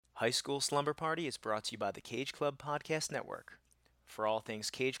High School Slumber Party is brought to you by the Cage Club Podcast Network. For all things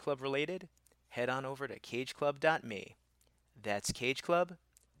Cage Club related, head on over to cageclub.me. That's cageclub.me.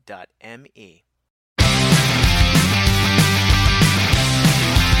 School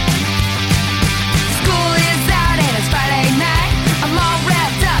is out and it's Friday night. I'm all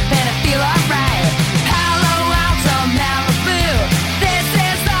wrapped up and I feel alright. Palo Alto, Malibu. This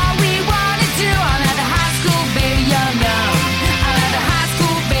is all we wanna do. I'm at the high school, baby, young, young. I'm at the high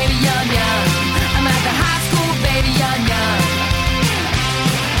school, baby, young, young. I'm at the high school, baby, young, young.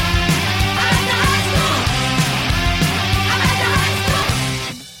 I'm at the high school. I'm at the high school.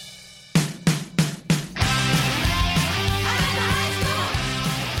 I'm at the high school.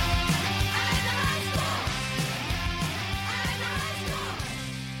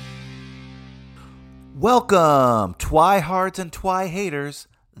 Welcome, Twihards and Twi-haters.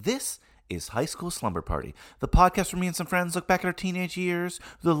 This is High School Slumber Party, the podcast where me and some friends look back at our teenage years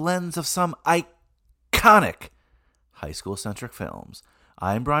through the lens of some iconic high school-centric films.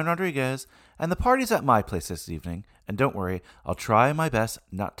 I'm Brian Rodriguez, and the party's at my place this evening, and don't worry, I'll try my best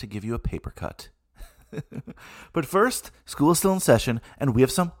not to give you a paper cut. But first, school is still in session, and we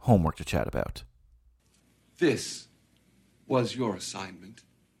have some homework to chat about. This was your assignment,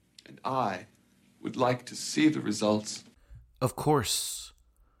 and I would like to see the results. Of course,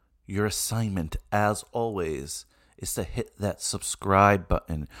 your assignment, as always, is to hit that subscribe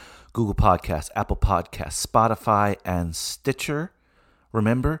button. Google Podcasts, Apple Podcasts, Spotify, and Stitcher.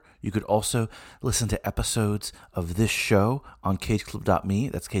 Remember, you could also listen to episodes of this show on cageclub.me.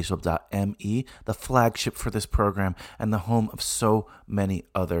 That's cageclub.me, the flagship for this program and the home of so many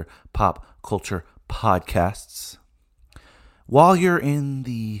other pop culture podcasts. While you're in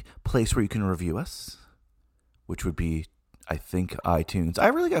the place where you can review us, which would be, I think, iTunes. I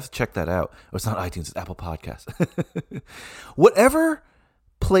really got to check that out. Oh, it's not iTunes, it's Apple Podcasts. Whatever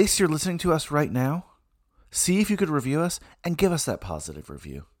place you're listening to us right now, see if you could review us and give us that positive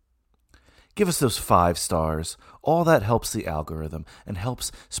review. Give us those 5 stars. All that helps the algorithm and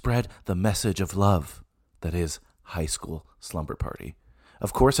helps spread the message of love that is High School Slumber Party.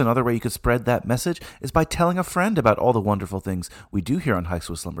 Of course, another way you could spread that message is by telling a friend about all the wonderful things we do here on High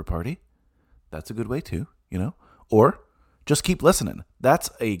School Slumber Party. That's a good way too, you know? Or just keep listening. That's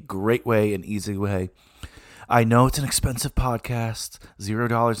a great way, an easy way. I know it's an expensive podcast,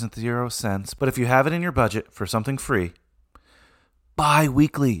 $0.00, but if you have it in your budget for something free,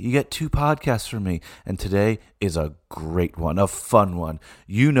 bi-weekly, you get 2 podcasts from me. And today is a great one, a fun one.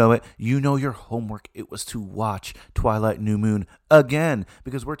 You know it. You know your homework. It was to watch Twilight New Moon again,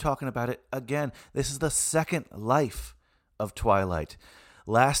 because we're talking about it again. This is the second life of Twilight.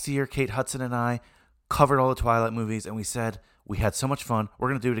 Last year, Kate Hudson and I covered all the Twilight movies, and we said we had so much fun. We're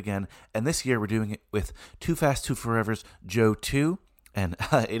going to do it again. And this year, we're doing it with Too Fast, Too Forever's Joe 2. And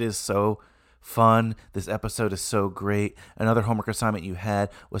it is so fun. This episode is so great. Another homework assignment you had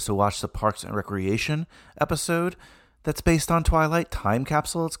was to watch the Parks and Recreation episode that's based on Twilight. Time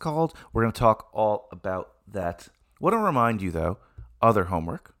Capsule, it's called. We're going to talk all about that. Want to remind you, though, other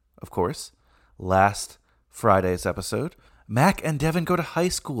homework, of course. Last Friday's episode, Mac and Devin go to high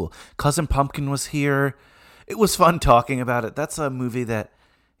school. Cousin Pumpkin was here. It was fun talking about it. That's a movie that,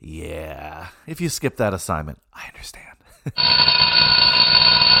 yeah, if you skip that assignment, I understand.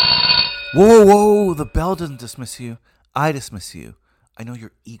 Whoa, the bell doesn't dismiss you. I dismiss you. I know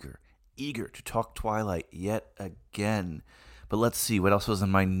you're eager to talk Twilight yet again. But let's see, what else was in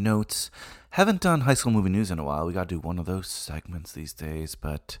my notes? Haven't done High School Movie News in a while. We got to do one of those segments these days,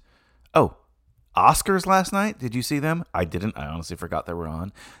 but... Oh, Oscars last night? Did you see them? I didn't. I honestly forgot they were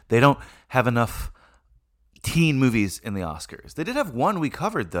on. They don't have enough teen movies in the Oscars. They did have one we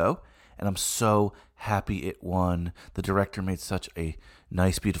covered, though, and I'm so happy it won. The director made such a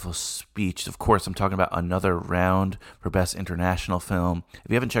nice, beautiful speech. Of course, I'm talking about Another Round for Best International Film. If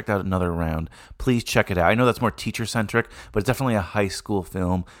you haven't checked out Another Round, please check it out. I know that's more teacher-centric, but it's definitely a high school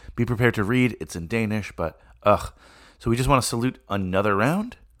film. Be prepared to read. It's in Danish, but ugh. So we just want to salute Another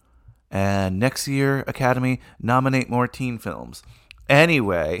Round. And next year, Academy, nominate more teen films.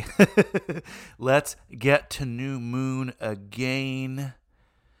 Anyway, let's get to New Moon again.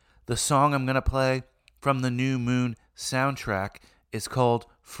 The song I'm going to play from the New Moon soundtrack is called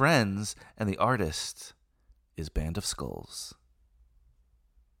Friends, and the artist is Band of Skulls.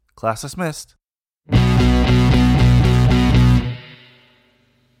 Class dismissed.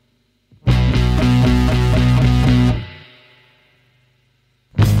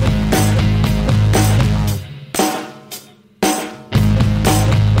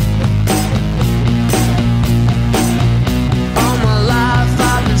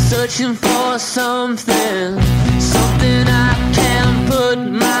 Searching for something I can put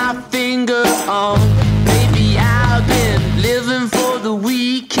my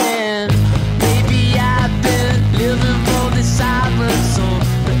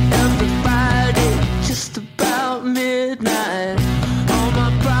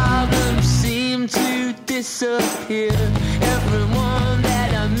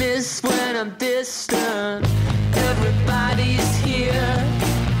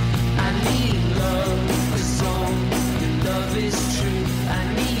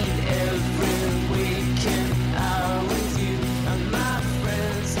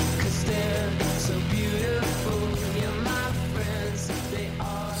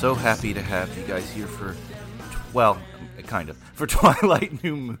So happy to have you guys here for, for Twilight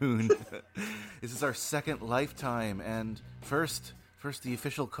New Moon. This is our second lifetime, and first the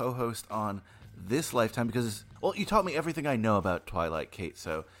official co-host on this lifetime, because, well, you taught me everything I know about Twilight, Kate,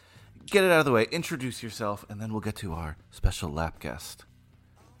 so get it out of the way, introduce yourself, and then we'll get to our special lap guest.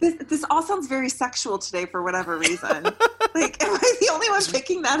 This all sounds very sexual today for whatever reason. Like, am I the only one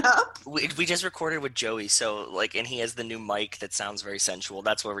picking that up? We just recorded with Joey, so, like, and he has the new mic that sounds very sensual.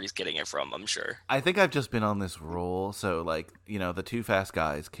 That's where he's getting it from, I'm sure. I think I've just been on this roll, so, like, you know, the Two Fast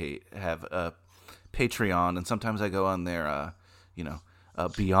Guys, Kate, have a Patreon, and sometimes I go on their,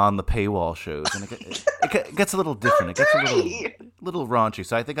 beyond the paywall shows, and it gets a little different. It gets a little raunchy,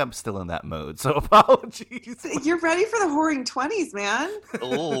 so I think I'm still in that mode, so apologies. You're ready for the whoring 20s, man.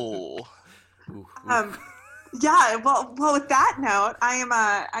 Oh. Yeah, well, with that note,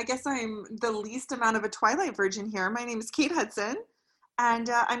 I guess I'm the least amount of a Twilight virgin here. My name is Kate Hudson, and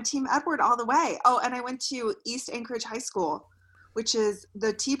I'm Team Edward all the way. Oh, and I went to East Anchorage High School, which is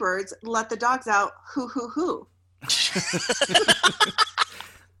the T-Birds, let the dogs out, hoo, hoo, hoo.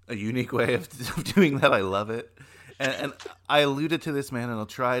 A unique way of doing that. I love it. And I alluded to this man, and I'll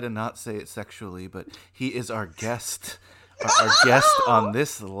try to not say it sexually, but he is our guest, our guest on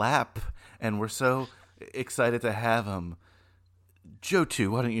this lap, and we're so excited to have him. Joe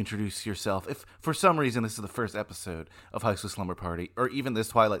 2, why don't you introduce yourself? If for some reason this is the first episode of High School Slumber Party, or even this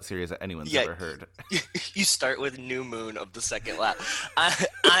Twilight series that anyone's ever heard. You start with New Moon of the second lap.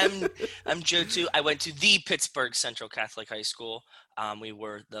 I'm Joe 2. I went to the Pittsburgh Central Catholic High School. We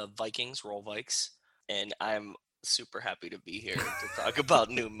were the Vikings, Roll Vikes, and I'm super happy to be here to talk about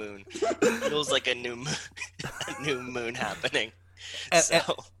New Moon. It feels like a new moon happening.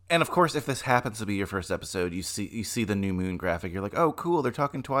 And of course, if this happens to be your first episode, you see the New Moon graphic. You're like, oh, cool, they're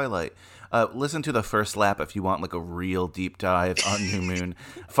talking Twilight. Listen to the first lap if you want like a real deep dive on New Moon.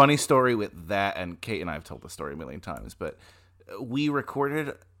 Funny story with that, and Kate and I have told the story a million times, but we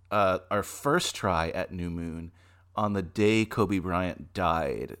recorded our first try at New Moon on the day Kobe Bryant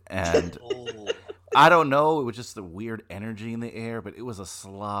died, and I don't know, it was just the weird energy in the air, but it was a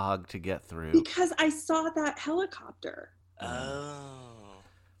slog to get through. Because I saw that helicopter. Oh.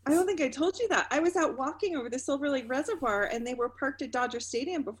 I don't think I told you that. I was out walking over the Silver Lake Reservoir, and they were parked at Dodger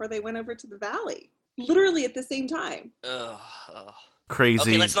Stadium before they went over to the Valley. Literally at the same time. Crazy.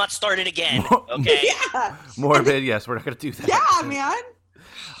 Okay, let's not start it again. Okay. Yeah. Morbid, yes, we're not going to do that. Yeah, man.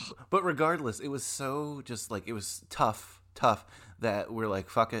 But regardless, it was so just like, it was tough that we're like,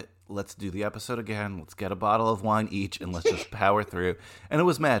 fuck it, let's do the episode again. Let's get a bottle of wine each and let's just power through. And it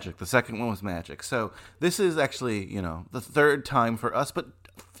was magic. The second one was magic. So this is actually, the third time for us, but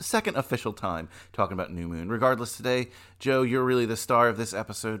second official time talking about New Moon. Regardless, today, Joe, you're really the star of this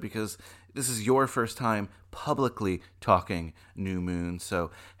episode because this is your first time publicly talking New Moon.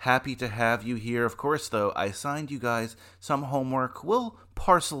 So happy to have you here. Of course, though, I assigned you guys some homework. We'll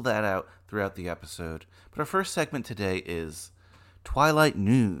parcel that out throughout the episode. But our first segment today is Twilight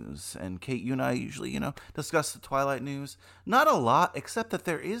News. And Kate, you and I usually, discuss the Twilight News. Not a lot, except that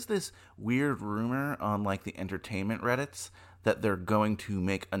there is this weird rumor on like the entertainment Reddits that they're going to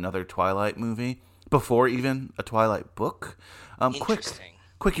make another Twilight movie before even a Twilight book. Interesting.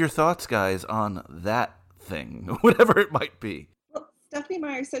 Quick, your thoughts, guys, on that thing, whatever it might be. Well, Stephanie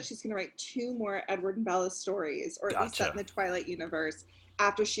Meyer said she's going to write 2 more Edward and Bella stories, or at least set in the Twilight universe,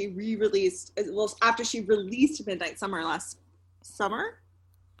 after she released Midnight Summer last summer.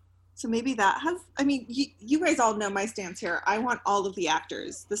 So maybe that has, you guys all know my stance here. I want all of the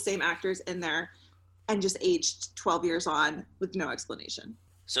actors, the same actors in there, and just aged 12 years on with no explanation.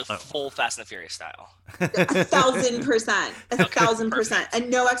 So full Fast and the Furious style. 1,000%. 1,000%. Perfect. And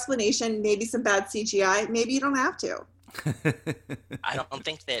no explanation, maybe some bad CGI. Maybe you don't have to. I don't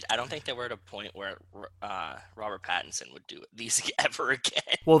think that we're at a point where Robert Pattinson would do these ever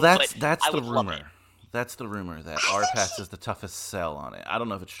again. Well, that's the rumor. That's the rumor that R-Pat's is the toughest sell on it. I don't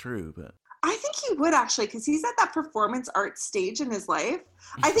know if it's true, but I think he would actually, because he's at that performance art stage in his life.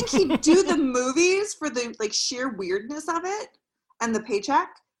 I think he'd do the movies for the sheer weirdness of it and the paycheck.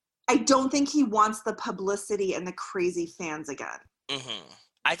 I don't think he wants the publicity and the crazy fans again. Mm-hmm.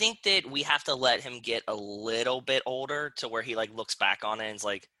 I think that we have to let him get a little bit older to where he looks back on it and is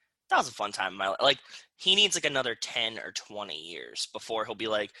like, that was a fun time in my life. He needs another 10 or 20 years before he'll be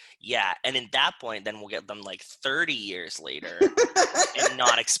like, yeah. And in that point, then we'll get them 30 years later and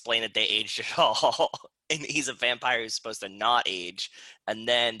not explain that they aged at all. And he's a vampire who's supposed to not age. And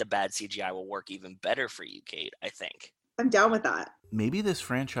then the bad CGI will work even better for you, Kate, I think. I'm down with that. Maybe this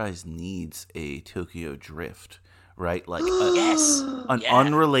franchise needs a Tokyo Drift right? Like Yes. an Yeah.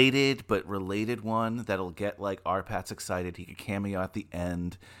 unrelated but related one that'll get like Arpats excited. He could cameo at the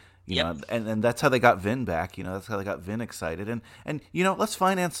end, you Yep. know, and that's how they got Vin back. You know, that's how they got Vin excited. And you know, let's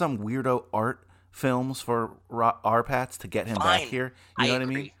finance some weirdo art films for Arpats to get him back Fine. here. You know what I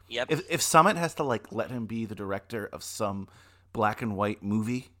mean? agree. Yep. If Summit has to like let him be the director of some black and white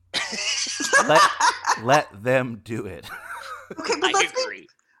movie, let them do it. Okay, but I agree.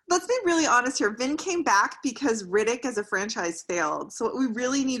 let's be really honest here. Vin came back because Riddick as a franchise failed. So what we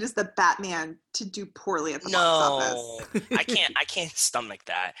really need is the Batman to do poorly at the box office. No, I can't stomach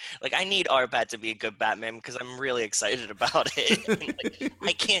that. Like, I need Arbat to be a good Batman because I'm really excited about it. And, like,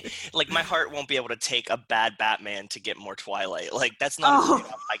 I can't, like, my heart won't be able to take a bad Batman to get more Twilight. Like, that's not a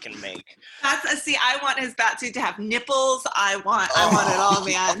trade-off I can make. See, I want his Batsuit to have nipples. I want it all,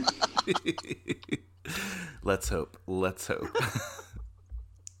 man. Let's hope.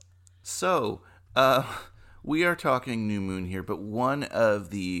 So, we are talking New Moon here, but one of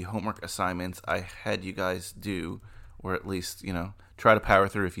the homework assignments I had you guys do, or at least, you know, try to power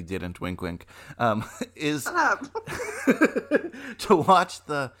through if you didn't, wink, wink, is to watch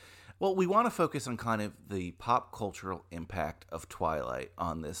well, we want to focus on kind of the pop cultural impact of Twilight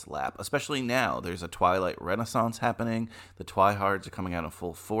on this lap, especially now. There's a Twilight renaissance happening. The Twihards are coming out in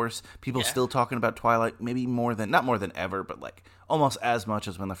full force. People still talking about Twilight, maybe not more than ever, but like almost as much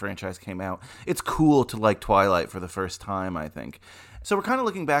as when the franchise came out. It's cool to like Twilight for the first time, I think. So we're kind of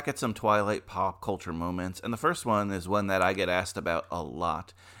looking back at some Twilight pop culture moments, and the first one is one that I get asked about a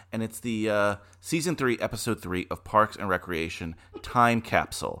lot, and it's the Season 3, Episode 3 of Parks and Recreation, Time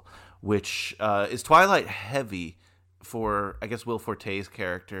Capsule, which is Twilight heavy for, I guess, Will Forte's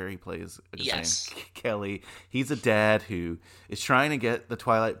character. He plays Kelly. He's a dad who is trying to get the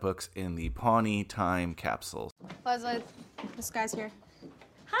Twilight books in the Pawnee Time Capsule. Leslie, this guy's here.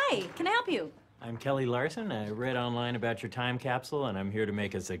 Hi, can I help you? I'm Kelly Larson. I read online about your time capsule, and I'm here to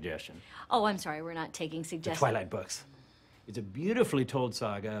make a suggestion. Oh, I'm sorry, we're not taking The suggestions. Twilight books. It's a beautifully told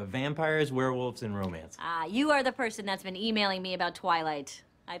saga of vampires, werewolves, and romance. You are the person that's been emailing me about Twilight.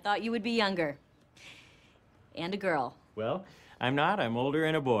 I thought you would be younger. And a girl. Well, I'm not. I'm older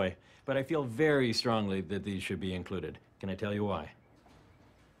and a boy. But I feel very strongly that these should be included. Can I tell you why?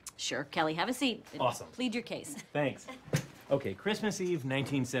 Sure, Kelly, have a seat. Awesome. Plead your case. Thanks. Okay, Christmas Eve,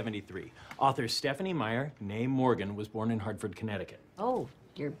 1973. Author Stephanie Meyer, née Morgan, was born in Hartford, Connecticut. Oh,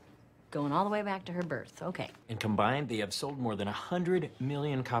 you're going all the way back to her birth. Okay. And combined, they have sold more than 100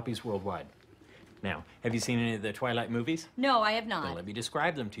 million copies worldwide. Now, have you seen any of the Twilight movies? No, I have Then not. let me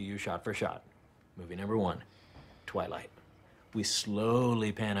describe them to you shot for shot. Movie number 1, Twilight. We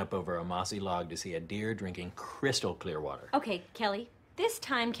slowly pan up over a mossy log to see a deer drinking crystal clear water. Okay, Kelly, this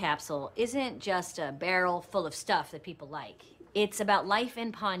time capsule isn't just a barrel full of stuff that people like. It's about life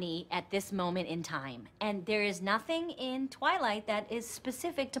in Pawnee at this moment in time. And there is nothing in Twilight that is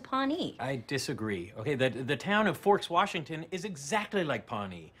specific to Pawnee. I disagree. Okay, the town of Forks, Washington is exactly like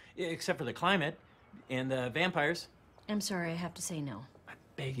Pawnee, except for the climate and the vampires. I'm sorry, I have to say no. I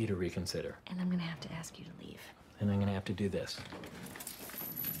beg you to reconsider. And I'm gonna have to ask you to leave. And I'm gonna have to do this.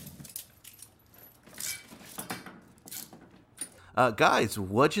 Guys,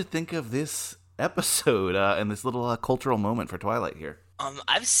 what'd you think of this episode and this little cultural moment for Twilight here?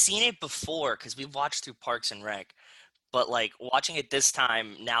 I've seen it before because we've watched through Parks and Rec, but like watching it this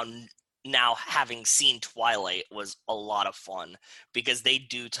time now having seen Twilight was a lot of fun because they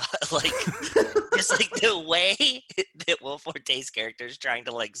do like just like the way that Will Forte's character is trying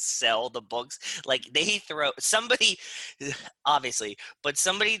to like sell the books, like they throw somebody obviously, but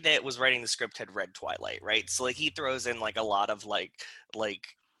somebody that was writing the script had read Twilight, right? So like he throws in like a lot of like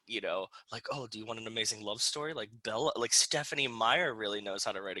you know, like, oh, do you want an amazing love story? Like Bella, like Stephanie Meyer really knows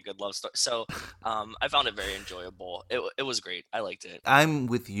how to write a good love story. So I found it very enjoyable. It was great. I liked it. I'm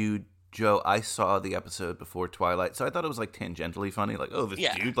with you, Joe. I saw the episode before Twilight, so I thought it was like tangentially funny, like, oh, this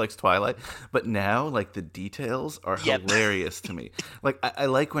dude likes Twilight. But now, like, the details are hilarious to me. Like, I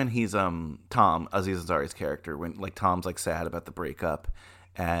like when he's Tom, Aziz Ansari's character, when like Tom's like sad about the breakup,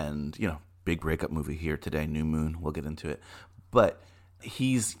 and you know, big breakup movie here today, New Moon. We'll get into it, but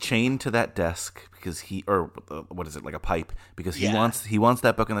he's chained to that desk because what is it, like a pipe, because he wants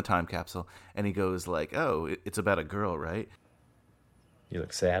that book in the time capsule, and he goes like, oh, it's about a girl, right? You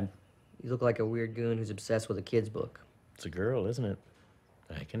look sad. You look like a weird goon who's obsessed with a kid's book. It's a girl, isn't it?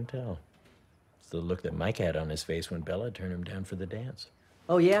 I can tell. It's the look that Mike had on his face when Bella turned him down for the dance.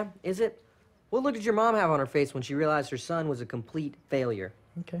 Oh yeah, is it? What look did your mom have on her face when she realized her son was a complete failure?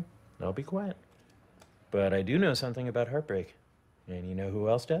 Okay, I'll be quiet. But I do know something about heartbreak. And you know who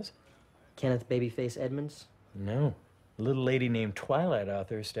else does? Kenneth Babyface Edmonds? No. A little lady named Twilight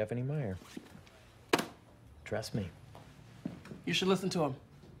author Stephanie Meyer. Trust me. You should listen to him.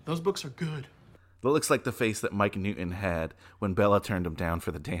 Those books are good. That looks like the face that Mike Newton had when Bella turned him down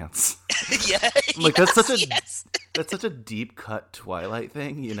for the dance. Yeah, like that's such a deep cut Twilight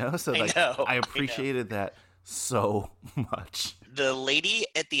thing, you know? So like I appreciated that so much. The lady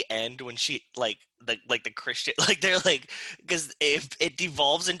at the end when she the Christian, like they're like, because if it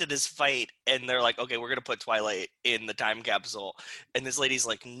devolves into this fight and they're like, okay, we're gonna put Twilight in the time capsule, and this lady's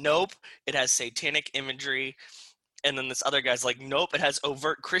like, nope, it has satanic imagery. And then this other guy's like, nope, it has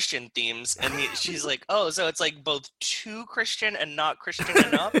overt Christian themes. And she's like, oh, so it's like both too Christian and not Christian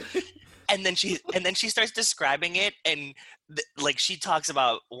enough. And then she starts describing it, and like she talks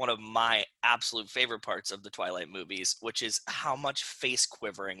about one of my absolute favorite parts of the Twilight movies, which is how much face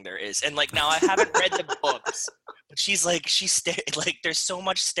quivering there is. And like now I haven't read the books, but she's like like there's so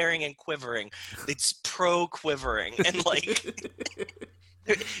much staring and quivering. It's pro quivering, and like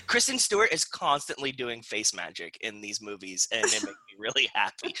Kristen Stewart is constantly doing face magic in these movies, and it makes me really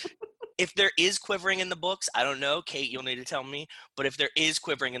happy. If there is quivering in the books, I don't know, Kate, you'll need to tell me, but if there is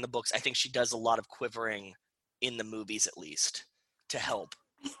quivering in the books, I think she does a lot of quivering in the movies at least to help.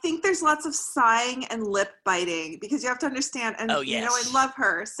 I think there's lots of sighing and lip biting because you have to understand, and you know I love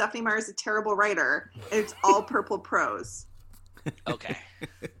her. Stephenie Meyer is a terrible writer, and it's all purple prose. Okay.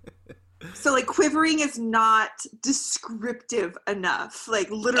 So, like, quivering is not descriptive enough, like,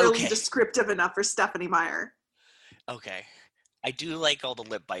 literally descriptive enough for Stephenie Meyer. Okay. I do like all the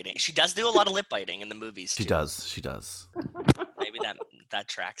lip biting. She does do a lot of lip biting in the movies, too. She does. Maybe that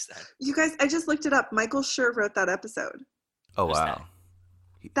tracks then. You guys, I just looked it up. Michael Schur wrote that episode. Oh, wow.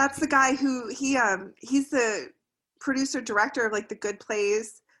 That's the guy who, he's the producer-director of, like, The Good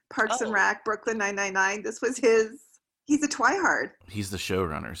Plays, Parks and Rec, Brooklyn 999. This was he's a Twihard. He's the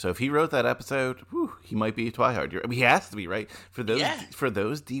showrunner. So if he wrote that episode, he might be a Twihard. I mean, he has to be, right? For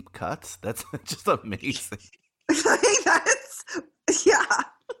those deep cuts, that's just amazing.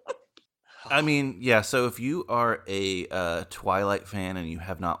 I mean, yeah, so if you are a Twilight fan and you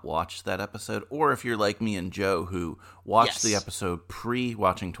have not watched that episode, or if you're like me and Joe who watched the episode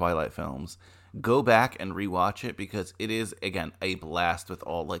pre-watching Twilight films, go back and rewatch it because it is, again, a blast with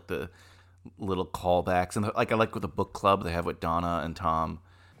all like the little callbacks. And like I like with the book club they have with Donna and Tom.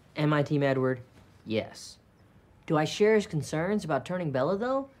 Am I Team Edward? Yes. Do I share his concerns about turning Bella,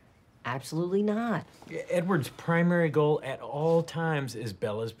 though? Absolutely not. Edward's primary goal at all times is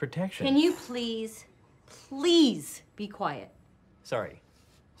Bella's protection. Can you please be quiet? Sorry,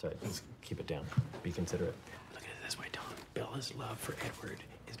 let's keep it down. Be considerate. Look at it this way, Tom. Bella's love for Edward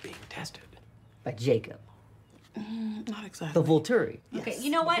is being tested. By Jacob. Not exactly. The Volturi. Okay, you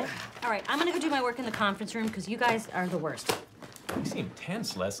know what? All right, I'm gonna go do my work in the conference room because you guys are the worst. You seem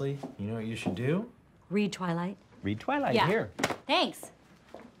tense, Leslie. You know what you should do? Read Twilight. Read Twilight, yeah. Thanks.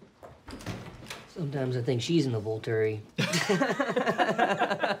 Sometimes I think she's in the Volturi.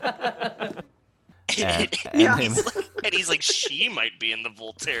 And he's like, she might be in the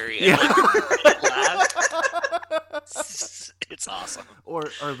Volturi. Yeah. It's awesome. Or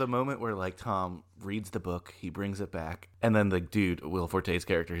the moment where like Tom reads the book, he brings it back, and then the dude, Will Forte's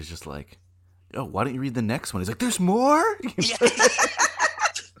character, is just like, "Oh, why don't you read the next one?" He's like, "There's more." Yeah.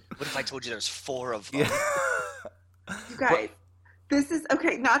 What if I told you there's 4 of them? Yeah. You guys, this is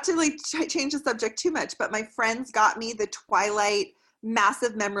okay. Not to like change the subject too much, but my friends got me the Twilight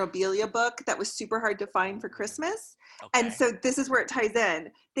massive memorabilia book that was super hard to find for Christmas. Okay. And so this is where it ties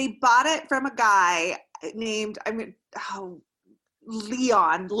in. They bought it from a guy named Lenny.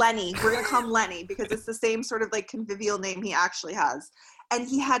 We're gonna call him Lenny because it's the same sort of like convivial name he actually has. And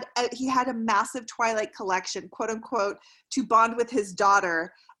he had a massive Twilight collection, quote unquote, to bond with his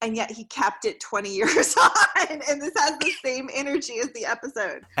daughter, and yet he kept it 20 years on. And this has the same energy as the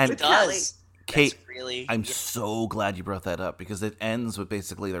episode. And with Kelly. Kate, really, I'm so glad you brought that up because it ends with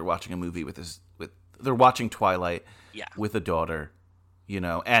basically they're watching a movie they're watching Twilight with a daughter, you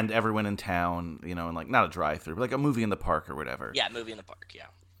know, and everyone in town, you know, and like not a drive-through, but like a movie in the park or whatever. Yeah, movie in the park, yeah.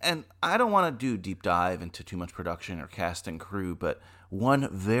 And I don't want to do deep dive into too much production or cast and crew, but one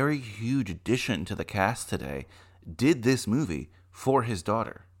very huge addition to the cast today did this movie for his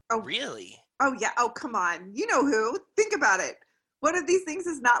daughter. Oh, really? Oh, yeah. Oh, come on. You know who. Think about it. One of these things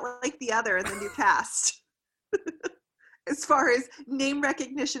is not like the other in the new cast. As far as name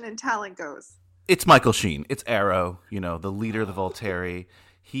recognition and talent goes. It's Michael Sheen. It's Arrow, you know, the leader of the Volturi.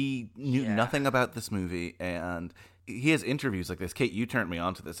 He knew nothing about this movie, and he has interviews like this. Kate, you turned me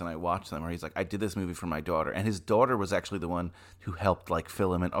on to this, and I watched them, where he's like, I did this movie for my daughter. And his daughter was actually the one who helped, like,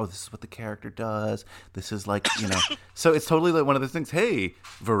 fill him in. Oh, this is what the character does. This is, like, you know. So it's totally like one of those things. Hey,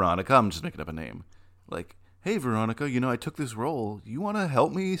 Veronica, I'm just making up a name. Like, hey, Veronica, I took this role. You want to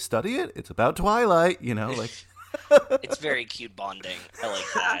help me study it? It's about Twilight, like. It's very cute bonding. I like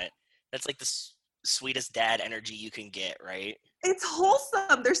that. That's like the sweetest dad energy you can get, right? It's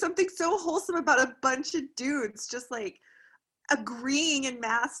wholesome. There's something so wholesome about a bunch of dudes just like agreeing in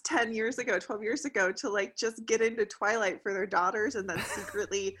mass 12 years ago to like just get into Twilight for their daughters and then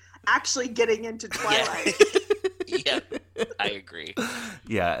secretly actually getting into Twilight. Yeah, I agree.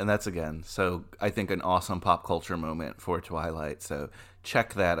 Yeah, and that's, again, so I think an awesome pop culture moment for Twilight. So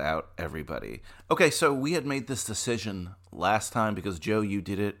check that out, everybody. Okay, so we had made this decision last time because, Joe, you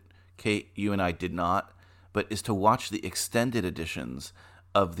did it. Kate, you and I did not. But is to watch the extended editions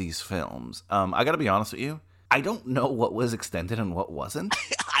of these films. I got to be honest with you. I don't know what was extended and what wasn't.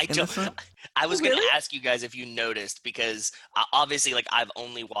 I was going to ask you guys if you noticed because obviously, like, I've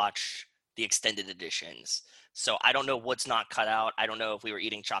only watched the extended editions. So I don't know what's not cut out. I don't know if we were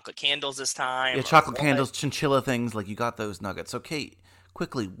eating chocolate candles this time. Yeah, chocolate candles, chinchilla things, like you got those nuggets. So Kate,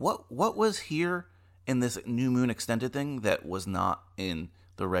 quickly, what was here in this New Moon extended thing that was not in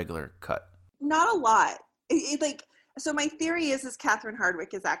the regular cut? Not a lot. So my theory is Catherine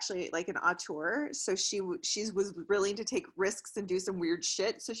Hardwicke is actually like an auteur. So she was willing to take risks and do some weird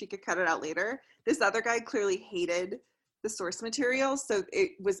shit so she could cut it out later. This other guy clearly hated the source material. So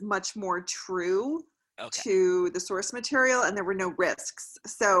it was much more true to the source material and there were no risks.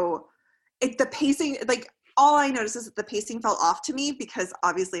 So the pacing, like all I noticed is that the pacing fell off to me because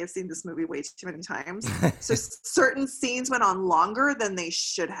obviously I've seen this movie way too many times. So certain scenes went on longer than they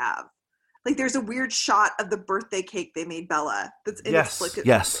should have. Like there's a weird shot of the birthday cake they made Bella. That's inexplicable.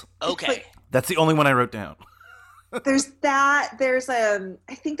 Yes. Okay. Like, that's the only one I wrote down. There's that. There's I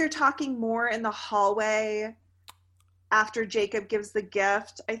think they're talking more in the hallway after Jacob gives the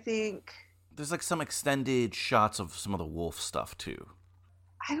gift. I think there's like some extended shots of some of the wolf stuff too.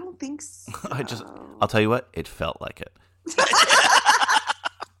 I don't think so. I'll tell you what, it felt like it.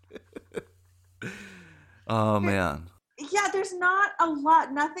 Oh man. Yeah, there's not a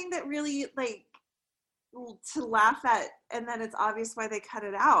lot, nothing that really like to laugh at, and then it's obvious why they cut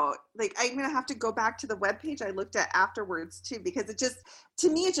it out. Like I'm gonna have to go back to the webpage I looked at afterwards too, because it just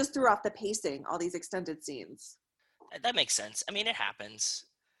threw off the pacing, all these extended scenes. That makes sense. I mean, it happens.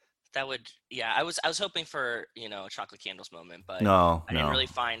 That would, yeah. I was hoping for a chocolate candles moment, but I didn't really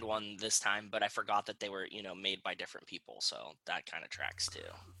find one this time. But I forgot that they were made by different people, so that kind of tracks too.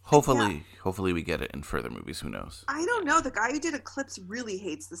 Hopefully we get it in further movies. Who knows? I don't know. The guy who did Eclipse really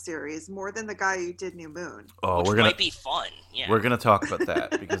hates the series more than the guy who did New Moon. Oh, which might be fun. Yeah, we're gonna talk about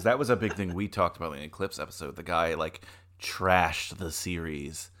that because that was a big thing we talked about in the Eclipse episode. The guy trashed the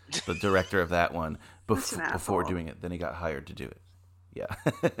series, the director of that one before doing it. Then he got hired to do it.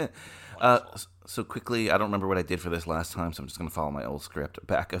 Yeah. So quickly, I don't remember what I did for this last time, so I'm just going to follow my old script.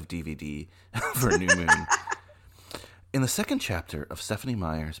 Back of DVD for New Moon. In the second chapter of Stephenie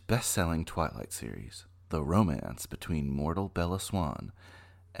Meyer's best-selling Twilight series, the romance between mortal Bella Swan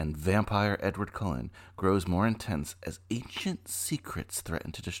and vampire Edward Cullen grows more intense as ancient secrets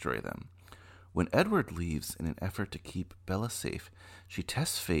threaten to destroy them. When Edward leaves in an effort to keep Bella safe, she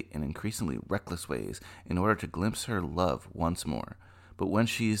tests fate in increasingly reckless ways in order to glimpse her love once more. But when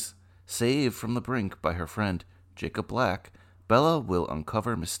she's saved from the brink by her friend Jacob Black, Bella will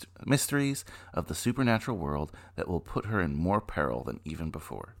uncover mysteries of the supernatural world that will put her in more peril than even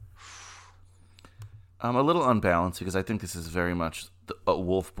before. I'm a little unbalanced because I think this is very much a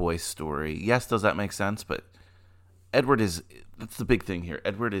Wolf Boy story. Yes, does that make sense? But that's the big thing here.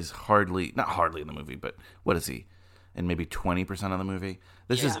 Edward is not hardly in the movie, but what is he? In maybe 20% of the movie?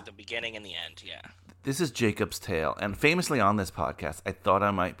 This is at the beginning and the end, yeah. This is Jacob's tale, and famously on this podcast, I thought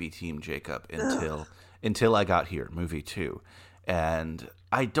I might be Team Jacob until I got here, movie 2, and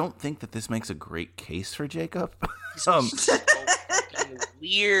I don't think that this makes a great case for Jacob. So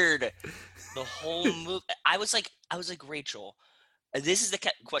weird. The whole movie, I was like, Rachel, this is the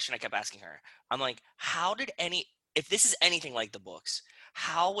question I kept asking her. I'm like, if this is anything like the books,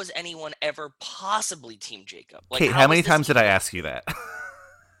 how was anyone ever possibly Team Jacob? Kate, how many times did I ask you that?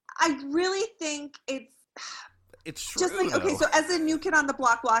 I really think it's true, just like, okay, so as a New Kid on the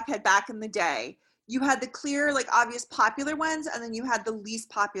Blockhead back in the day, you had the clear, obvious popular ones, and then you had the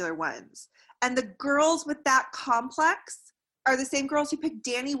least popular ones. And the girls with that complex are the same girls who picked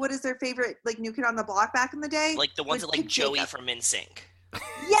Danny. What is their favorite, New Kid on the Block back in the day? Like the ones that like Joey Jacob. From NSYNC.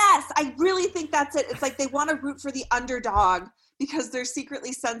 Yes, I really think that's it. It's like they want to root for the underdog because they're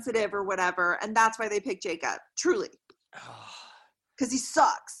secretly sensitive or whatever, and that's why they pick Jacob. Truly. Because he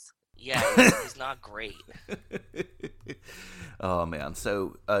sucks. Yeah, he's not great. Oh, man.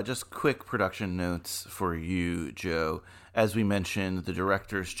 So just quick production notes for you, Joe. As we mentioned, the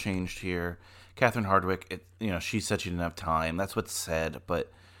directors changed here. Catherine Hardwicke, she said she didn't have time. That's what's said.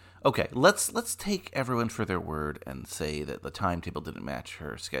 But okay, let's take everyone for their word and say that the timetable didn't match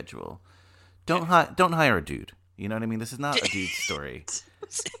her schedule. Don't hire a dude. You know what I mean? This is not a dude's story.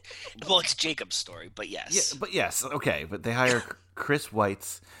 Well, it's Jacob's story, but yes. Yeah, but yes, okay. But they hire Chris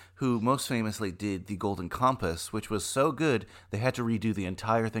Weitz, who most famously did The Golden Compass, which was so good they had to redo the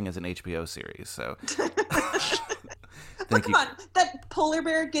entire thing as an HBO series. So, come on, that polar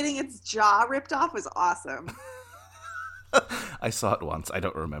bear getting its jaw ripped off was awesome. I saw it once. I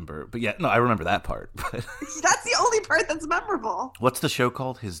don't remember, but yeah, no, I remember that part. But that's the only part that's memorable. What's the show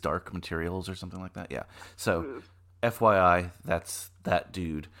called? His Dark Materials or something like that? Yeah. So, FYI, that's that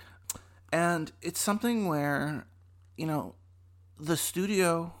dude, and it's something where, the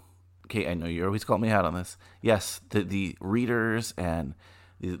studio. Okay, I know you always call me out on this. Yes, the readers and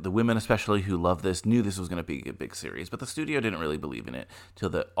the women especially who love this knew this was going to be a big series, but the studio didn't really believe in it till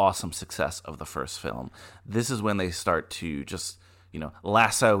the awesome success of the first film. This is when they start to just,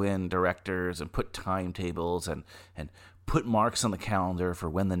 lasso in directors and put timetables and put marks on the calendar for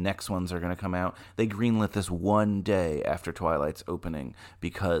when the next ones are going to come out. They greenlit this one day after Twilight's opening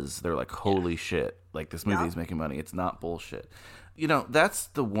because they're like, holy shit, like this movie is making money. It's not bullshit. That's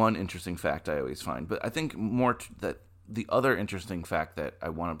the one interesting fact I always find. But I think that the other interesting fact that I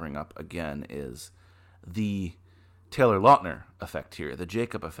want to bring up again is the Taylor Lautner effect here, the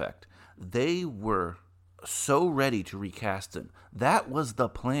Jacob effect. They were so ready to recast him. That was the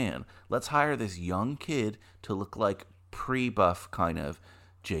plan. Let's hire this young kid to look like pre-buff kind of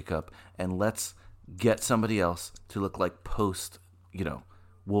Jacob, and let's get somebody else to look like post,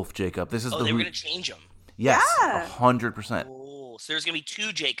 Wolf Jacob. This is they were going to change him. Yes, 100%. Oh, so there's going to be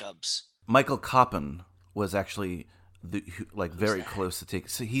two Jacobs. Michael Coppin was actually very close to take.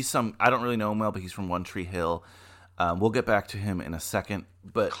 So he's I don't really know him well, but he's from One Tree Hill. We'll get back to him in a second.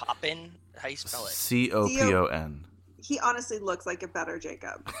 But Coppin, how do you spell it? Copon. He honestly looks like a better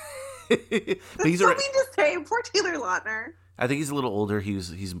Jacob. But That's something to say. Poor Taylor Lautner. I think he's a little older. He's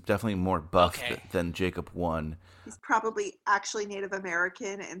definitely more buff than Jacob 1. He's probably actually Native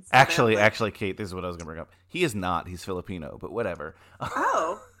American. Actually, Kate, this is what I was going to bring up. He is not. He's Filipino, but whatever.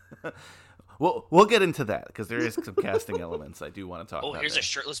 Oh. We'll get into that because there is some casting elements I do want to talk about. Oh, here's a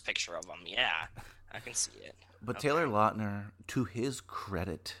shirtless picture of him. Yeah, I can see it. But Taylor Lautner, to his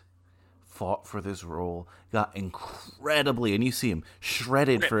credit, fought for this role, got incredibly, and you see him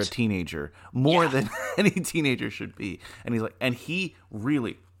shredded for a teenager, more than any teenager should be. And he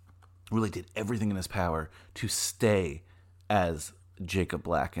really, really did everything in his power to stay as Jacob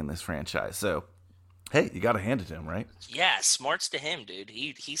Black in this franchise. So, hey, you got to hand it to him, right? Yeah, smarts to him, dude.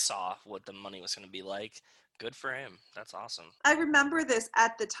 He saw what the money was going to be like. Good for him. That's awesome. I remember this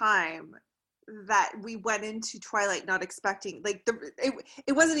at the time that we went into Twilight not expecting,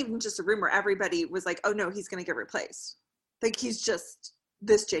 it wasn't even just a rumor. Everybody was like, oh no, he's going to get replaced. Like, he's just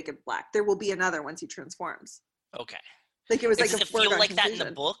this Jacob Black. There will be another once he transforms. Okay. Like, it was Does like it feel like that in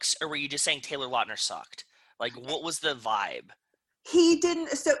the books, or were you just saying Taylor Lautner sucked? Like, what was the vibe? He didn't.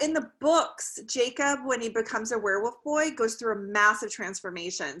 So in the books, Jacob, when he becomes a werewolf boy, goes through a massive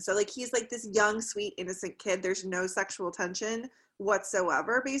transformation. So he's like this young, sweet, innocent kid. There's no sexual tension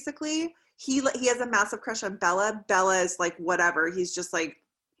whatsoever. Basically, he has a massive crush on Bella. Bella is like whatever. He's just like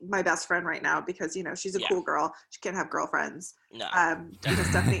my best friend right now because she's a cool girl. She can't have girlfriends. No. Because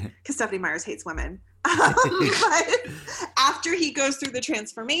Stephanie Myers hates women. But after he goes through the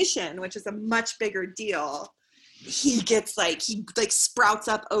transformation, which is a much bigger deal, he gets he sprouts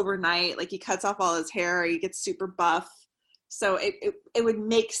up overnight. He cuts off all his hair. He gets super buff. So it would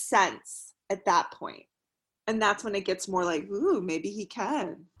make sense at that point. And that's when it gets more ooh, maybe he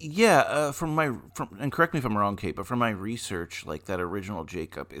can. Yeah, and correct me if I'm wrong, Kate, but from my research, that original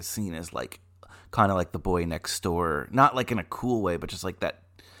Jacob is seen as kind of like the boy next door, not in a cool way, but just that,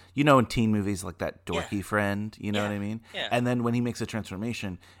 in teen movies, that dorky friend, you know what I mean? Yeah. And then when he makes a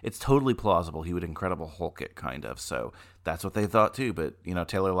transformation, it's totally plausible he would Incredible Hulk it, kind of. So that's what they thought too. But,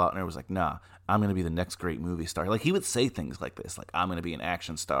 Taylor Lautner was like, nah, I'm going to be the next great movie star. He would say things like this, I'm going to be an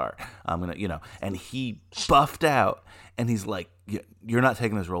action star. I'm going to, and he buffed out and he's like, you're not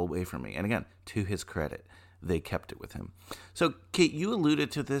taking this role away from me. And again, to his credit, they kept it with him. So Kate, you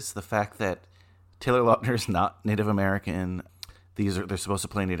alluded to this, the fact that Taylor Lautner is not Native American. They're supposed to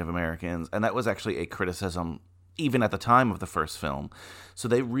play Native Americans, and that was actually a criticism even at the time of the first film. So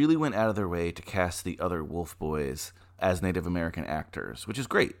they really went out of their way to cast the other Wolf Boys as Native American actors, which is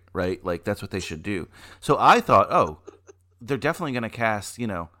great, right? That's what they should do. So I thought, they're definitely going to cast,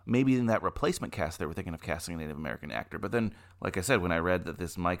 maybe in that replacement cast they were thinking of casting a Native American actor. But then, like I said, when I read that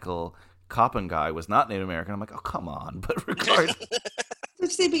this Michael Coppin guy was not Native American, I'm like, oh, come on. But regardless...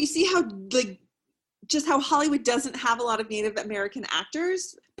 Let's say, but you see how just how Hollywood doesn't have a lot of Native American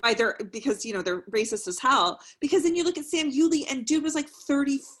actors because they're racist as hell. Because then you look at Sam Yuli, and dude was like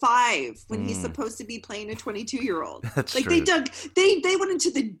 35 when he's supposed to be playing a 22-year-old. That's like true. they went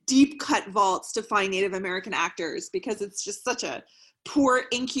into the deep cut vaults to find Native American actors because it's just such a poor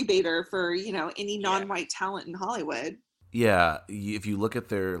incubator for any non-white talent in Hollywood. Yeah, if you look at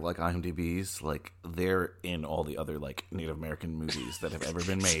their IMDb's, they're in all the other Native American movies that have ever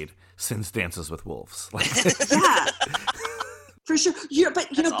been made since Dances with Wolves. Yeah, for sure. But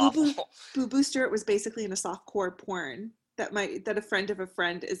Boo Boo Stewart was basically in a softcore porn that a friend of a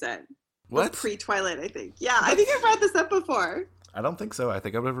friend is in. What? Pre-Twilight, I think. Yeah, I think I brought this up before. I don't think so. I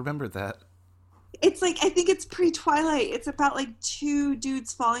think I would have remembered that. It's I think it's pre-Twilight. It's about two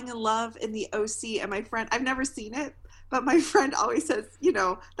dudes falling in love in the OC, and my friend, I've never seen it. But my friend always says,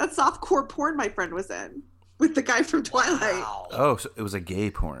 that softcore porn my friend was in with the guy from Twilight. Wow. Oh, so it was a gay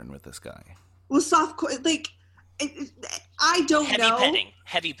porn with this guy. Well, softcore, I don't know.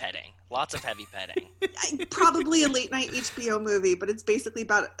 Heavy petting. Lots of heavy petting. Probably a late night HBO movie, but it's basically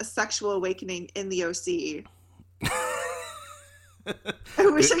about a sexual awakening in the OC. I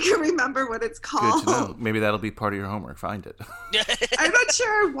wish I could remember what it's called. Good to know. Maybe that'll be part of your homework. Find it. I'm not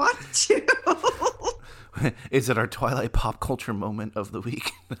sure I want to. Is it our Twilight pop culture moment of the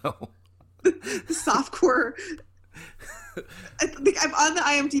week? No. Softcore. I think I'm on the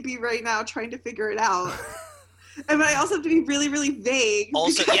IMDb right now trying to figure it out. And I also have to be really, really vague.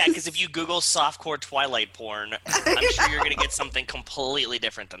 Also, because if you Google softcore Twilight porn, I'm sure you're going to get something completely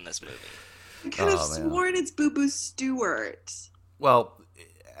different than this movie. I could have sworn it's Boo Boo Stewart. Well,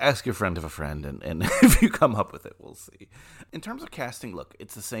 ask your friend of a friend, and if you come up with it, we'll see. In terms of casting, look,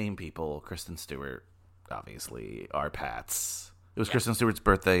 it's the same people. Kristen Stewart, obviously, our Pats. It was Kristen Stewart's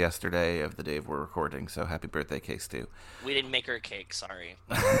birthday yesterday of the day we're recording, so happy birthday, Case 2. We didn't make her a cake, sorry.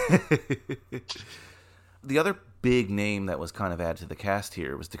 The other big name that was kind of added to the cast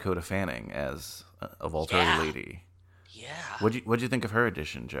here was Dakota Fanning as a Volturi lady. Yeah. What'd you think of her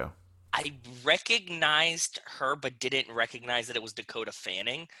addition, Joe? I recognized her, but didn't recognize that it was Dakota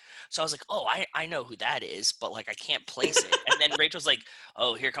Fanning. So I was like, oh, I know who that is, but I can't place it. And then Rachel's like,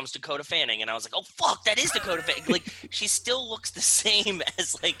 oh, here comes Dakota Fanning. And I was like, oh, fuck, that is Dakota Fanning. She still looks the same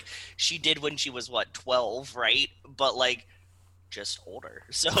as she did when she was 12, right? But just older.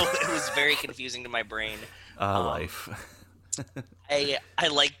 So it was very confusing to my brain. Life. I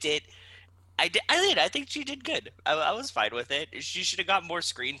liked it. I did. I think she did good. I was fine with it. She should have got more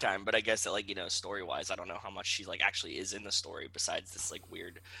screen time, but I guess that story wise, I don't know how much she actually is in the story besides this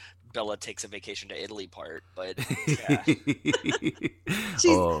weird Bella takes a vacation to Italy part. But yeah.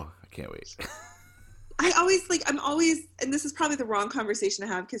 Oh, I can't wait. I'm always, and this is probably the wrong conversation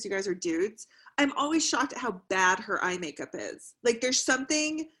to have because you guys are dudes. I'm always shocked at how bad her eye makeup is. There's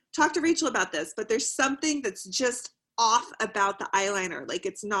something. Talk to Rachel about this, but there's something that's just off about the eyeliner.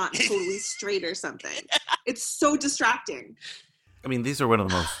 It's not totally straight or something. It's so distracting. I mean, these are one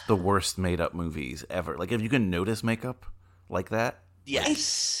of the worst made up movies ever. If you can notice makeup like that.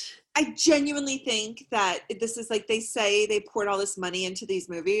 Yes. I genuinely think that this is they say they poured all this money into these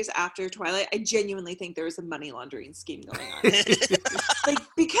movies after Twilight. I genuinely think there was a money laundering scheme going on.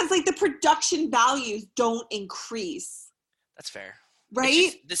 Because the production values don't increase. That's fair.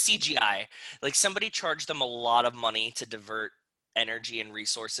 Right? The CGI. Somebody charged them a lot of money to divert energy and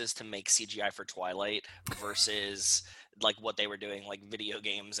resources to make CGI for Twilight versus what they were doing video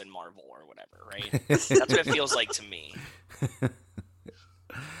games and Marvel or whatever, right? That's what it feels like to me.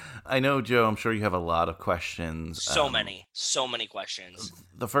 I know, Joe, I'm sure you have a lot of questions. So many questions.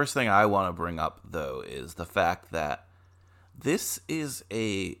 The first thing I want to bring up, though, is the fact that this is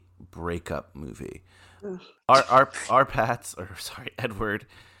a breakup movie. Our Pats,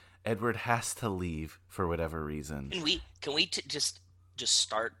 Edward has to leave for whatever reason. Can we just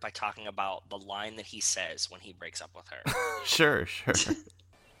start by talking about the line that he says when he breaks up with her? Sure. You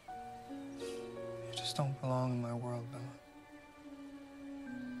just don't belong in my world, Bella.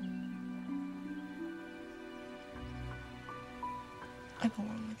 I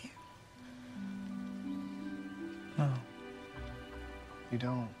belong with you. No, you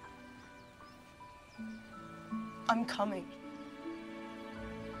don't. I'm coming.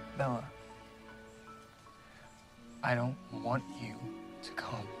 Bella, I don't want you to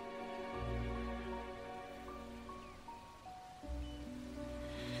come.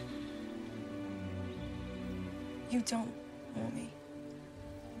 You don't want me.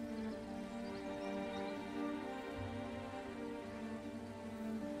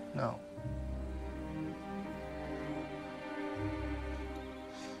 No.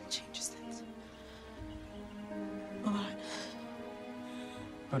 It changes things. A lot.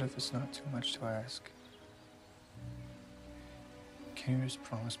 But if it's not too much to ask, can you just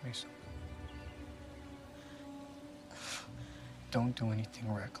promise me something? Don't do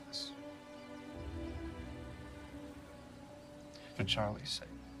anything reckless. For Charlie's sake.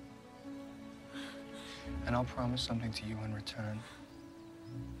 And I'll promise something to you in return.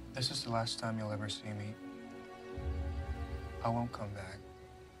 This is the last time you'll ever see me. I won't come back.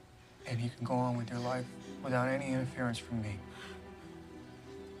 And you can go on with your life without any interference from me.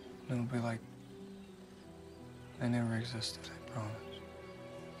 It'll be like I never existed, I promise.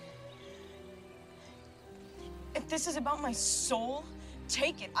 If this is about my soul,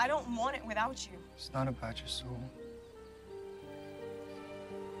 take it. I don't want it without you. It's not about your soul.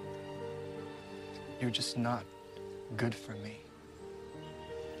 You're just not good for me.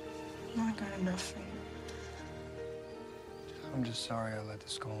 Not good enough for you. I'm just sorry I let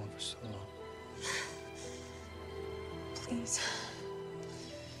this go on for so long. Please.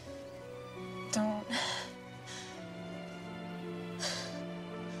 Don't.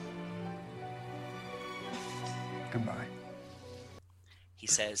 Goodbye. He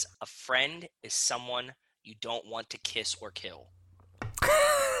says, a friend is someone you don't want to kiss or kill.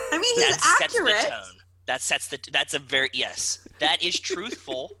 I mean, he's accurate. Sets the tone. That's a very, yes, that is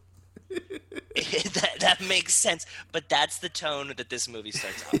truthful. that makes sense, but that's the tone that this movie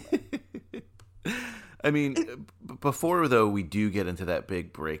starts out with. I mean, before though we do get into that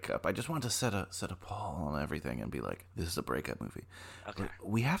big breakup, I just want to set a pause on everything and be like, this is a breakup movie. Okay.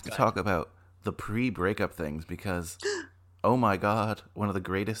 We have to talk about the pre-breakup things because, oh my God, one of the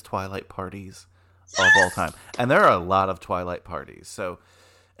greatest Twilight parties of all time. And there are a lot of Twilight parties, so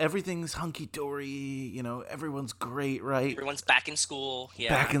everything's hunky-dory, you know, everyone's great, right? Everyone's back in school. Yeah.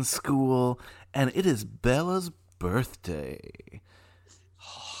 Back in school, and it is Bella's birthday.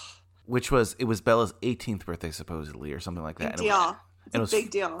 It was Bella's 18th birthday, supposedly, or something like that. Big deal. It's a big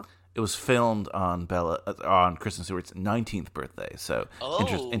deal. It was filmed on Kristen Stewart's 19th birthday, so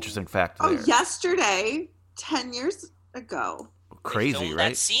interesting fact there. Oh, yesterday, 10 years ago. Crazy, right?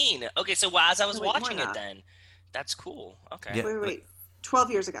 That scene. Okay, so as I was watching it then, that's cool. Okay. Yeah. Wait.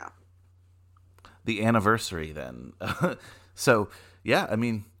 12 years ago. The anniversary then. So, yeah, I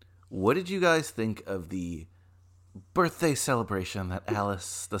mean, what did you guys think of the birthday celebration that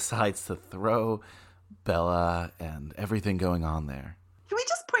Alice decides to throw Bella and everything going on there? Can we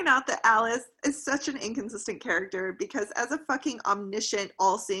just point out that Alice is such an inconsistent character because as a fucking omniscient,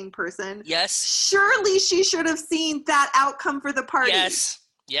 all-seeing person, yes, surely she should have seen that outcome for the party.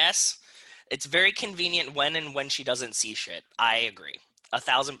 Yes. It's very convenient when she doesn't see shit. I agree.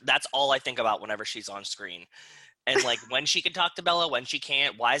 1,000. That's all I think about whenever she's on screen. And like when she can talk to Bella, when she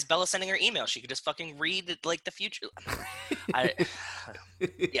can't. Why is Bella sending her email? She could just fucking read like the future.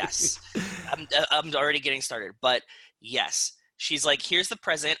 Yes, I'm already getting started. But yes, she's like, here's the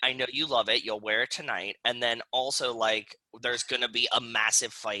present. I know you love it. You'll wear it tonight. And then also like, there's gonna be a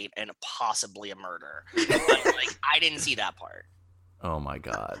massive fight and possibly a murder. But like, I didn't see that part. Oh my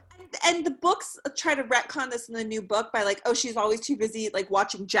God. And the books try to retcon this in the new book by like, oh, she's always too busy like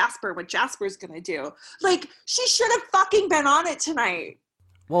watching Jasper, what Jasper's gonna do. Like, she should have fucking been on it tonight.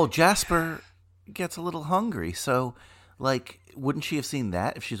 Well, Jasper gets a little hungry, so like, wouldn't she have seen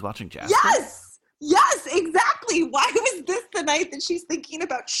that if she's watching Jasper? Yes, exactly. Why was this the night that she's thinking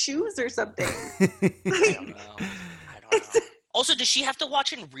about shoes or something? I don't know. Also, does she have to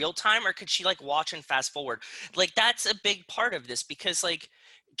watch in real time or could she like watch and fast forward? Like, that's a big part of this because like,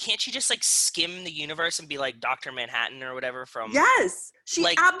 can't she just like skim the universe and be like Dr. Manhattan or whatever from? Yes, she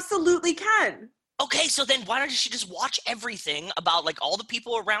absolutely can. Okay, so then why don't she just watch everything about like all the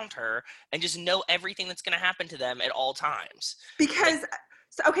people around her and just know everything that's going to happen to them at all times? Because,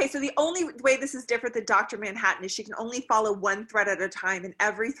 so the only way this is different than Dr. Manhattan is she can only follow one thread at a time, and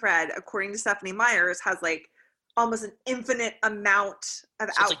every thread, according to Stephanie Myers, has like almost an infinite amount of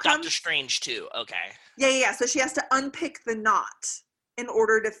outcomes. It's like Doctor Strange too. Okay. Yeah. So she has to unpick the knot in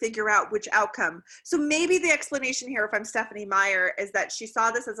order to figure out which outcome. So maybe the explanation here, if I'm Stephanie Meyer, is that she saw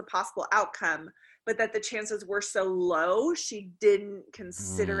this as a possible outcome, but that the chances were so low, she didn't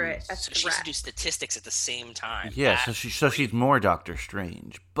consider it a so threat. She has to do statistics at the same time. Yeah, so she's more Doctor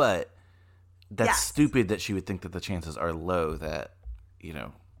Strange, but that's stupid that she would think that the chances are low that, you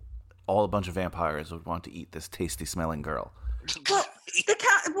know, a bunch of vampires would want to eat this tasty smelling girl.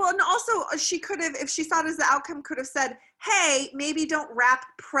 Well, and also she could have, if she saw it as the outcome, could have said, hey, maybe don't wrap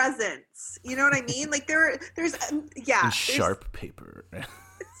presents. You know what I mean? Like there's sharp paper.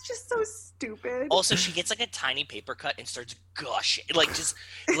 It's just so stupid. Also, she gets like a tiny paper cut and starts gushing. Like just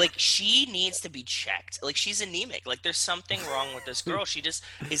like she needs to be checked. Like she's anemic. Like there's something wrong with this girl. She just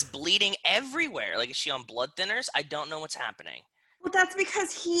is bleeding everywhere. Like is she on blood thinners? I don't know what's happening. Well, that's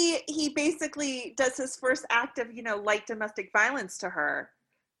because he basically does his first act of, light domestic violence to her.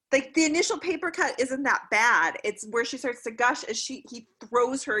 Like, the initial paper cut isn't that bad. It's where she starts to gush as he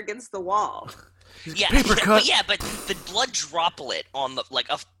throws her against the wall. Yeah, Paper cut. But the blood droplet on the, like,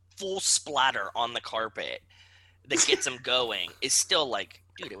 a full splatter on the carpet that gets him going is still like,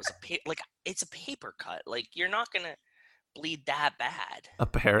 dude, it's a paper cut. Like, you're not gonna bleed that bad.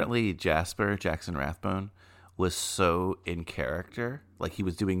 Apparently, Jasper Jackson Rathbone was so in character, like he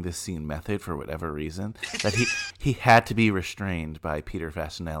was doing this scene method for whatever reason, that he had to be restrained by Peter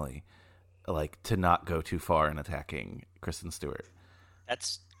Facinelli, like, to not go too far in attacking Kristen Stewart.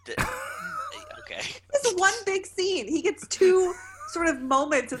 That's okay. It's one big scene. He gets two sort of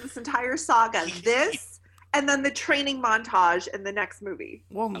moments in this entire saga. This, and then the training montage in the next movie.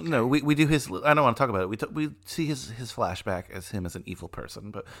 Well, okay. No, we do his. I don't want to talk about it. We see his flashback as him as an evil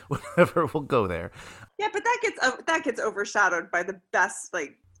person, but whatever, we'll go there. Yeah, but that gets overshadowed by the best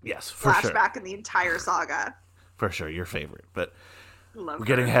for flashback sure. in the entire saga. For sure, your favorite, but Love we're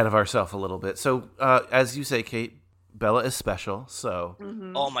getting ahead of ourselves a little bit. So, as you say, Kate, Bella is special. So,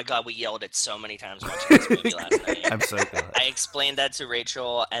 Oh my God, we yelled it so many times watching this movie last night. I'm so glad. I explained that to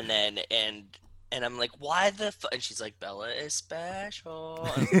Rachel, and I'm like, why the fuck? And she's like, Bella is special.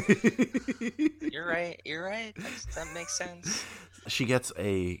 You're right. That makes sense. She gets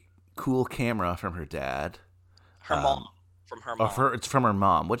a cool camera from her dad. From her mom. It's from her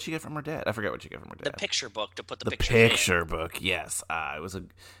mom. What'd she get from her dad? I forget what she got from her dad. The picture book to put the picture book. Yes, it was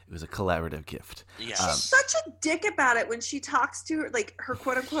a collaborative gift. Yeah. She's such a dick about it when she talks to her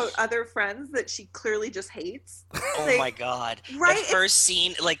quote unquote other friends that she clearly just hates. Oh my God. Right? That first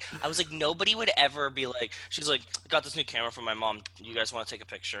scene, I was like, nobody would ever be like, she's like, I got this new camera from my mom. You guys want to take a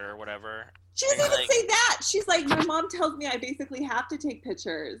picture or whatever? She doesn't even say that. She's like, my mom tells me I basically have to take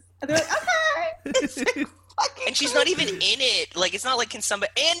pictures. And they're like, okay. It's and she's not even in it. Like, it's not like, can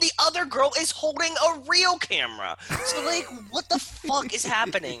somebody... And the other girl is holding a real camera. So, what the fuck is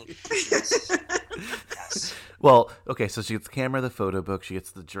happening? Yes. Well, okay, so she gets the camera, the photo book, she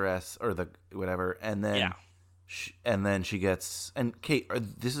gets the dress, or the whatever, and then... Yeah. And then she gets... And Kate,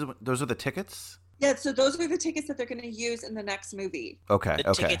 those are the tickets? Yeah, so those are the tickets that they're going to use in the next movie. Okay,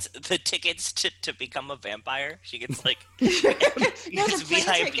 The tickets to become a vampire. She gets these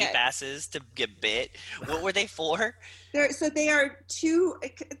VIP passes to get bit. What were they for? They are two.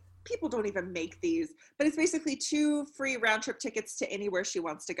 People don't even make these, but it's basically 2 free round trip tickets to anywhere she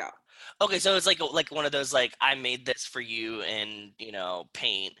wants to go. Okay, so it's like one of those I made this for you in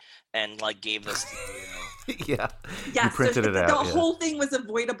paint and gave this to you. Yeah. Yeah. You printed it out. The whole thing was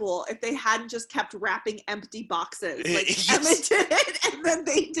avoidable if they hadn't just kept wrapping empty boxes. Yes. Emmett did it, and then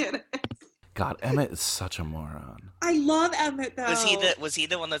they did it. God, Emmett is such a moron. I love Emmett though. Was he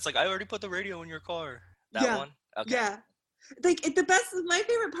the one that's like, I already put the radio in your car? That one? Okay. Yeah. My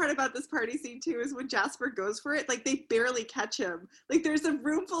favorite part about this party scene too is when Jasper goes for it, they barely catch him. There's a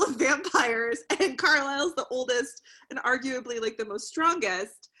room full of vampires and Carlisle's the oldest and arguably the most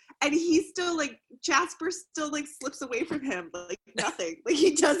strongest. And he's still Jasper still slips away from him nothing.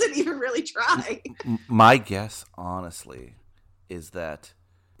 He doesn't even really try. My guess, honestly, is that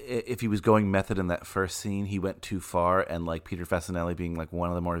if he was going method in that first scene, he went too far, and Peter Facinelli being one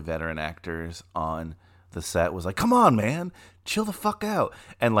of the more veteran actors on the set was like, come on, man, chill the fuck out.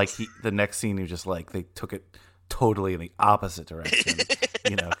 And the next scene, he was just they took it totally in the opposite direction,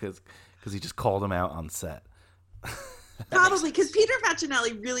 because he just called him out on set. Probably because Peter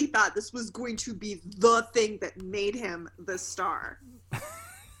Facinelli really thought this was going to be the thing that made him the star.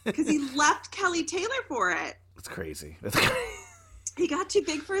 Because he left Kelly Taylor for it. It's crazy. He got too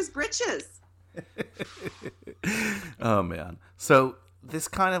big for his britches. Oh, man. So this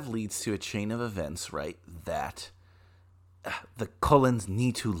kind of leads to a chain of events, right? That the Cullens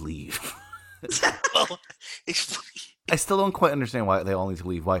need to leave. I still don't quite understand why they all need to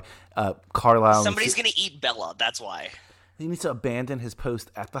leave. Why Carlisle... Somebody's going to eat Bella. That's why. He needs to abandon his post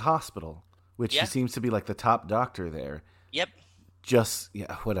at the hospital, which he seems to be the top doctor there. Yep.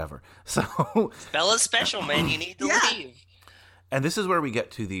 Whatever. So Bella's special, man. You need to leave. And this is where we get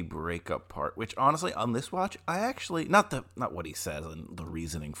to the breakup part, which honestly, on this watch, I actually not what he says and the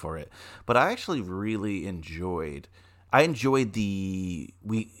reasoning for it, but I actually really enjoyed. I enjoyed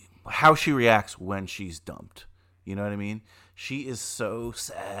how she reacts when she's dumped. You know what I mean? She is so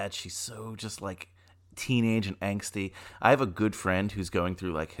sad. She's so just teenage and angsty. I have a good friend who's going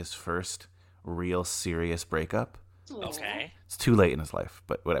through his first real serious breakup. Okay. It's too late in his life,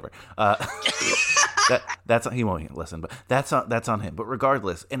 but whatever. That's he won't listen, but that's on him. But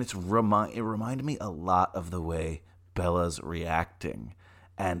regardless, and it reminded me a lot of the way Bella's reacting,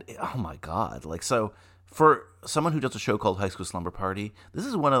 and oh my God, so For someone who does a show called High School Slumber Party, this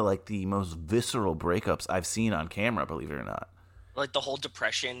is one of like the most visceral breakups I've seen on camera, believe it or not. Like the whole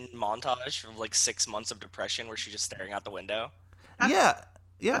depression montage of like 6 months of depression where she's just staring out the window. Yeah.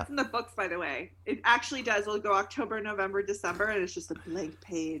 That's in the books, by the way. It actually does. It'll go October, November, December, and it's just a blank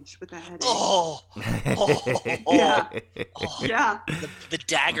page with a headache. Yeah. Yeah. The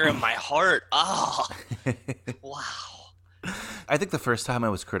dagger in my heart. Oh, wow. I think the first time I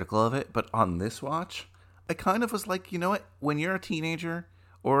was critical of it, but on this watch, I kind of was like, you know what? When you're a teenager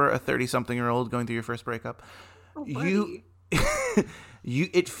or a 30-something-year-old going through your first breakup,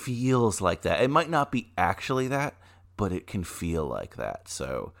 it feels like that. It might not be actually that, but it can feel like that.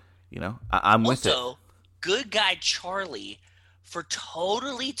 So, you know, I'm with it. Also, good guy Charlie for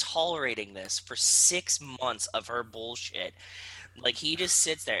totally tolerating this for 6 months of her bullshit. Like, he just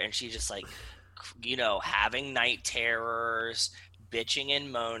sits there and she's just like, you know, having night terrors, bitching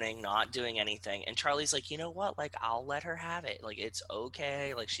and moaning, not doing anything. And Charlie's like, you know what? Like, I'll let her have it. Like, it's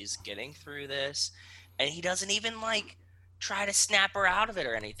okay. Like, she's getting through this. And he doesn't even, like, try to snap her out of it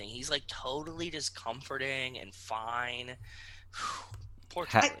or anything. He's like totally just comforting and fine. Poor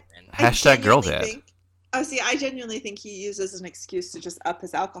Charlie, man. Hashtag girl dad. I genuinely think he uses an excuse to just up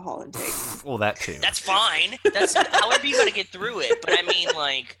his alcohol intake. Well, that too. That's fine. That's however you gotta get through it. But I mean,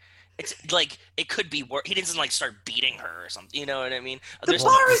 like, it's like it could be worse. He doesn't like start beating her or something. You know what I mean? The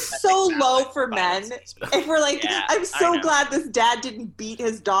bar is so low for men. If we're like, yeah, I'm so glad this dad didn't beat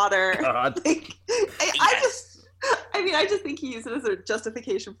his daughter. Like, I just think he uses it as a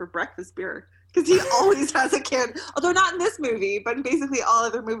justification for breakfast beer because he always has a can. Although not in this movie, but in basically all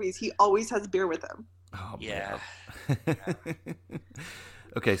other movies, he always has beer with him. Oh, yeah.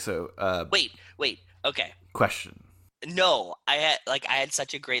 Okay, so wait. Okay. Question. No, I had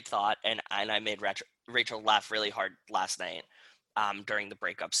such a great thought, and I made Rachel laugh really hard last night during the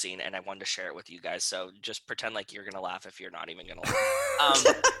breakup scene, and I wanted to share it with you guys. So just pretend like you're gonna laugh if you're not even gonna laugh.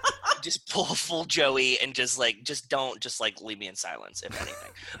 Just pull a full Joey and just don't leave me in silence, if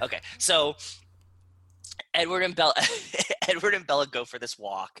anything. Okay, so Edward and Bella go for this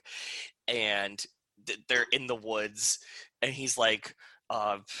walk, and they're in the woods, and he's like,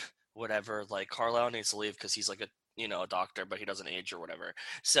 whatever, like Carlisle needs to leave because he's like a doctor, but he doesn't age or whatever.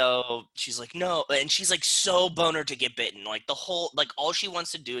 So she's like, no, and she's like so boner to get bitten. Like all she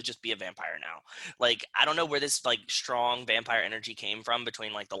wants to do is just be a vampire now. Like, I don't know where this like strong vampire energy came from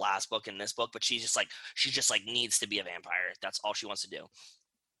between like the last book and this book, but she just needs to be a vampire. That's all she wants to do.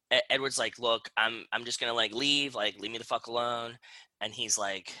 Edward's like, look, I'm just gonna like leave me the fuck alone. And he's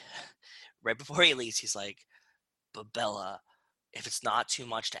like, right before he leaves, he's like, but Bella, if it's not too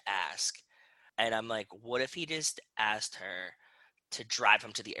much to ask. And I'm like, what if he just asked her to drive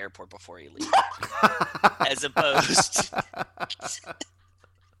him to the airport before he leaves? As opposed to...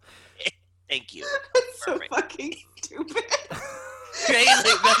 Thank you. It's so fucking stupid. Right?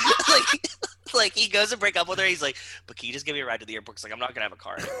 Like he goes to break up with her. He's like, but can you just give me a ride to the airport? Because like, I'm not going to have a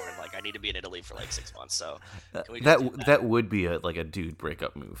car anymore. And, like, I need to be in Italy for like 6 months. So can we that would be a dude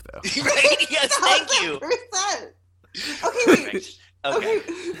breakup move, though. Right? Yes, thank you. Okay, wait. Okay,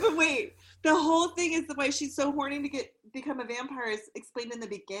 but wait. The whole thing is the way she's so horny to become a vampire is explained in the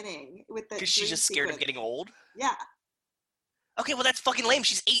beginning with the. Because she's just scared of getting old. Yeah. Okay, well that's fucking lame.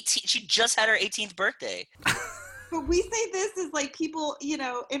 She's 18. She just had her 18th birthday. But we say this is like people, in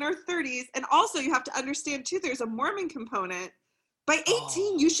our 30s, and also you have to understand too. There's a Mormon component. By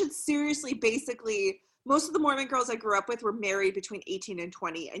 18, you should seriously, basically. Most of the Mormon girls I grew up with were married between 18 and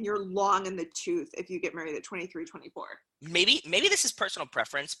 20, and you're long in the tooth if you get married at 23, 24. Maybe this is personal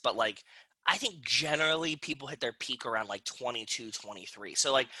preference, but like I think generally people hit their peak around like 22, 23.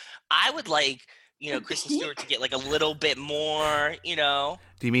 So like I would like, Kristen Stewart to get like a little bit more, Do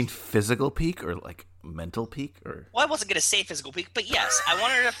you mean physical peak or like mental peak or? Well, I wasn't going to say physical peak, but yes, I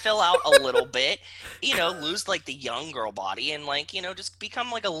want her to fill out a little bit, lose like the young girl body and like, just become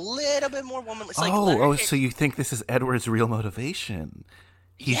like a little bit more womanly. Like, so you think this is Edward's real motivation?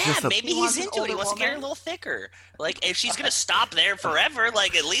 Maybe he's into it. He wants to get her a little thicker. Like, if she's gonna stop there forever,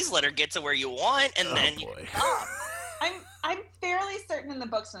 like at least let her get to where you want, and then you stop. I'm fairly certain in the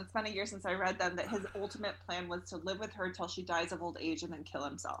books, and it's been a year since I read them, that his ultimate plan was to live with her till she dies of old age and then kill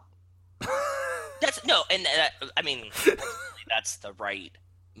himself. I mean, that's the right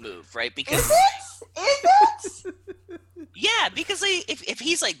move, right? Because is it? Yeah, because like, if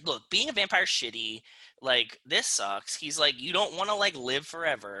he's like, look, being a vampire shitty. Like, this sucks. He's like, you don't want to, like, live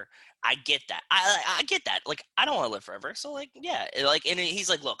forever. I get that. I get that. Like, I don't want to live forever. So, like, yeah. Like, and he's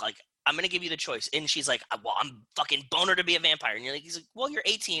like, look, like, I'm going to give you the choice. And she's like, well, I'm fucking boner to be a vampire. And he's like, well, you're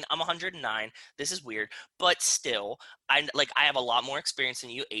 18. I'm 109. This is weird. But still, I have a lot more experience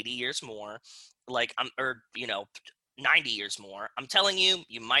than you, 80 years more. like, 90 years more. I'm telling you,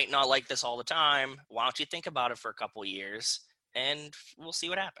 you might not like this all the time. Why don't you think about it for a couple years, and we'll see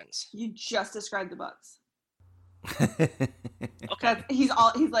what happens. You just described the books. Okay. He's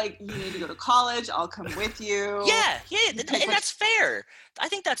like, you need to go to college. I'll come with you. Yeah, and that's fair. I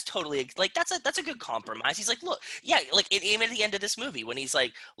think that's totally like that's a good compromise. He's like, look, yeah, like even at the end of this movie when he's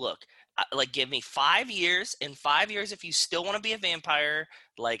like, look, like give me 5 years. In 5 years, if you still want to be a vampire,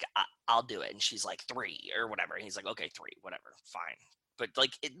 like I'll do it. And she's like 3 or whatever. And he's like, okay, 3, whatever, fine. But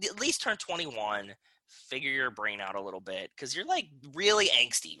like at least turn 21. Figure your brain out a little bit because you're like really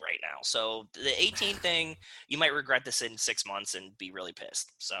angsty right now. So the 18 thing, you might regret this in 6 months and be really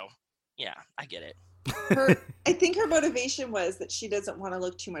pissed. So yeah, I get it. I think her motivation was that she doesn't want to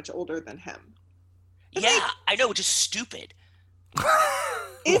look too much older than him. Yeah, I know, which is stupid.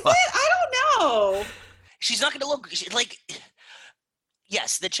 Is it? I don't know. She's not going to look like.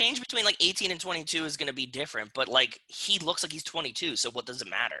 Yes, the change between like 18 and 22 is going to be different, but like he looks like he's 22. So what does it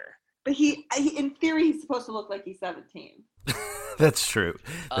matter? But he, in theory, he's supposed to look like he's 17. That's true.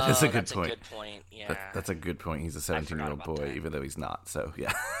 That's a good that's point. A good point. Yeah. That's a good point. He's a 17-year-old boy, that. even though he's not. So,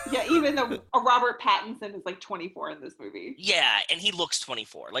 yeah. Yeah, even though Robert Pattinson is like 24 in this movie. Yeah, and he looks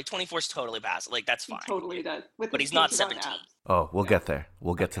 24. Like 24 is totally past. Like that's fine. He totally does. But he's not 17. Oh, we'll get there.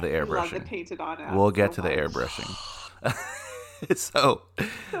 We'll get to the airbrushing. Love the painted on abs We'll get so to the much. airbrushing. So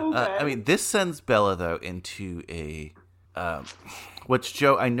I mean, this sends Bella though into a, which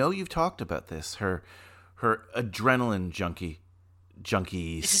Joe, I know you've talked about this. Her adrenaline junkie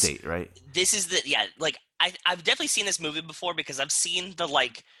state, right? This is like I've definitely seen this movie before because I've seen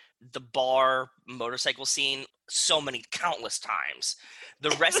the bar motorcycle scene countless times. The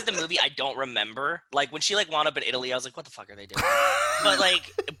rest of the movie I don't remember. Like when she like wound up in Italy, I was like, what the fuck are they doing? But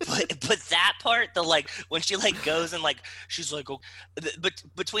like but that part, the like when she like goes and like she's like, oh, but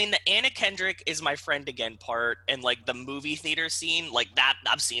between the Anna Kendrick is my friend again part and like the movie theater scene, like that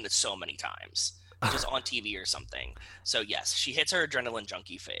I've seen it so many times. Just on TV or something. So yes, she hits her adrenaline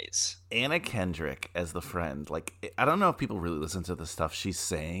junkie phase. Anna Kendrick as the friend, like I don't know if people really listen to the stuff she's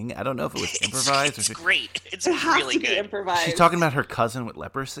saying. I don't know if it was improvised. It's great. It's it has really to be good. Improvised. She's talking about her cousin with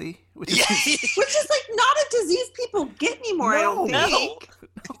leprosy, which is like not a disease people get anymore. I don't think.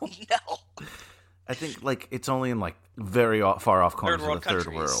 No. I think like it's only in like very far off corners of the third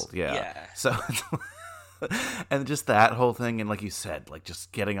countries. world. Yeah. Yeah. So. And just that whole thing, and like you said, like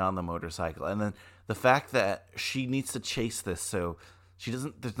just getting on the motorcycle, and then the fact that she needs to chase this, so she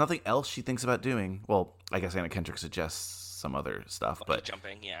doesn't. There's nothing else she thinks about doing. Well, I guess Anna Kendrick suggests some other stuff, but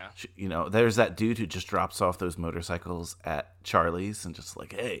jumping, yeah. She, there's that dude who just drops off those motorcycles at Charlie's and just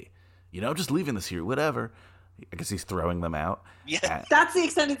like, hey, just leaving this here, whatever. I guess he's throwing them out. Yeah, that's the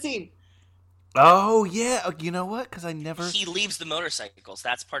extended scene. Oh, yeah. You know what? Because I never... He leaves the motorcycles.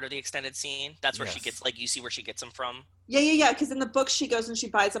 That's part of the extended scene. That's where she gets, like, you see where she gets them from. Yeah. Because in the book, she goes and she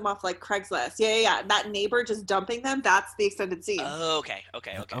buys them off, like, Craigslist. Yeah. That neighbor just dumping them, that's the extended scene. Oh, okay.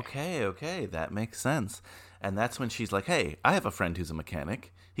 Okay. That makes sense. And that's when she's like, hey, I have a friend who's a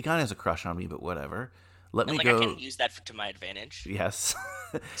mechanic. He kind of has a crush on me, but whatever. Let me go... I can use that to my advantage. Yes.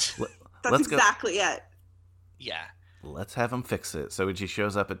 That's exactly it. Yeah. Let's have him fix it. So when she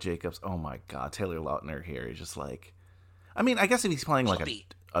shows up at Jacob's, oh my God, Taylor Lautner here. He's just like, I mean, I guess if he's playing like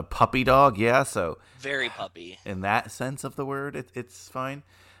a puppy dog, yeah. So very puppy in that sense of the word, it's fine.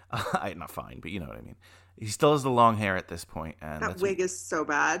 Not fine, but you know what I mean. He still has the long hair at this point, and that wig is so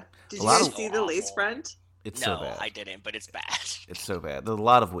bad. Did you guys see the lace front? It's so bad. No, I didn't, but it's bad. It's so bad. There's a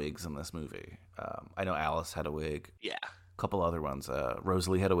lot of wigs in this movie. I know Alice had a wig. Yeah. A couple other ones.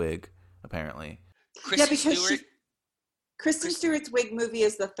 Rosalie had a wig, apparently. Kristen Stewart. Kristen Stewart's wig movie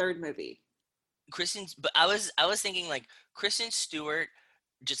is the third movie. But I was thinking like Kristen Stewart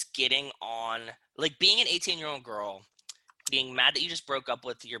just getting on, like being an 18-year-old girl, being mad that you just broke up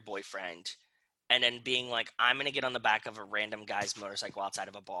with your boyfriend, and then being like, I'm going to get on the back of a random guy's motorcycle outside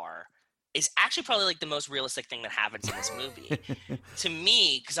of a bar is actually probably like the most realistic thing that happens in this movie to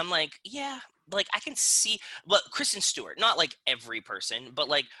me. Cause I'm like, yeah, like I can see, well, Kristen Stewart, not like every person, but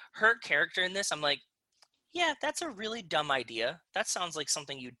like her character in this, I'm like, yeah, that's a really dumb idea. That sounds like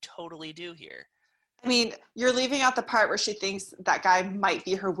something you'd totally do here. I mean, you're leaving out the part where she thinks that guy might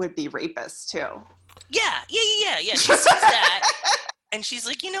be her would-be rapist, too. Yeah. She says that, and she's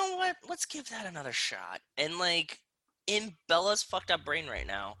like, you know what? Let's give that another shot. And, like, in Bella's fucked up brain right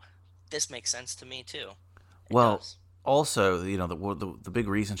now, this makes sense to me, too. Also, the big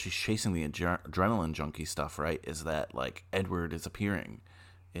reason she's chasing the adrenaline junkie stuff, right, is that, like, Edward is appearing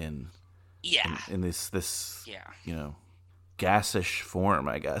in this gasish form,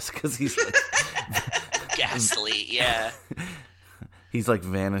 I guess, because he's like ghastly, yeah. he's like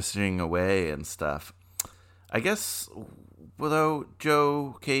vanishing away and stuff. I guess, though,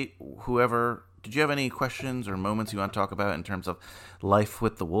 Joe, Kate, whoever, did you have any questions or moments you want to talk about in terms of life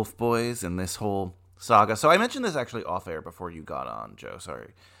with the Wolf Boys and this whole saga? So I mentioned this actually off air before you got on, Joe.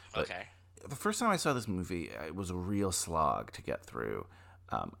 Sorry. But okay. The first time I saw this movie, it was a real slog to get through,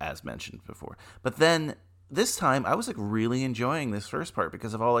 as mentioned before. But then this time, I was like really enjoying this first part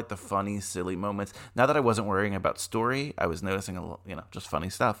because of all like the funny, silly moments. Now that I wasn't worrying about story, I was noticing just funny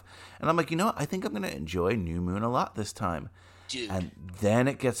stuff. And I'm like, I think I'm gonna enjoy New Moon a lot this time. Dude. And then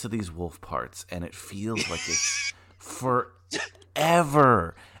it gets to these wolf parts, and it feels like it's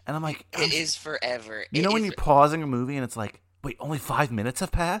forever. And I'm like, it is forever. When you're pausing a movie and it's like, wait, only 5 minutes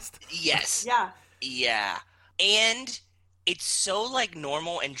have passed? Yes. Yeah. Yeah. And it's so like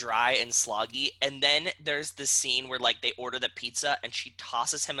normal and dry and sloggy, and then there's this scene where like they order the pizza and she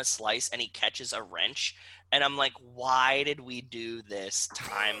tosses him a slice and he catches a wrench, and I'm like, why did we do this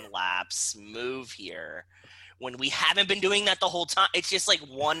time lapse move here when we haven't been doing that the whole time? It's just like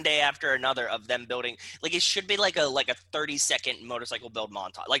one day after another of them building, like it should be like a 30-second motorcycle build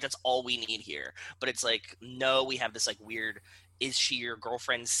montage. Like that's all we need here. But it's like, no, we have this like weird, is she your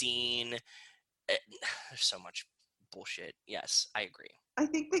girlfriend scene? There's so much bullshit. Yes, I agree. I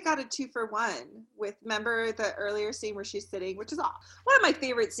think they got a 2-for-1 with, remember the earlier scene where she's sitting, which is one of my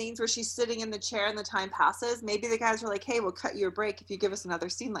favorite scenes, where she's sitting in the chair and the time passes. Maybe the guys were like, hey, we'll cut you a break if you give us another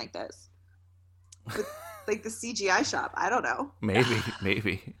scene like this. With like the CGI shop. I don't know.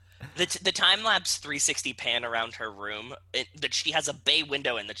 Maybe. The time lapse 360 pan around her room, that she has a bay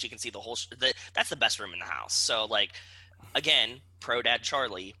window in that she can see the whole. That's the best room in the house. So like, again, pro dad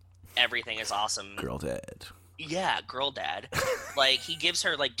Charlie, everything is awesome. Girl dad. Yeah, girl dad. Like he gives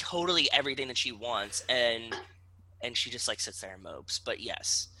her like totally everything that she wants, and she just like sits there and mopes. But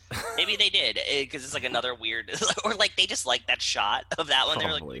yes, maybe they did, because it's like another weird, or like they just like that shot of that one.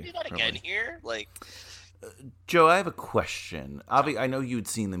 They're like, we do that again here, like. Joe, I have a question. I know you'd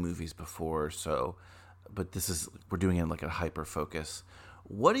seen the movies before, but we're doing it in like a hyper focus.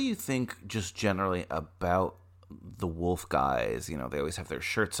 What do you think, just generally, about the wolf guys? They always have their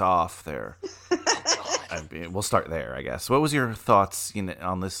shirts off. We'll start there, I guess. What was your thoughts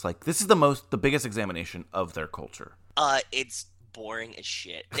on this? Like, this is the biggest examination of their culture. It's boring as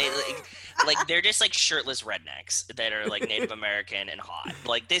shit. They they're just like shirtless rednecks that are like Native American and hot.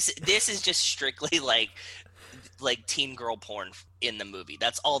 Like this is just strictly like teen girl porn in the movie.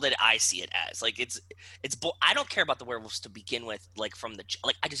 That's all that I see it as. Like I don't care about the werewolves to begin with. Like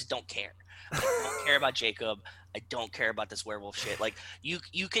I just don't care. I don't care about Jacob. I don't care about this werewolf shit. Like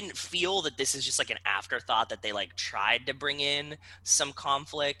you can feel that this is just like an afterthought, that they like tried to bring in some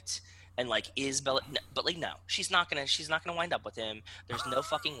conflict. And like, is Bella? But like, no, she's not gonna wind up with him. There's no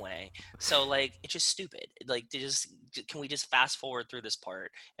fucking way. So like, it's just stupid. Like, can we just fast forward through this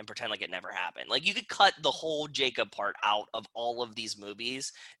part and pretend like it never happened? Like, you could cut the whole Jacob part out of all of these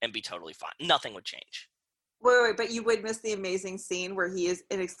movies and be totally fine. Nothing would change. Wait, but you would miss the amazing scene where he is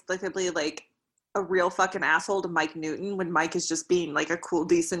inexplicably like a real fucking asshole to Mike Newton, when Mike is just being like a cool,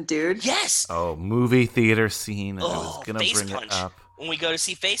 decent dude. Yes. Oh, movie theater scene. I was gonna Face bring Punch. it up. When we go to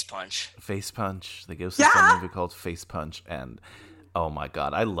see Face Punch. Face Punch. They go see some movie called Face Punch, and oh my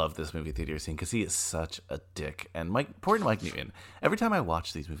god, I love this movie theater scene because he is such a dick. And poor Mike Newton. Every time I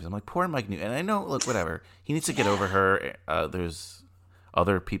watch these movies, I'm like, poor Mike Newton. And I know, look, whatever. He needs to get over her. There's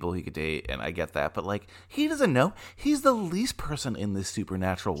other people he could date, and I get that. But like, he doesn't know. He's the least person in this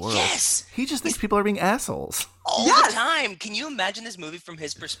supernatural world. Yes. He just thinks people are being assholes. All the time. Can you imagine this movie from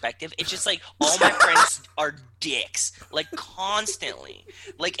his perspective? It's just like, all my friends are dicks, like constantly.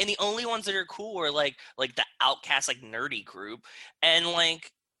 Like, and the only ones that are cool are like the outcast, like nerdy group, and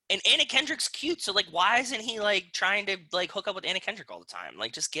Anna Kendrick's cute. So like, why isn't he like trying to like hook up with Anna Kendrick all the time?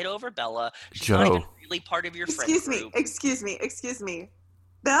 Like, just get over Bella. She's not even really part of your friend group. Excuse me.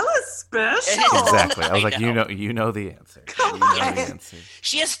 Bella's special. Exactly. I was like, you know the answer. Come on.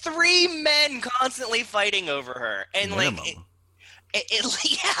 She has 3 men constantly fighting over her, and Minimum.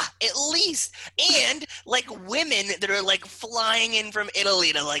 at least, and like women that are like flying in from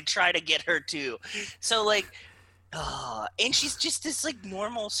Italy to like try to get her too. So like, and she's just this like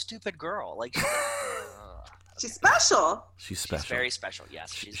normal stupid girl. Like, she's special. She's very special.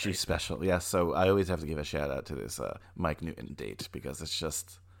 Yes, she's special. Yes. So I always have to give a shout out to this Mike Newton date, because it's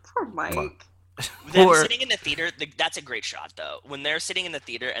just poor Mike. Them sitting in the theater, that's a great shot though. When they're sitting in the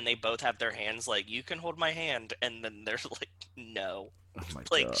theater and they both have their hands like, you can hold my hand, and then they're like, no. Oh my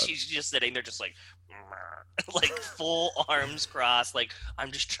like God. She's just sitting there just like like full arms crossed, like,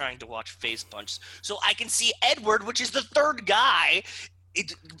 I'm just trying to watch Face Punch so I can see Edward, which is the third guy,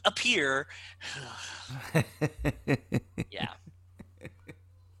 appear. Yeah.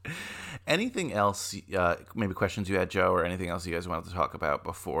 Anything else? Maybe questions you had, Joe, or anything else you guys wanted to talk about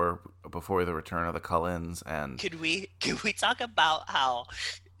before the return of the Cullens? And Could we talk about how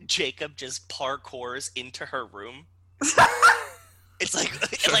Jacob just parkours into her room? It's like,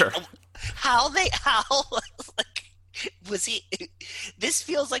 Sure. how like, was he? This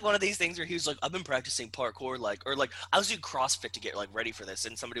feels like one of these things where he was like, I've been practicing parkour, or I was doing CrossFit to get like ready for this,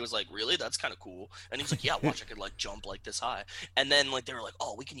 and somebody was like, really? That's kind of cool. And he was like, yeah, watch, I could like jump like this high. And then like they were like,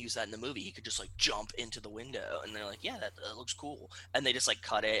 oh, we can use that in the movie. He could just like jump into the window, and they're like, yeah, that looks cool. And they just like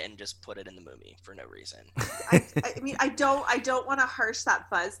cut it and just put it in the movie for no reason. I mean, I don't want to harsh that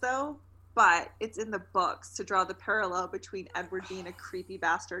buzz though, but it's in the books to draw the parallel between Edward being a creepy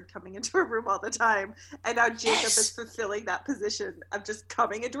bastard coming into her room all the time, and now Jacob is fulfilling that position of just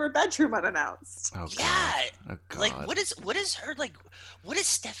coming into her bedroom unannounced. Oh, Yeah, God. like what is her like? What is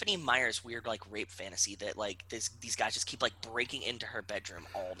Stephanie Meyer's weird like rape fantasy that like these guys just keep like breaking into her bedroom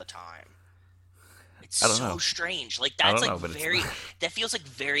all the time? It's I don't so know. strange. Like I that's don't like know, but it's very not. that feels like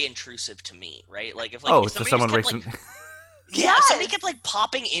very intrusive to me, right? Like if like Oh, if so somebody someone just breaks kept, in. like, yeah, if somebody kept like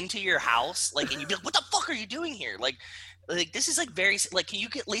popping into your house, like, and you'd be like, "What the fuck are you doing here?" Like this is like very like. Can you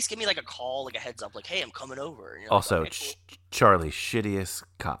at least give me like a call, like a heads up, like, "Hey, I'm coming over." And you're Also, like, okay, cool. Charlie, shittiest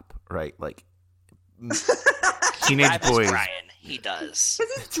cop, right? Like teenage Travis boys. Bryan, he does.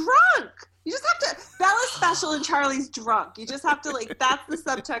 Because he's drunk. You just have to. Bella's special and Charlie's drunk. You just have to like. That's the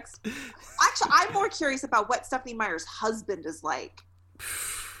subtext. Actually, I'm more curious about what Stephanie Meyer's husband is like.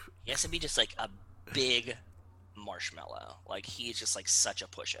 He has to be just like a big marshmallow. Like he's just like such a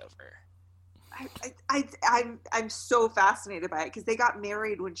pushover. I'm so fascinated by it because they got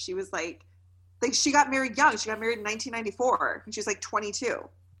married when she was like she got married young. She got married in 1994 when she was like 22.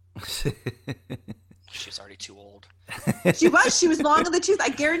 She was already too old. She was long in the tooth. I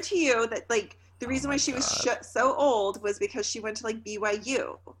guarantee you that like the reason why she was so old was because she went to like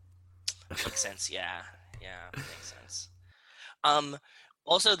BYU. Makes sense. Yeah, makes sense.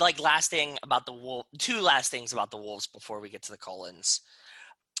 Also, like two last things about the wolves before we get to the Cullens.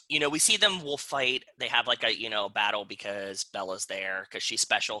 You know, we see them wolf fight. They have like a battle because Bella's there because she's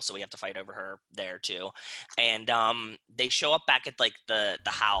special, so we have to fight over her there too. And they show up back at like the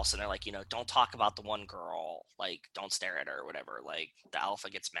house, and they're like, don't talk about the one girl, like don't stare at her or whatever. Like the alpha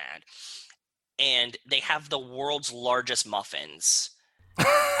gets mad, and they have the world's largest muffins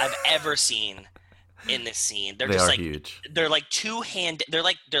I've ever seen in this scene. They're just like huge. They're like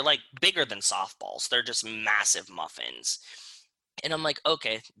they're like bigger than softballs. They're just massive muffins. And I'm like,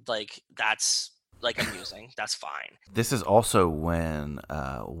 okay, like that's like amusing. That's fine. This is also when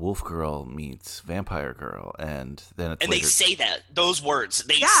Wolf Girl meets Vampire Girl, and then it's and later... they say those words.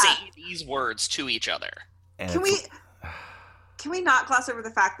 They say these words to each other. And Can we not gloss over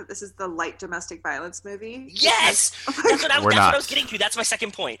the fact that this is the light domestic violence movie? Yes, that's what I was getting to. That's my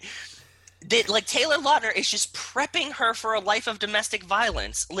second point. That like Taylor Lautner is just prepping her for a life of domestic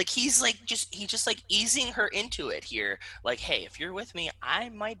violence. Like he's just like easing her into it here. Like, hey, if you're with me, I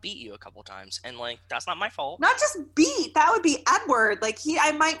might beat you a couple times, and like that's not my fault. Not just beat. That would be Edward. Like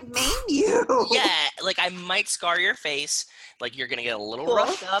I might maim you. Yeah, like I might scar your face. Like you're gonna get a little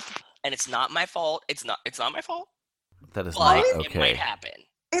roughed up, and it's not my fault. It's not my fault. That is but not it okay. might happen.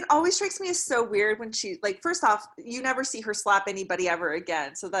 It always strikes me as so weird when she, like, first off, you never see her slap anybody ever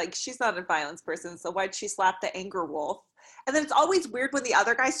again. So, like, she's not a violence person. So why'd she slap the anger wolf? And then it's always weird when the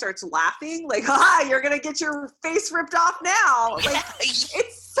other guy starts laughing. Like, you're going to get your face ripped off now. Like,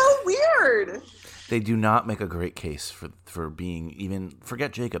 it's so weird. They do not make a great case for being even,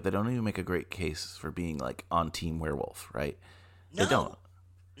 forget Jacob, they don't even make a great case for being, like, on Team Werewolf, right? No. They don't.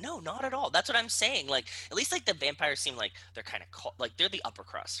 No, not at all. That's what I'm saying. Like, at least like the vampires seem like they're kind of like they're the upper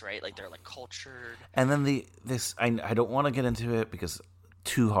crust, right? Like they're like cultured. And then I don't want to get into it because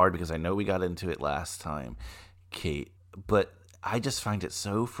I know we got into it last time, Kate. But I just find it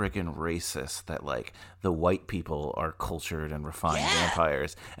so freaking racist that like the white people are cultured and refined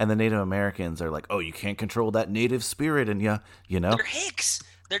vampires, and the Native Americans are like, oh, you can't control that native spirit, and you know they're hicks.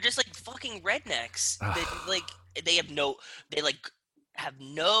 They're just like fucking rednecks. They have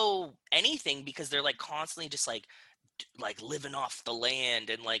no anything because they're like constantly just like living off the land,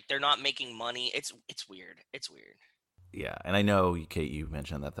 and like they're not making money. It's weird. Yeah, and I know, Kate, you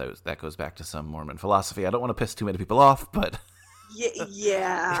mentioned that goes back to some Mormon philosophy. I don't want to piss too many people off, but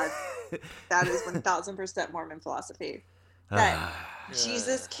yeah, that is 1,000% Mormon philosophy. That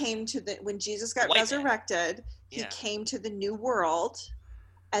Jesus came to when Jesus got resurrected, he came to the new world.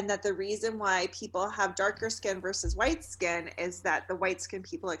 And that the reason why people have darker skin versus white skin is that the white skin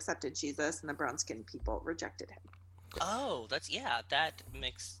people accepted Jesus and the brown skin people rejected him. Oh, that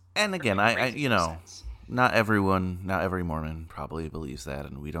makes. And again, I not every Mormon probably believes that,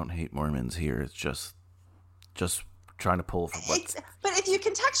 and we don't hate Mormons here. It's just trying to pull from what. But if you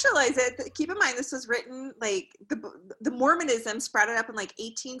contextualize it, keep in mind this was written like the Mormonism sprouted up in like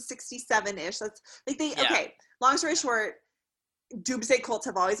 1867-ish. That's like okay. Long story short, doomsday cults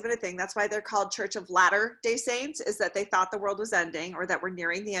have always been a thing. That's why they're called Church of Latter-day Saints, is that they thought the world was ending or that we're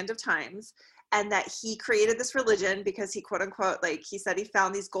nearing the end of times, and that he created this religion because he quote unquote, like he said, he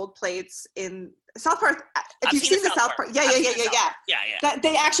found these gold plates in South Park. If you've seen the South Park, yeah. That,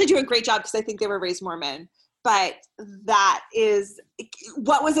 they actually do a great job because I think they were raised Mormon. But that is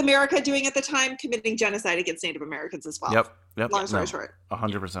what was America doing at the time? Committing genocide against Native Americans as well. Yep. Long story short.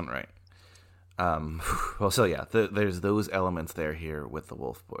 100% right. Well, so yeah, there's those elements here with the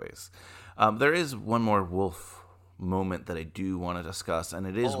Wolf Boys. There is one more Wolf moment that I do want to discuss, and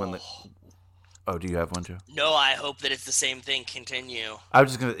it is when the. Oh, do you have one, Joe? No, I hope that it's the same thing. Continue. I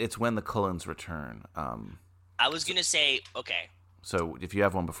was just gonna. It's when the Cullens return. I was gonna say okay. So if you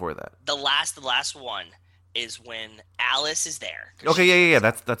have one before that, the last one is when Alice is there. Okay, yeah.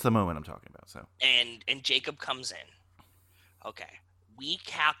 That's the moment I'm talking about. So and Jacob comes in. Okay. We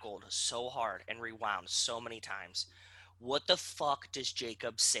cackled so hard and rewound so many times. What the fuck does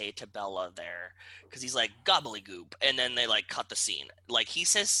Jacob say to Bella there? Because he's like, gobbledygook. And then they like cut the scene. Like he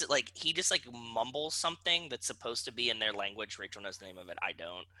says, like he just like mumbles something that's supposed to be in their language. Rachel knows the name of it. I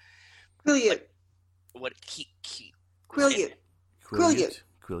don't. Quileute. Like, what? Quileute. Quileute.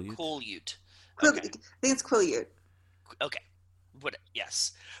 Quileute. I think it's Quileute. Okay. What?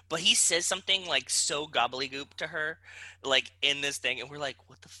 Yes, but he says something like so gobbledygook to her, like in this thing, and we're like,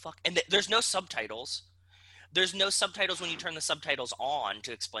 "What the fuck?" And there's no subtitles. There's no subtitles when you turn the subtitles on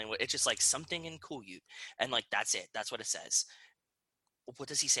to explain what. It's just like something in Quileute, and like that's it. That's what it says. What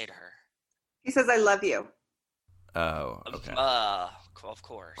does he say to her? He says, "I love you." Oh, okay. Of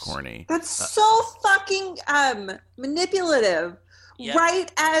course. Corny. That's so fucking manipulative. Yeah.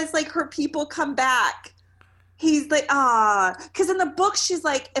 Right as like her people come back. He's like, because in the book she's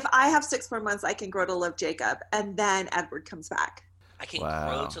like, if I have 6 more months, I can grow to love Jacob, and then Edward comes back. I can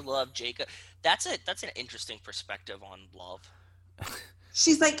grow to love Jacob. That's an interesting perspective on love.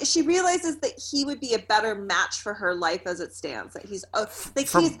 She's like, she realizes that he would be a better match for her life as it stands. That he's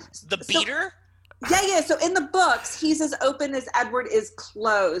he's the beater. Yeah. So in the books, he's as open as Edward is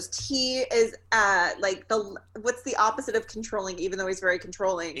closed. He is like what's the opposite of controlling? Even though he's very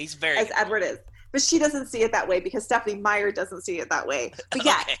controlling, he's very as Edward is. But she doesn't see it that way because Stephenie Meyer doesn't see it that way. But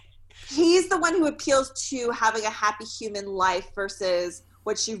yeah, he's the one who appeals to having a happy human life versus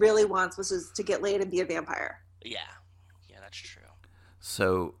what she really wants, which is to get laid and be a vampire. Yeah, that's true.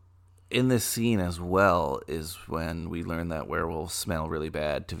 So in this scene as well is when we learn that werewolves smell really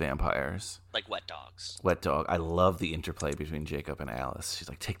bad to vampires. Like wet dogs. Wet dog. I love the interplay between Jacob and Alice. She's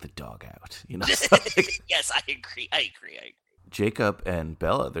like, take the dog out. You know? Yes, I agree. Jacob and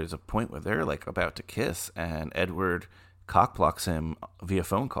Bella, there's a point where they're like about to kiss, and Edward cockblocks him via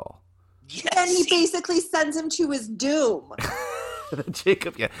phone call. Yes, and he basically sends him to his doom.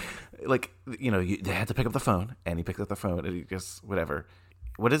 Jacob, like, you know, they had to pick up the phone, and he picked up the phone, and he just, whatever.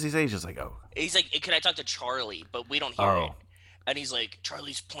 What does he say? He's just like, oh. He's like, can I talk to Charlie? But we don't hear it. And he's like,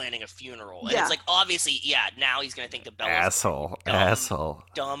 Charlie's planning a funeral. And it's like, obviously, now he's going to think the Bella's asshole.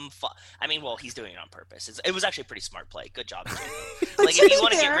 Dumb I mean, well, he's doing it on purpose. It was actually a pretty smart play. Good job, Jacob. Like, if you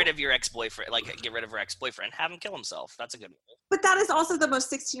want to get rid of your ex-boyfriend, like, get rid of her ex-boyfriend, have him kill himself. That's a good move. But that is also the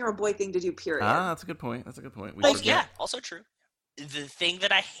most 16-year-old boy thing to do, period. That's a good point. Also true. The thing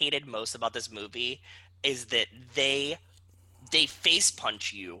that I hated most about this movie is that they face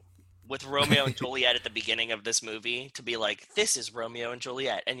punch you with Romeo and Juliet at the beginning of this movie to be like, this is Romeo and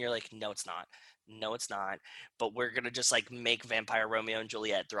Juliet. And you're like, no, it's not. No, it's not. But we're going to just like make vampire Romeo and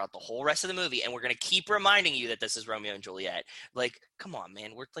Juliet throughout the whole rest of the movie. And we're going to keep reminding you that this is Romeo and Juliet. Like, come on,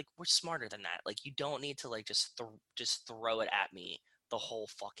 man. We're smarter than that. Like, you don't need to like just throw it at me the whole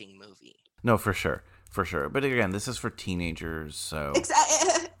fucking movie. No, for sure. But again, this is for teenagers, so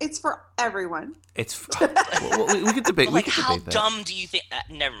it's for everyone. It's we could debate. Like, we could how debate that. dumb do you think?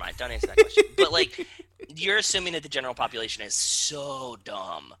 Never mind. Don't answer that question. But like, you're assuming that the general population is so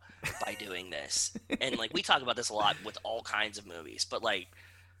dumb by doing this, and like we talk about this a lot with all kinds of movies. But like,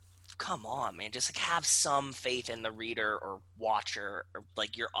 come on, man. Just like have some faith in the reader or watcher or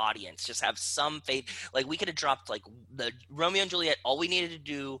like your audience. Just have some faith. Like we could have dropped like the Romeo and Juliet. All we needed to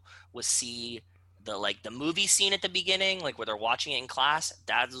do was see the movie scene at the beginning, like where they're watching it in class.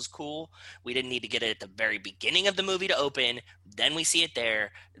 That was cool. We didn't need to get it at the very beginning of the movie to open. Then we see it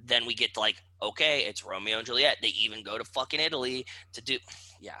there. Then we get like, okay, it's Romeo and Juliet. They even go to fucking Italy to do.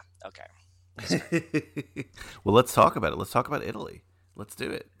 Yeah. Okay. Well, let's talk about it. Let's talk about Italy. Let's do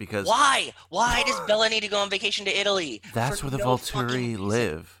it because why does Bella need to go on vacation to Italy? That's where the Volturi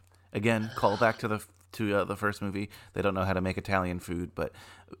live. Again, call back to the first movie. They don't know how to make Italian food, but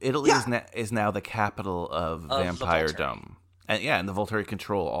Italy is now the capital of vampiredom. And the Volturi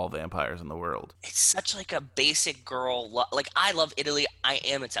control all vampires in the world. It's such like a basic girl. Like I love Italy. I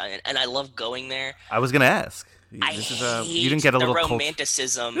am Italian, and I love going there. I was gonna ask. You didn't get a little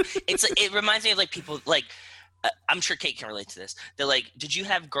romanticism. It reminds me of like people like. I'm sure Kate can relate to this. They're like, did you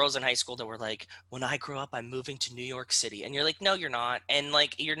have girls in high school that were like, when I grow up, I'm moving to New York City? And you're like, no, you're not. And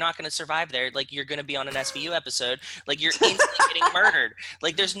like, you're not going to survive there. Like, you're going to be on an SVU episode. Like, you're instantly getting murdered.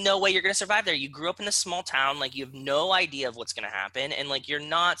 Like, there's no way you're going to survive there. You grew up in a small town. Like, you have no idea of what's going to happen. And like, you're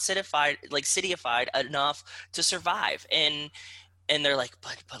not cityified enough to survive. And they're like,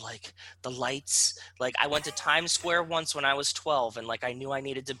 but like the lights, like I went to Times Square once when I was 12 and like I knew I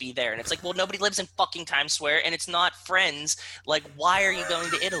needed to be there. And it's like, well, nobody lives in fucking Times Square and it's not Friends. Like, why are you going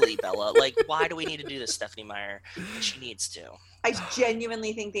to Italy, Bella? Like, why do we need to do this, Stephenie Meyer? She needs to. I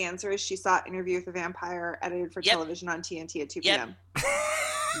genuinely think the answer is she saw Interview with the Vampire edited for television on TNT at 2 p.m.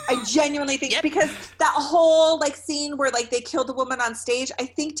 I genuinely think because that whole like scene where like they killed a woman on stage, I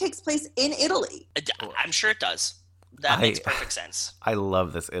think takes place in Italy. I'm sure it does. That makes perfect sense. I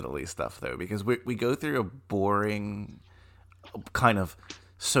love this Italy stuff, though, because we go through a boring kind of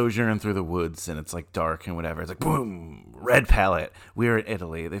sojourn through the woods, and it's, like, dark and whatever. It's like, boom, red palette. We're in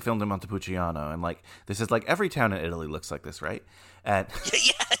Italy. They filmed in Montepulciano, and, like, this is, like, every town in Italy looks like this, right? And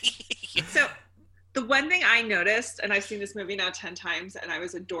So the one thing I noticed, and I've seen this movie now 10 times, and I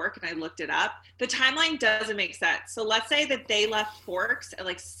was a dork, and I looked it up, the timeline doesn't make sense. So let's say that they left Forks at,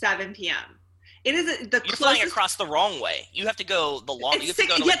 like, 7 p.m. It is the You're flying across the wrong way. You have to go the long. You have to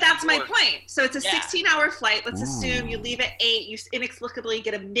go to, like, that's my point. So it's a 16-hour flight. Let's assume you leave at 8. You inexplicably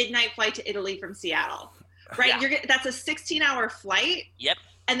get a midnight flight to Italy from Seattle, right? Yeah. That's a 16-hour flight. Yep.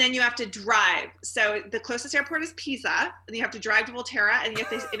 And then you have to drive. So the closest airport is Pisa, and you have to drive to Volterra, and you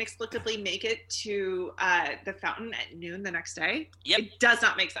have to inexplicably make it to the fountain at noon the next day. Yep. It does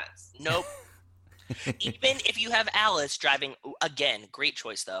not make sense. Nope. Even if you have Alice driving, again, great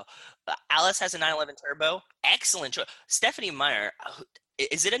choice though. Alice has a 911 Turbo, excellent choice. Stephenie Meyer,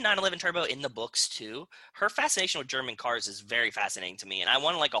 is it a 911 Turbo in the books too? Her fascination with German cars is very fascinating to me, and I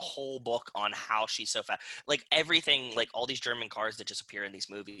want like a whole book on how she's so fast. Like everything, like all these German cars that just appear in these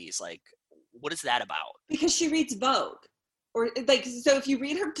movies. Like, what is that about? Because she reads Vogue. Or like, so if you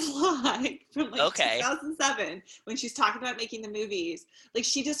read her blog from like 2007, when she's talking about making the movies, like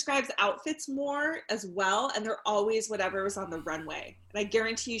she describes outfits more as well, and they're always whatever was on the runway. And I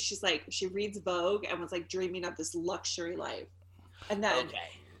guarantee you, she's like, she reads Vogue and was like dreaming of this luxury life. And then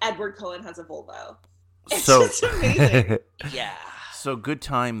Edward Cullen has a Volvo. It's just amazing. Yeah. So good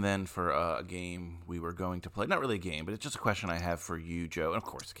time then for a game we were going to play. Not really a game, but it's just a question I have for you, Joe. And of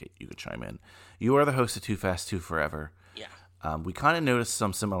course, Kate, you could chime in. You are the host of Too Fast, Too Forever. Yeah. We kind of noticed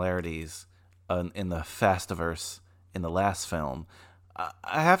some similarities in the Fastiverse in the last film.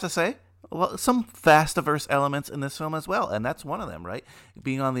 I have to say, some Fastiverse elements in this film as well, and that's one of them, right?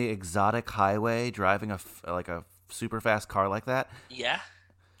 Being on the exotic highway, driving a super fast car like that. Yeah.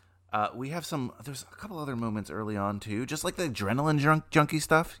 We have there's a couple other moments early on too, just like the adrenaline junkie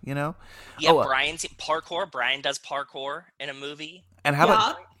stuff, you know? Yeah, Brian's parkour. Brian does parkour in a movie. And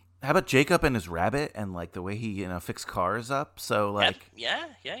how about Jacob and his rabbit and like the way he fix cars up? So like yeah.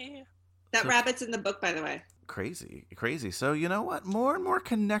 That rabbit's in the book, by the way. Crazy. So you know what? More and more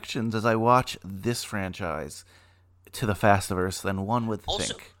connections as I watch this franchise to the Fastiverse than one would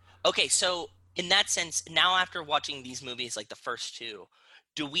think. Okay, so in that sense, now after watching these movies, like the first two,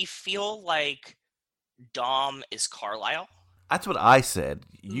 do we feel like Dom is Carlisle? That's what I said.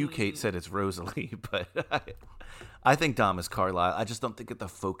 You, Kate, said it's Rosalie, but I think Dom is Carlisle. I just don't think that the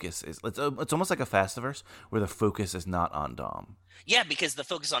focus is. It's almost like a Fastiverse where the focus is not on Dom. Yeah, because the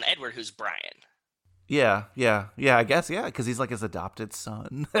focus is on Edward, who's Brian. Yeah. I guess because he's like his adopted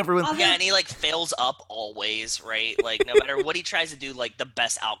son. Everyone. Yeah, and he like fails up always, right? Like no matter what he tries to do, like the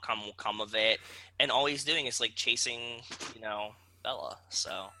best outcome will come of it, and all he's doing is like chasing, Bella.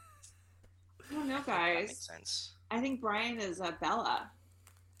 So. I don't know, guys. That makes sense. I think Brian is Bella.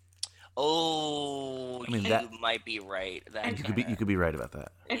 Oh, you might be right. You could be right about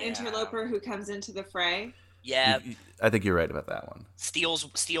that. An interloper who comes into the fray. Yeah, I think you're right about that one. Steals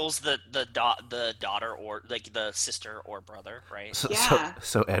the daughter or like the sister or brother, right?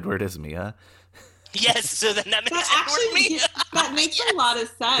 So Edward is Mia. Yes, so then that makes Mia. That makes a lot of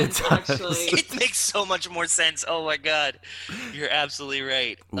sense. Actually, it makes so much more sense. Oh my god, you're absolutely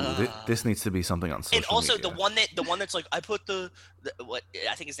right. Ooh, this needs to be something on social. And also media. the one that's like I put what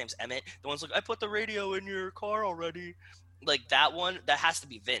I think his name's Emmett. The one's like I put the radio in your car already. like that one, that has to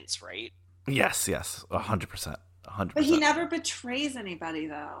be Vince, right? Yes, 100%. 100%. But he never betrays anybody,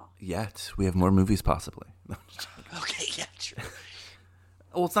 though. Yet. We have more movies, possibly. Okay, yeah, true.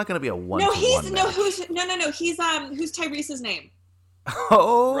 Well, it's not going to be a one. No, he's He's who's Tyrese's name?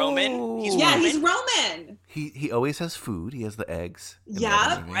 Oh, Roman. He's Roman. He always has food. He has the eggs.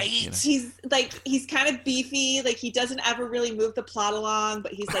 Yeah, right. He's kind of beefy. Like, he doesn't ever really move the plot along,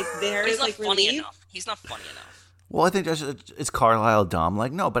 but he's like there. He's not like funny relief. enough. He's not funny enough. Well, I think it's Carlisle Dom.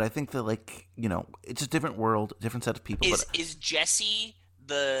 Like, no, but I think that, like, you know, it's a different world, different set of people. Is Jesse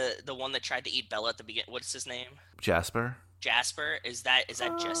the one that tried to eat Bella at the beginning? What's his name? Jasper. Is that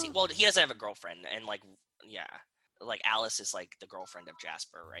Jesse? Well, he doesn't have a girlfriend, and like Alice is like the girlfriend of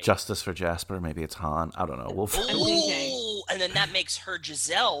Jasper, right? Justice for Jasper. Maybe it's Han. I don't know. Ooh, and then that makes her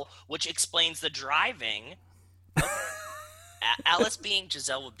Giselle, which explains the driving. Okay. Alice being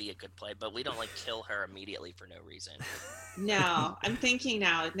Giselle would be a good play, but we don't like kill her immediately for no reason. No, I'm thinking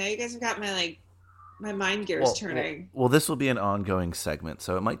now. Now you guys have got my mind gears turning. Well, this will be an ongoing segment,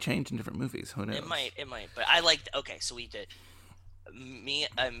 so it might change in different movies. Who knows? It might. But I like. Okay, so we did. Mia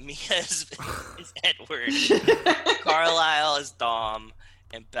is Edward, Carlisle is Dom,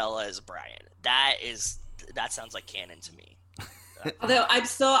 and Bella is Brian. That sounds like canon to me. Although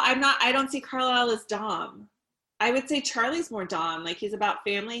I don't see Carlisle as Dom. I would say Charlie's more Dom. Like, he's about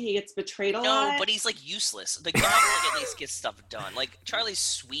family. He gets betrayed a lot. No, but he's like useless. The Dom like at least gets stuff done. Like, Charlie's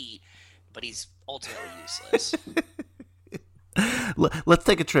sweet, but he's ultimately useless. Let's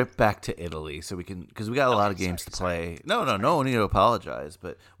take a trip back to Italy so we can, because we got a lot of games to play. No need to apologize,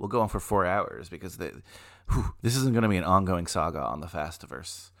 but we'll go on for 4 hours because this isn't going to be an ongoing saga on the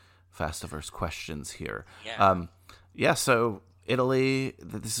Fastiverse questions here. Yeah. So Italy,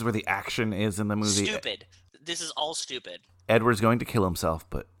 this is where the action is in the movie. Stupid. This is all stupid. Edward's going to kill himself,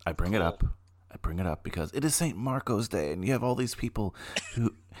 but I bring it up. I bring it up because it is St. Marco's Day, and you have all these people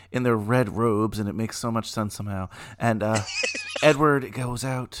who in their red robes, and it makes so much sense somehow. And Edward goes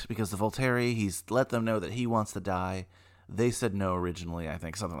out because the Volturi, he's let them know that he wants to die. They said no originally, I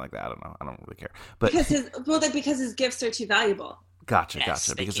think, something like that. I don't know. I don't really care. But because his gifts are too valuable. Gotcha.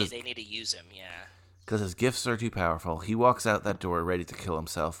 Because they need to use him, yeah. Because his gifts are too powerful. He walks out that door ready to kill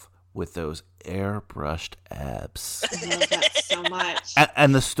himself with those airbrushed abs. I love that so much.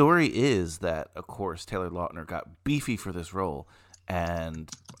 And the story is that, of course, Taylor Lautner got beefy for this role, and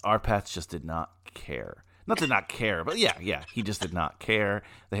Arpats just did not care. Not did not care, but yeah, he just did not care.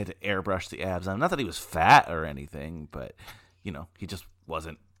 They had to airbrush the abs on him. Not that he was fat or anything, but, you know, he just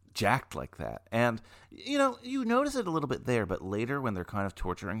wasn't jacked like that. And, you know, you notice it a little bit there, but later when they're kind of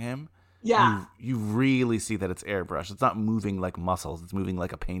torturing him, yeah, you really see that it's airbrushed. It's not moving like muscles. It's moving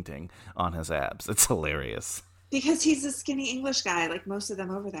like a painting on his abs. It's hilarious. Because he's a skinny English guy, like most of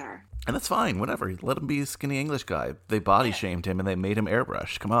them over there. And that's fine. Whatever. Let him be a skinny English guy. They body shamed him and they made him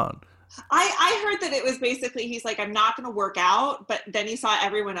airbrush. Come on. I heard that it was basically, he's like, I'm not going to work out. But then he saw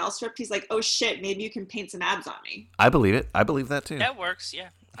everyone else ripped. He's like, oh shit, maybe you can paint some abs on me. I believe it. I believe that too. That works. Yeah,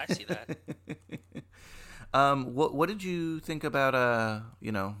 I see that. What did you think about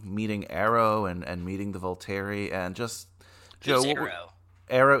meeting Arrow and meeting the Volturi and just Who's Joe? Arrow?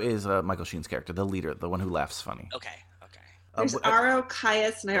 Arrow is Michael Sheen's character, the leader, the one who laughs funny. Okay. There's Arrow,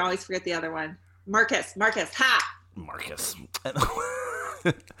 Caius, and I always forget the other one. Marcus. Ha! Marcus.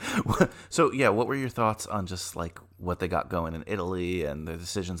 So yeah, what were your thoughts on just like what they got going in Italy and the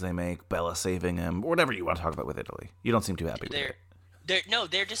decisions they make, Bella saving him, whatever you want to talk about with Italy? You don't seem too happy with it.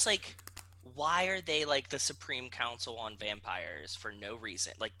 They're just like, why are they like the Supreme Council on vampires for no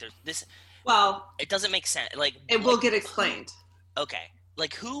reason? Like, there's this. Well, it doesn't make sense. Like, it will get explained. Okay,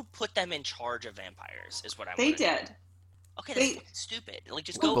 like who put them in charge of vampires is what I. They did. Okay, that's stupid. Like,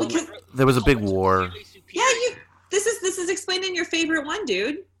 just go. There was a big war. Yeah, This is explained in your favorite one,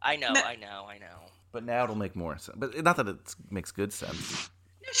 dude. I know. But now it'll make more sense. But not that it makes good sense.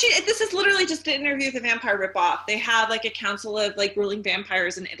 This is literally just an interview with a vampire ripoff. They have like a council of like ruling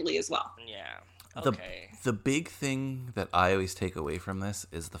vampires in Italy as well. Yeah. Okay. The big thing that I always take away from this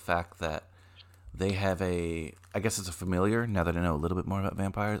is the fact that they have I guess it's a familiar, now that I know a little bit more about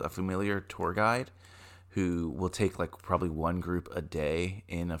vampires, a familiar tour guide who will take like probably one group a day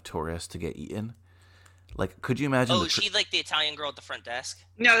in of tourists to get eaten. Like, could you imagine? Oh, is she like the Italian girl at the front desk?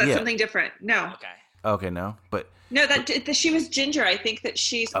 No, that's something different. No. Okay, no, but no, she was Ginger. I think that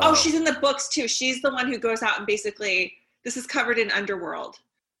she's she's in the books too. She's the one who goes out and basically, this is covered in Underworld,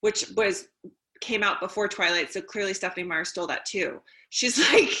 which came out before Twilight. So clearly Stephanie Meyer stole that too. She's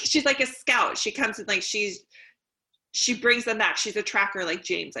like a scout. She comes in like she brings them back. She's a tracker like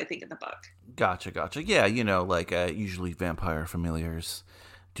James, I think, in the book. Gotcha. Yeah, like usually vampire familiars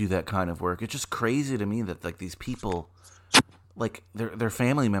do that kind of work. It's just crazy to me that like these people like their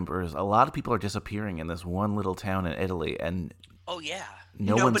family members. A lot of people are disappearing in this one little town in Italy, and Oh yeah.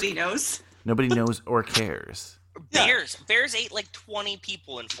 Nobody knows. Nobody knows or cares. Bears ate like 20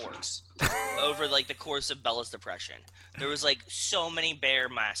 people in Forks over like the course of Bella's depression. There was like so many bear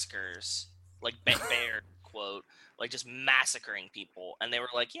massacres, like bear quote, like just massacring people, and they were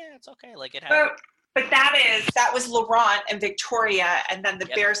like, yeah, it's okay, like it happened. But that was Laurent and Victoria, and then the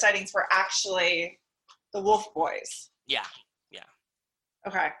bear sightings were actually the Wolf Boys. Yeah.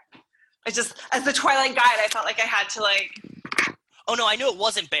 Okay. I just, as the Twilight guide, I felt like I had to like. Oh no, I knew it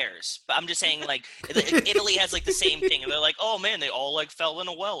wasn't bears, but I'm just saying like Italy has like the same thing. They're like, oh man, they all like fell in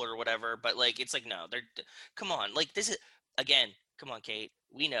a well or whatever. But like, it's like no, come on, like this is again. Come on, Kate.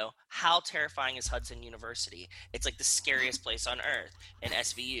 We know how terrifying is Hudson University. It's like the scariest place on earth in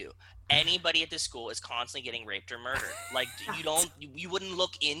SVU. Anybody at this school is constantly getting raped or murdered. Like you wouldn't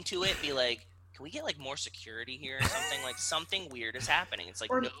look into it, be like, can we get like more security here or something? Like something weird is happening. It's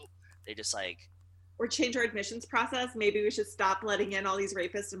like no, they just like. Or change our admissions process. Maybe we should stop letting in all these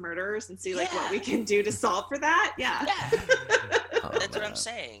rapists and murderers and see like what we can do to solve for that. Yeah. That's what I'm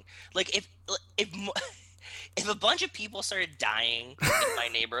saying. Like if a bunch of people started dying in my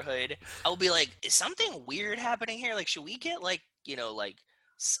neighborhood, I'll be like, is something weird happening here? Like, should we get like, like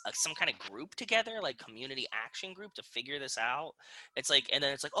some kind of group together, like community action group to figure this out? It's like, and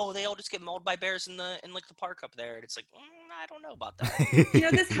then it's like, oh, they all just get mauled by bears in like the park up there. And it's like, I don't know about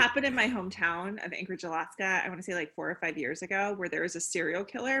that. This happened in my hometown of Anchorage, Alaska. I want to say like 4 or 5 years ago, where there was a serial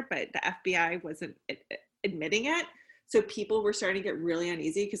killer, but the FBI wasn't admitting it. So people were starting to get really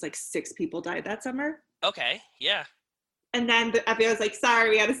uneasy because like 6 people died that summer. Okay, yeah. And then the FBI was like, sorry,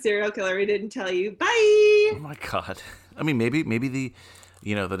 we had a serial killer. We didn't tell you. Bye. Oh my God. I mean, maybe the,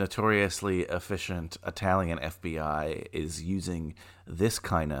 the notoriously efficient Italian FBI is using this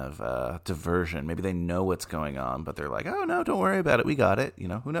kind of diversion. Maybe they know what's going on, but they're like, oh no, don't worry about it. We got it.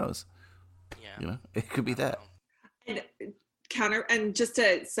 Who knows? Yeah. It could be that. And just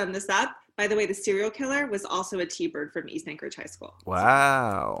to sum this up, by the way, the serial killer was also a T-bird from East Anchorage High School.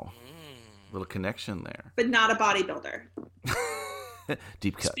 Wow. Little connection there. But not a bodybuilder.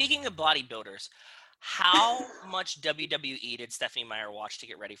 Deep cut. Speaking of bodybuilders, how much WWE did Stephenie Meyer watch to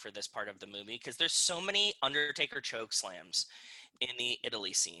get ready for this part of the movie? Because there's so many Undertaker choke slams in the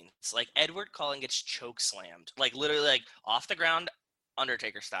Italy scene. It's like Edward Cullen gets choke slammed, like literally like off the ground,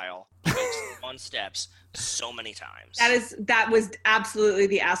 Undertaker style, on steps so many times. That was absolutely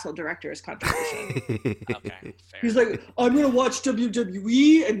the asshole director's contribution. Okay, fair. He's like, I'm gonna watch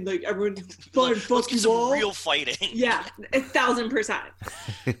WWE and like everyone fuck you all. Real fighting. Yeah, 1,000%.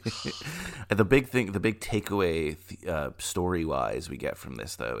 The big takeaway story-wise we get from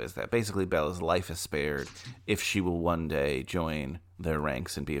this though is that basically Bella's life is spared if she will one day join their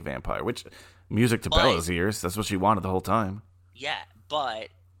ranks and be a vampire. Which, music to Bella's ears. That's what she wanted the whole time. Yeah. But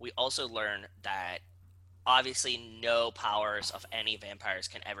we also learn that obviously no powers of any vampires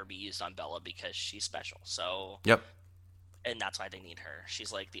can ever be used on Bella because she's special. So yep. And that's why they need her.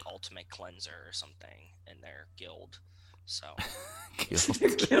 She's like the ultimate cleanser or something in their guild. So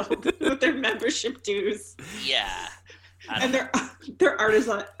their guild with their membership dues. Yeah. And their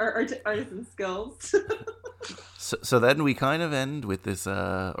artisan skills. so then we kind of end with this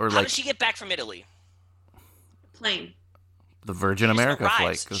How does she get back from Italy? Plane. The Virgin America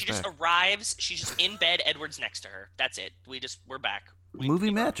flight. She just arrives. She's just in bed. Edward's next to her. That's it. We're back. Movie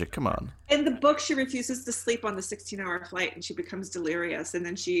magic. Come on. In the book, she refuses to sleep on the 16-hour flight, and she becomes delirious. And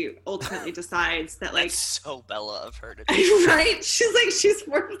then she ultimately decides that, like, that's so Bella of her to do. Right? She's like, she's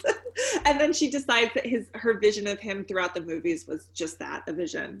worth it. And then she decides that her vision of him throughout the movies was just that, a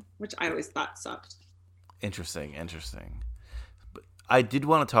vision, which I always thought sucked. Interesting. But I did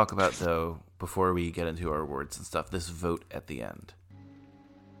want to talk about, though, before we get into our awards and stuff, this vote at the end.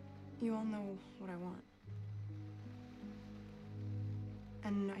 You all know what I want.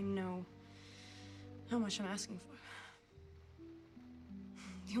 And I know how much I'm asking for.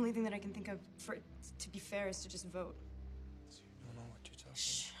 The only thing that I can think of for it to be fair is to just vote. So you don't know what you're talking about.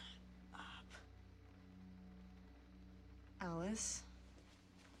 Shut up. Alice?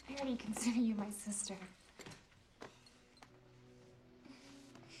 I already consider you my sister.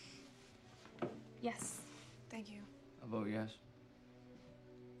 Yes. Thank you. I vote yes.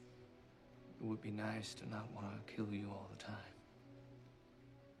 It would be nice to not want to kill you all the time.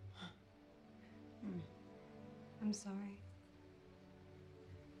 I'm sorry.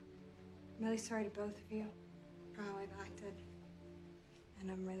 I'm really sorry to both of you for how I've acted.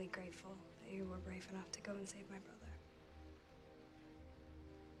 And I'm really grateful that you were brave enough to go and save my brother.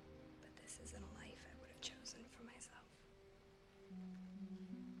 But this isn't a life I would have chosen for myself.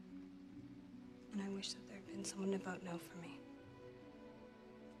 And I wish that there had been someone to vote no for me.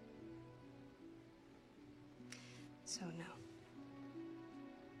 So no.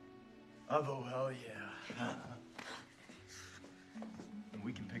 Oh, hell yeah. And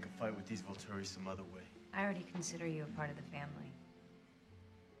we can pick a fight with these Volturi some other way. I already consider you a part of the family.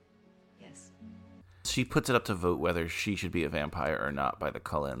 Yes. She puts it up to vote whether she should be a vampire or not by the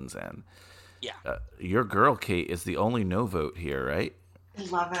Cullens, and your girl Kate is the only no vote here, right? I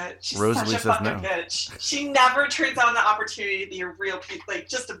love it. She's Rosalie such a fucking no. bitch. She never turns down the opportunity to be a real like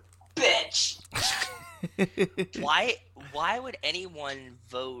just a bitch. Why would anyone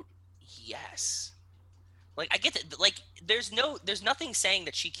vote yes? Like, I get that. Like, there's nothing saying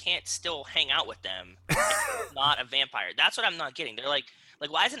that she can't still hang out with them. If she's not a vampire. That's what I'm not getting. They're like,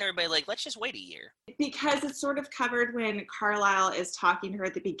 why isn't everybody like, let's just wait a year? Because it's sort of covered when Carlisle is talking to her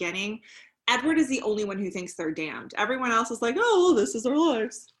at the beginning. Edward is the only one who thinks they're damned. Everyone else is like, oh, well, this is our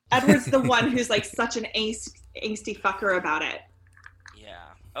lives. Edward's the one who's like such an angsty fucker about it. Yeah.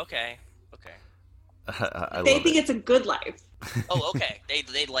 Okay. They think it's a good life. Oh, okay.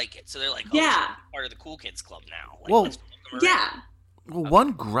 They like it. So they're like, part of the cool kids club now. Like, Well, let's welcome her in. Well,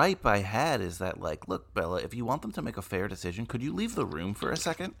 one gripe I had is that, like, look, Bella, if you want them to make a fair decision, could you leave the room for a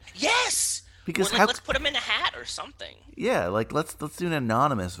second? Yes. Because or, like, let's put them in a hat or something. Yeah, like let's do an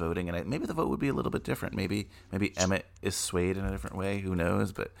anonymous voting, and maybe the vote would be a little bit different. Maybe Emmett is swayed in a different way. Who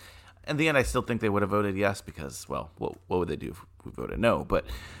knows? But in the end, I still think they would have voted yes because, well, what would they do if we voted no? But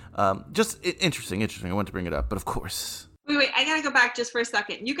just interesting. I wanted to bring it up, but of course. Wait, I gotta go back just for a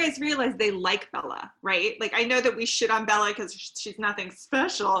second. You guys realize they like Bella, right? Like, I know that we shit on Bella because she's nothing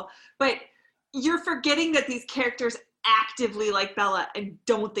special, but you're forgetting that these characters actively like Bella and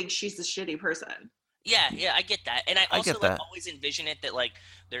don't think she's a shitty person. Yeah, I get that. And I also get that. always envision it that like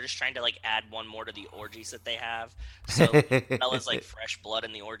they're just trying to like add one more to the orgies that they have. So Bella's like fresh blood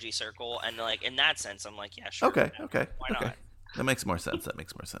in the orgy circle, and like in that sense I'm like, yeah, sure. Okay. Why not? That makes more sense.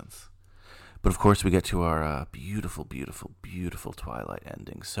 But of course we get to our beautiful, beautiful, beautiful Twilight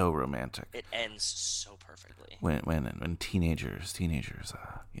ending. So romantic. It ends so perfectly. When teenagers,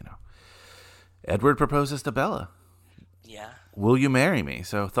 Edward proposes to Bella. Yeah. Will you marry me?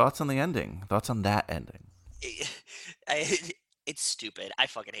 So thoughts on the ending? Thoughts on that ending? It's stupid. I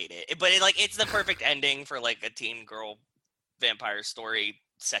fucking hate it. But it's the perfect ending for like a teen girl vampire story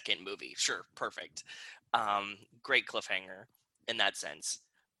second movie. Sure, perfect. Great cliffhanger in that sense.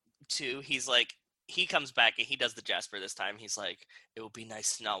 2, he comes back and he does the Jasper this time. He's like, it would be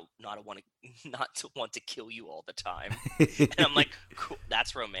nice not to want to kill you all the time. And I'm like, cool,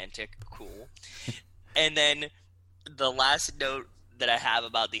 that's romantic, cool. And then the last note that I have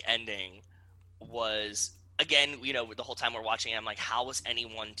about the ending was, again, the whole time we're watching it, I'm like, how was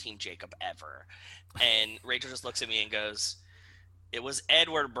anyone Team Jacob ever? And Rachel just looks at me and goes, it was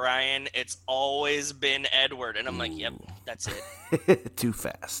Edward, Brian. It's always been Edward. And I'm like, yep, that's it. Too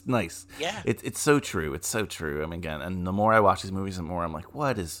fast. Nice. Yeah. It's so true. It's so true. I mean, again, and the more I watch these movies, the more I'm like,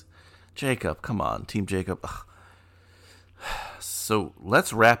 what is Jacob? Come on, Team Jacob. Ugh. So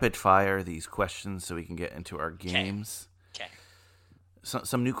let's rapid fire these questions so we can get into our games. Okay.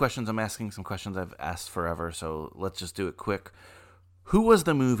 Some new questions I'm asking, some questions I've asked forever. So let's just do it quick. Who was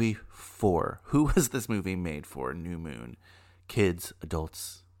the movie for? Who was this movie made for? New Moon. Kids,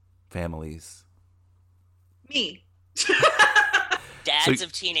 adults, families. Me. Dads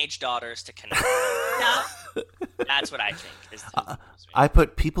of teenage daughters to connect. That's what I think. I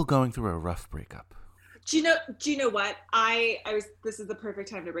put people going through a rough breakup. Do you know what? This is the perfect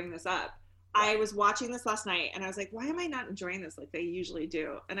time to bring this up. I was watching this last night and I was like, why am I not enjoying this like they usually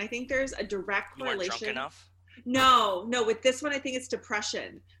do? And I think there's a direct correlation. You weren't drunk enough? No, with this one I think it's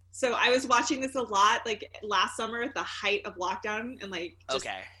depression. So I was watching this a lot like last summer at the height of lockdown and like just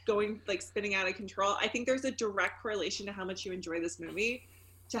going like spinning out of control. I think there's a direct correlation to how much you enjoy this movie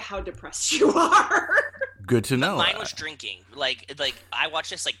to how depressed you are. Good to know. Mine was drinking. Like I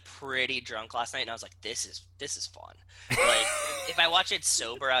watched this like pretty drunk last night and I was like, this is fun. Like if I watch it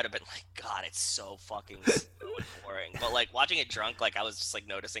sober, I would have been like, God, it's so fucking boring. But like watching it drunk, like I was just like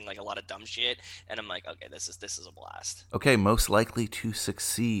noticing like a lot of dumb shit and I'm like, okay, this is a blast. Okay, most likely to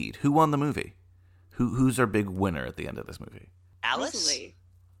succeed. Who won the movie? Who's our big winner at the end of this movie? Alice? Rosalie.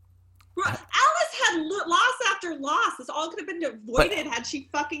 Alice had loss after loss. This all could have been avoided had she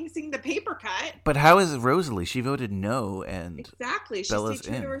fucking seen the paper cut. But how is Rosalie? She voted no, and exactly. She Bella's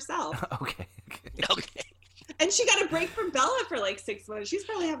stayed true to herself. Okay. And she got a break from Bella for like 6 months. She's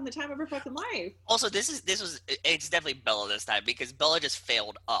probably having the time of her fucking life. Also, it's definitely Bella this time because Bella just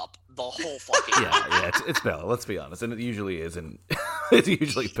failed up the whole fucking. Yeah, it's Bella. Let's be honest, and it usually is, and it's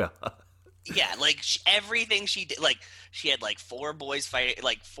usually Bella. Yeah, like everything she did, like she had like four boys fighting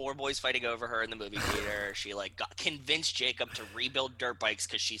over her in the movie theater. She like convinced Jacob to rebuild dirt bikes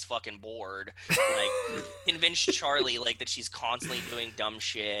because she's fucking bored. Like convinced Charlie like that she's constantly doing dumb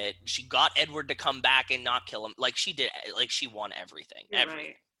shit. She got Edward to come back and not kill him. Like she did, like she won everything.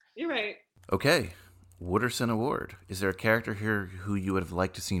 You're right. Okay. Wooderson Award. Is there a character here who you would have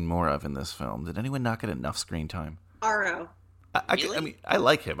liked to seen more of in this film? Did anyone not get enough screen time? Aro. Really? I mean, I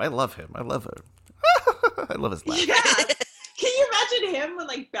like him. I love him. I love him. I love his laugh. Yeah. Can you imagine him when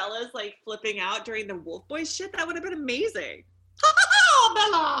like Bella's like flipping out during the Wolf Boys shit? That would have been amazing.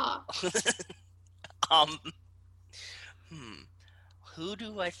 Bella. Who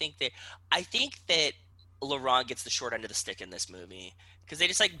do I think that? I think that Laurent gets the short end of the stick in this movie because they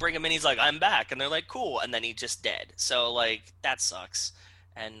just like bring him in. He's like, "I'm back," and they're like, "Cool," and then he's just dead. So like that sucks.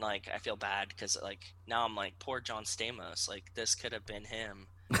 And, like, I feel bad because, like, now I'm like, poor John Stamos. Like, this could have been him.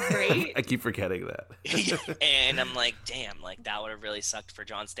 Right? I keep forgetting that. And I'm like, damn, like, that would have really sucked for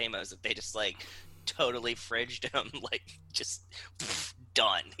John Stamos if they just, like, totally fridged him. Like, just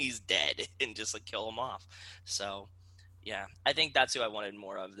done. He's dead. And just, like, kill him off. So, yeah. I think that's who I wanted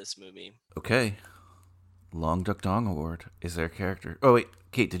more of this movie. Okay. Long Duck Dong Award. Is there a character? Oh, wait.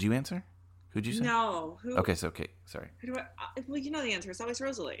 Kate, did you answer? Who'd you say? No. Who? Okay, so Kate. Sorry. Who do well, you know the answer. It's always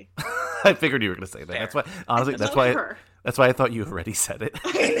Rosalie. I figured you were going to say that. Fair. That's why. Honestly, that's why I thought you already said it.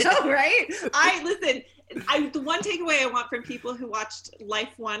 I know, right? The one takeaway I want from people who watched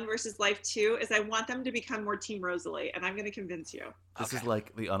Life 1 versus Life 2 is I want them to become more Team Rosalie, and I'm going to convince you. This is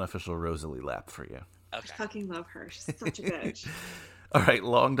like the unofficial Rosalie lap for you. Okay. I fucking love her. She's such a bitch. All right,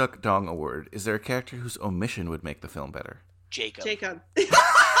 Long Duck Dong Award. Is there a character whose omission would make the film better? Jacob.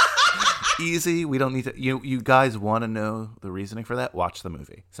 Easy. We don't need to. You guys want to know the reasoning for that? Watch the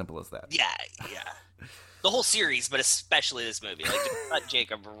movie. Simple as that. Yeah. The whole series, but especially this movie. Like, just cut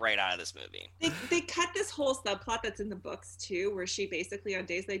Jacob right out of this movie. They cut this whole subplot that's in the books, too, where she basically, on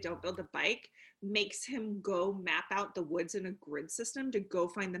days they don't build a bike, makes him go map out the woods in a grid system to go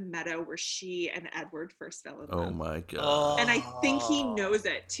find the meadow where she and Edward first fell in love. Oh, my God. And I think he knows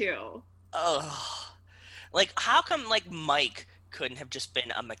it, too. Oh. Like, how come, like, Mike couldn't have just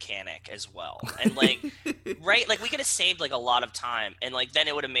been a mechanic as well? And, like, right? Like, we could have saved, like, a lot of time. And, like, then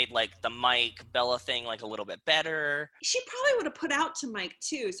it would have made, like, the Mike Bella thing, like, a little bit better. She probably would have put out to Mike,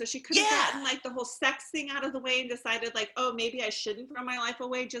 too. So she could have gotten, like, the whole sex thing out of the way and decided, like, oh, maybe I shouldn't throw my life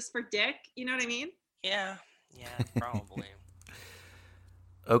away just for Dick. You know what I mean? Yeah, probably.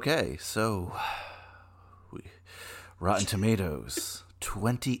 Okay, so Rotten Tomatoes,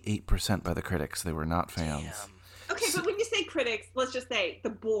 28% by the critics. They were not fans. Damn. Okay, but when you say critics, let's just say the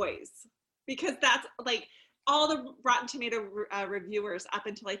boys. Because that's, like, all the Rotten Tomato reviewers up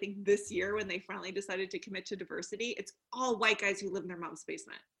until, I think, this year when they finally decided to commit to diversity, it's all white guys who live in their mom's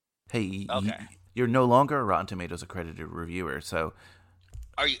basement. Hey, you're no longer a Rotten Tomatoes accredited reviewer, so...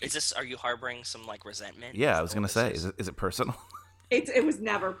 Are you harboring some, like, resentment? Yeah, I was going to say, is it personal? It was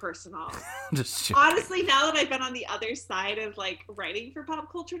never personal. Honestly, now that I've been on the other side of, like, writing for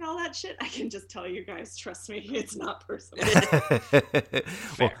pop culture and all that shit, I can just tell you guys, trust me, it's not personal.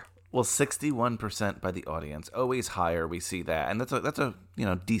 Well, 61% by the audience, always higher. We see that, and that's a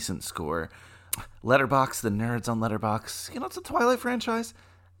decent score. Letterboxd, the nerds on Letterboxd, it's a Twilight franchise.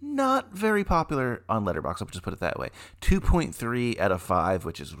 Not very popular on Letterboxd, I'll just put it that way. 2.3 out of 5,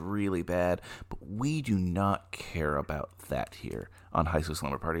 which is really bad, but we do not care about that here on High School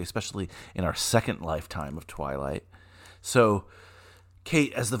Slumber Party, especially in our second lifetime of Twilight. So,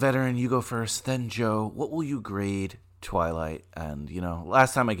 Kate, as the veteran, you go first, then Joe, what will you grade Twilight? And,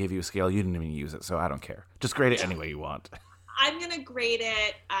 last time I gave you a scale, you didn't even use it, so I don't care. Just grade it any way you want. I'm going to grade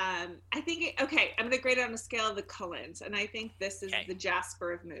it, I'm going to grade it on a scale of the Cullens, and I think this is the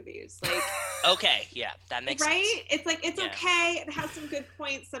Jasper of movies. Like, okay, yeah, that makes sense. Right? It's like, it's okay, it has some good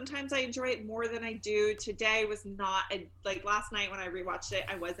points. Sometimes I enjoy it more than I do. Today was not, like, last night when I rewatched it,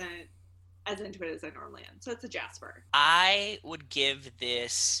 I wasn't as into it as I normally am. So it's a Jasper. I would give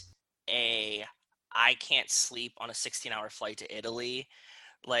this I can't sleep on a 16-hour flight to Italy.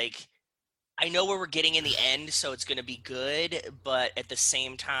 Like, I know where we're getting in the end, so it's going to be good, but at the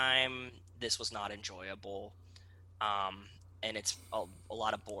same time, this was not enjoyable. And it's a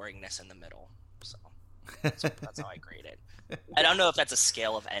lot of boringness in the middle. So that's how I grade it. I don't know if that's a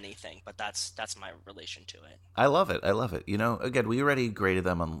scale of anything, but that's my relation to it. I love it. Again, we already graded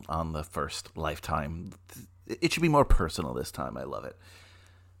them on the first lifetime. It should be more personal this time. I love it.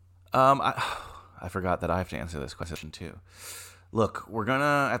 I forgot that I have to answer this question too. Look, we're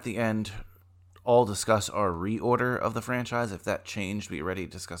gonna at the end all discuss our reorder of the franchise. If that changed, we already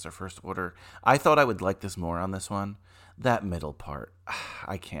discussed our first order. I thought I would like this more on this one. That middle part,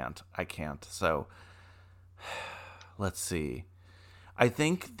 I can't. So, let's see. I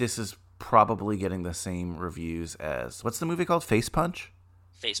think this is probably getting the same reviews as, what's the movie called? Face Punch?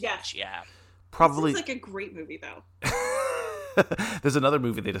 Face Punch, yeah. Probably. This is like a great movie, though. There's another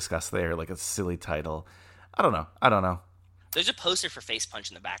movie they discussed there, like a silly title. I don't know. There's a poster for Face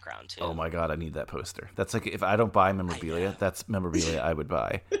Punch in the background, too. Oh my God, I need that poster. That's like, if I don't buy memorabilia, that's memorabilia I would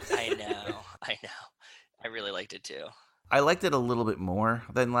buy. I know. I really liked it, too. I liked it a little bit more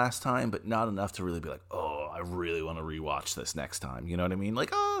than last time, but not enough to really be like, oh, I really want to rewatch this next time. You know what I mean? Like,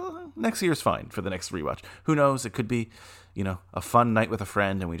 oh, next year's fine for the next rewatch. Who knows? It could be, a fun night with a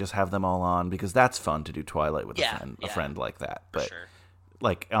friend and we just have them all on, because that's fun to do Twilight with a friend like that. But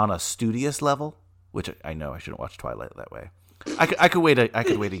like on a studious level, which I know I shouldn't watch Twilight that way. I could wait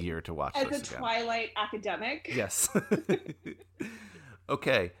a year to watch As this a again. Twilight academic. Yes.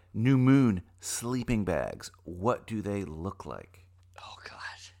 Okay, New Moon sleeping bags. What do they look like? Oh God.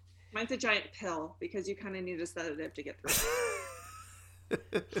 Mine's a giant pill because you kind of need a sedative to get through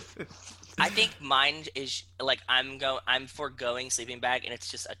it. I think mine is like I'm foregoing sleeping bag, and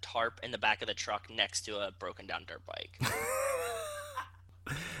it's just a tarp in the back of the truck next to a broken down dirt bike.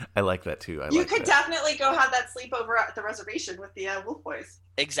 I like that too. You could definitely go have that sleepover at the reservation with the Wolf Boys.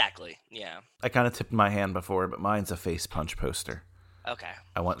 Exactly. Yeah. I kind of tipped my hand before, but mine's a Face Punch poster. Okay.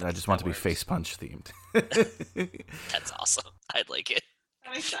 I just want to be Face Punch themed. That's awesome. I'd like it.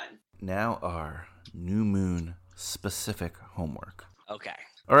 That makes sense. Now our New Moon specific homework. Okay.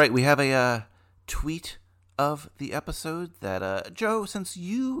 All right, we have a tweet of the episode that Joe, since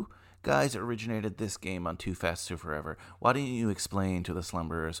you guys originated this game on Too Fast, Too Forever, why don't you explain to the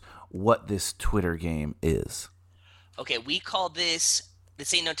slumberers what this Twitter game is? Okay, we call this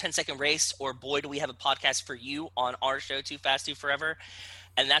Ain't No 10-Second Race, or Boy Do We Have a Podcast for You, on our show, Too Fast, Too Forever.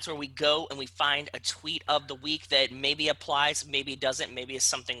 And that's where we go and we find a tweet of the week that maybe applies, maybe doesn't, maybe is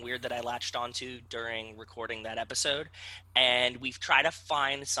something weird that I latched onto during recording that episode. And we've tried to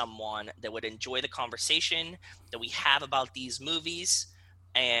find someone that would enjoy the conversation that we have about these movies,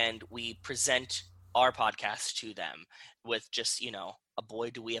 and we present our podcast to them with just, a Boy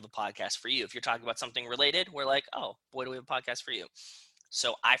Do We Have a Podcast for You. If you're talking about something related, we're like, oh, boy, do we have a podcast for you.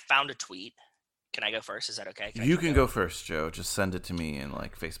 So I found a tweet. Can I go first? Is that okay? You can go first, Joe. Just send it to me in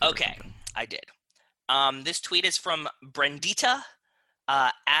Facebook. Okay, I did. This tweet is from Brendita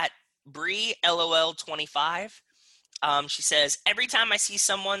at Bree LOL25. She says, every time I see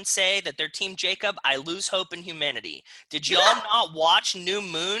someone say that they're Team Jacob, I lose hope in humanity. Did y'all not watch New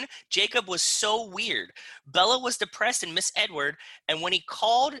Moon? Jacob was so weird. Bella was depressed and Miss Edward, and when he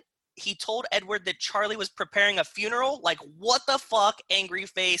called, he told Edward that Charlie was preparing a funeral. Like, what the fuck? Angry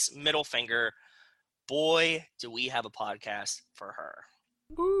face, middle finger. Boy, do we have a podcast for her.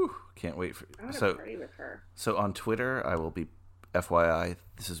 Woo! Can't wait for I want to party with her. So on Twitter, I will be FYI.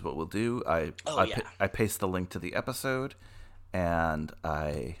 This is what we'll do. I paste the link to the episode, and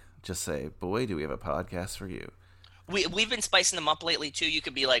I just say, "Boy, do we have a podcast for you." We've been spicing them up lately too. You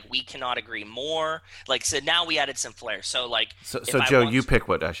could be like, "We cannot agree more." Like, so now we added some flair. So like, so Joe, you pick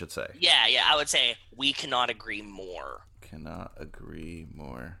what I should say. Yeah. I would say we cannot agree more. Cannot agree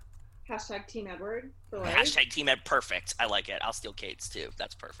more. Hashtag Team Edward for life. Hashtag Team Ed. Perfect. I like it. I'll steal Kate's too.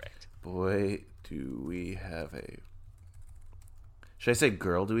 That's perfect. Boy, do we have a... Should I say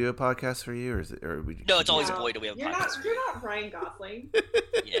girl, do we have a podcast for you? Or is it... Or we... No, it's always a boy, do we have a podcast You're not Ryan Gosling.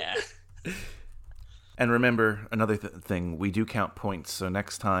 Yeah. And remember, another thing, we do count points. So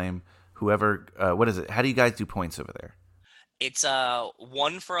next time, whoever... what is it? How do you guys do points over there? It's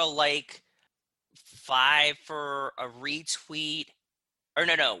 1 for a like, 5 for a retweet... Or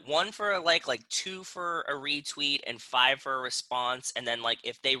no, 1 for a like 2 for a retweet, and 5 for a response. And then like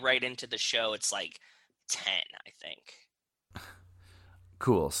if they write into the show, it's like 10, I think.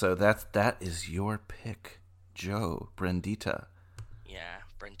 Cool. So that is your pick, Joe Brendita. Yeah,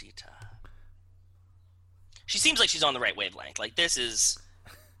 Brendita. She seems like she's on the right wavelength. Like, this is...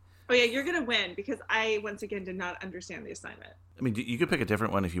 Oh yeah, you're gonna win because I once again did not understand the assignment. I mean, you could pick a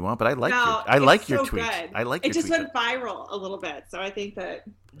different one if you want, but I like your tweet. Good. I like your tweet. It just went viral a little bit, so I think that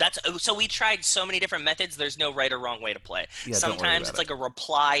so we tried so many different methods. There's no right or wrong way to play. Yeah, sometimes it's like a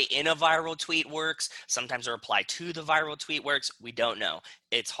reply in a viral tweet works. Sometimes a reply to the viral tweet works. We don't know.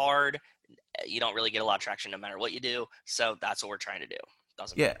 It's hard. You don't really get a lot of traction no matter what you do. So that's what we're trying to do.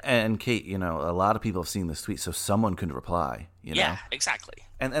 Doesn't matter. And Kate, a lot of people have seen this tweet, so someone could reply. Yeah, exactly.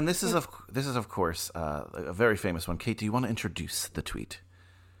 And this is of course a very famous one. Kate, do you want to introduce the tweet?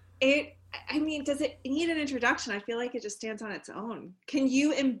 Does it need an introduction? I feel like it just stands on its own. Can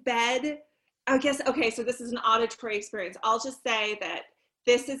you embed I guess, okay, so this is an auditory experience. I'll just say that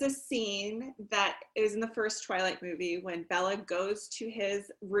this is a scene that is in the first Twilight movie when Bella goes to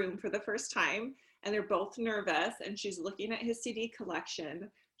his room for the first time and they're both nervous and she's looking at his CD collection.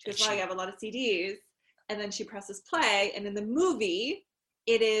 She goes, well, I have a lot of CDs. And then she presses play. And in the movie,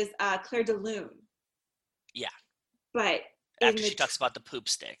 it is Claire de Lune. Yeah. But after she talks about the poop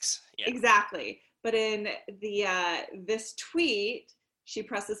sticks. Yeah. Exactly. But in the this tweet, she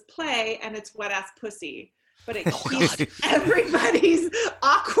presses play and it's Wet Ass Pussy. But it keeps everybody's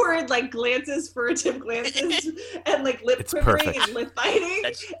awkward like glances, furtive glances, and like lip quivering and lip biting.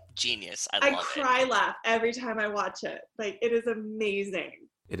 That's genius. I cry laugh every time I watch it. Like, it is amazing.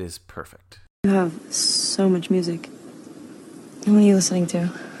 It is perfect. You have so much music. What are you listening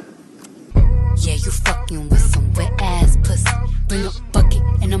to? Yeah, you fucking with some wet ass pussy. Bring a bucket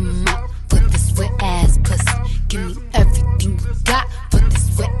and a mop for this wet ass pussy. Give me everything you got for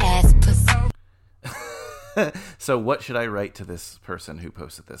this wet ass pussy. So what should I write to this person who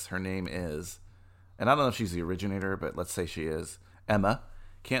posted this? Her name is, and I don't know if she's the originator, but let's say she is, Emma.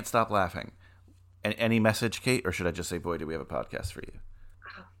 Can't stop laughing. Any message, Kate, or should I just say, boy, do we have a podcast for you?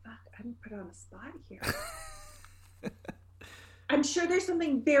 Oh, fuck. I'm put on the spot here. I'm sure there's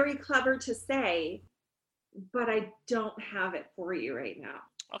something very clever to say, but I don't have it for you right now.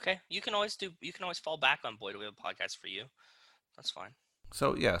 Okay. You can always fall back on Boy, do we have a podcast for you. That's fine.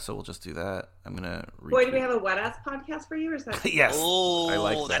 So we'll just do that. I'm gonna. Boy, do we have a wet ass podcast for you? Or is that yes? Oh, I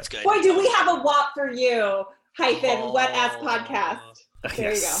like that. That's good. Boy, do we have a WAP for you? - wet ass podcast.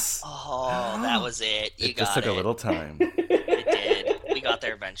 There you go. Oh, that was it. You it just got took a little time. It did. We got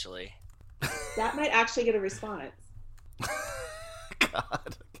there eventually. That might actually get a response. God,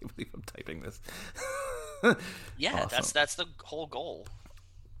 I can't believe I'm typing this. Yeah, Awesome. that's the whole goal.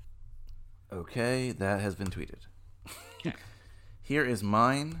 Okay, that has been tweeted. Here is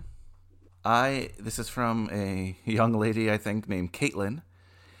mine. This is from a young lady, I think, named Caitlin.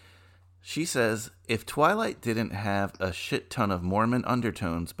 She says, if Twilight didn't have a shit ton of Mormon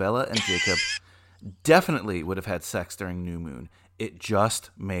undertones, Bella and Jacob definitely would have had sex during New Moon. It just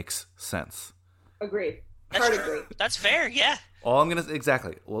makes sense. Agreed. Hard agree. That's fair, yeah. All I'm going to...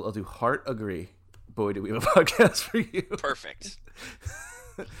 Exactly. Well, I'll do heart agree. Boy, do we have a podcast for you. Perfect.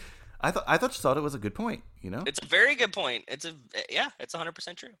 I just thought it was a good point, you know? It's a very good point. It's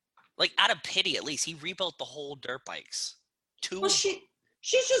 100% true. Like, out of pity, at least, he rebuilt the whole dirt bikes. Well, she's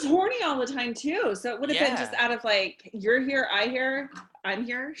just horny all the time, too. So it would have been just out of, like, you're here, I'm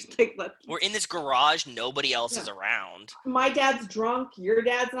here. Like, we're in this garage, nobody else is around. My dad's drunk, your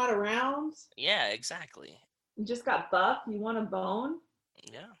dad's not around. Yeah, exactly. You just got buff, you want a bone?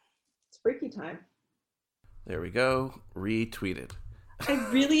 Yeah. It's freaky time. There we go. Retweeted. I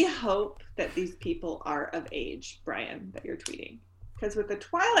really hope that these people are of age, Brian, that you're tweeting. Because with the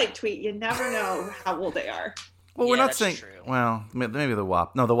Twilight tweet, you never know how old they are. Well, we're not saying... True. Well, maybe the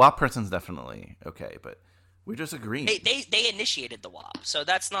WAP. No, the WAP person's definitely okay, but we're just agreeing. They initiated the WAP, so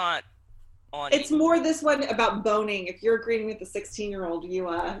that's not on... It's more this one about boning. If you're agreeing with the 16-year-old,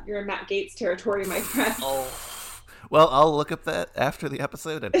 you're in Matt Gaetz territory, my friend. Oh. Well, I'll look up that after the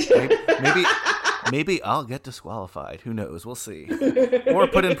episode, and maybe I'll get disqualified. Who knows? We'll see. Or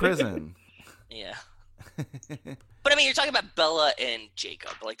put in prison. Yeah. But I mean, you're talking about Bella and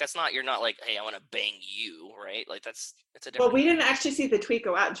Jacob. Like, you're not like, hey, I want to bang you, right? Like, it's a different... Well, we didn't actually see the tweet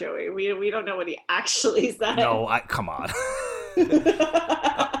go out, Joey. We don't know what he actually said. No, come on.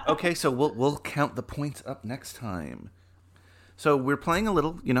 Okay, so we'll count the points up next time. So we're playing a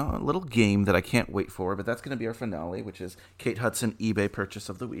little game that I can't wait for, but that's going to be our finale, which is Kate Hudson eBay purchase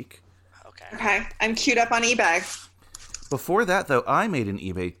of the week. Okay, I'm queued up on eBay. Before that, though, I made an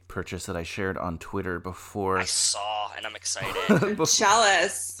eBay purchase that I shared on Twitter before. I saw, and I'm excited. I'm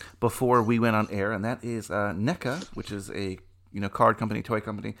jealous. Before we went on air, and that is NECA, which is a card company, toy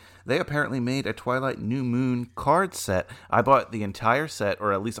company. They apparently made a Twilight New Moon card set. I bought the entire set,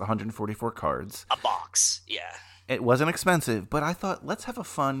 or at least 144 cards. A box, yeah. It wasn't expensive, but I thought, let's have a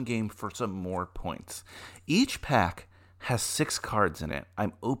fun game for some more points. Each pack has 6 cards in it.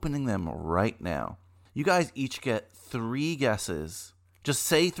 I'm opening them right now. You guys each get 3 guesses. Just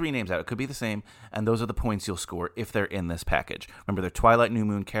say 3 names out. It could be the same, and those are the points you'll score if they're in this package. Remember, they're Twilight New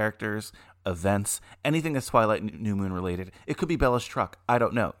Moon characters, events, anything that's Twilight New Moon related. It could be Bella's truck. I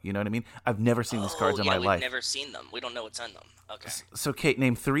don't know. You know what I mean? I've never seen these cards in my life. We've never seen them. We don't know what's in them. Okay. So, Kate,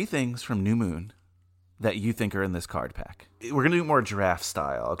 name 3 things from New Moon that you think are in this card pack. We're going to do more draft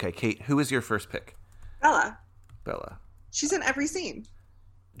style. Okay, Kate, who is your first pick? Bella. She's in every scene.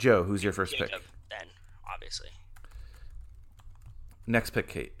 Joe, who's your first pick? Then, obviously. Next pick,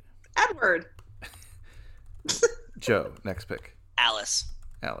 Kate. Edward. Joe, next pick. Alice.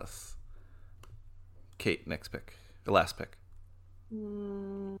 Kate, next pick. The last pick.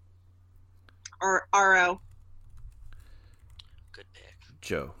 Or RO. Good pick.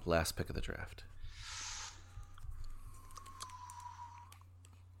 Joe, last pick of the draft.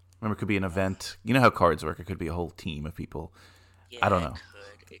 Remember, it could be an event. You know how cards work. It could be a whole team of people. Yeah, I don't know.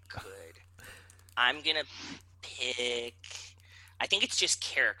 It could. I'm going to pick... I think it's just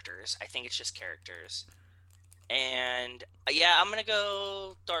characters. And, yeah, I'm going to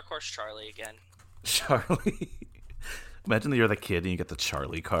go Dark Horse Charlie again. Charlie? Imagine that you're the kid and you get the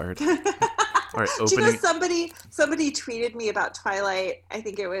Charlie card. All right, Do you know somebody tweeted me about Twilight? I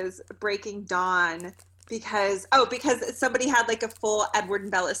think it was Breaking Dawn. Because somebody had like a full Edward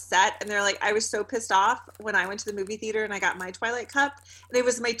and Bella set, and they're like, I was so pissed off when I went to the movie theater and I got my Twilight cup, and it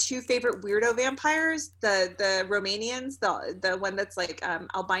was my two favorite weirdo vampires, the Romanians, the one that's like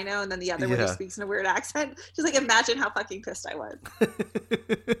albino, and then the other one who speaks in a weird accent. Just like imagine how fucking pissed I was.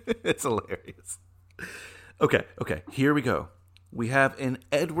 It's hilarious. Okay, here we go. We have an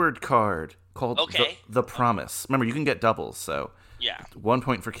Edward card called the Promise. Remember, you can get doubles, so yeah, 1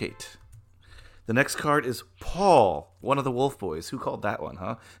 point for Kate. The next card is Paul, one of the Wolf Boys. Who called that one,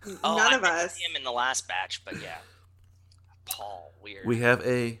 huh? None of us. Him in the last batch, but yeah. Paul, weird. We have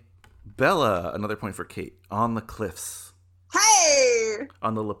a Bella, another point for Kate, on the cliffs. Hey!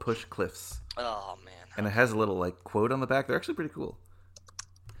 On the La Push Cliffs. Oh, man. And it has a little like quote on the back. They're actually pretty cool.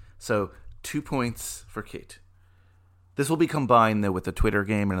 So 2 points for Kate. This will be combined, though, with the Twitter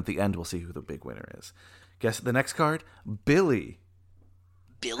game, and at the end we'll see who the big winner is. Guess the next card? Billy.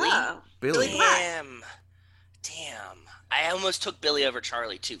 Billy? Oh. Billy. Damn. I almost took Billy over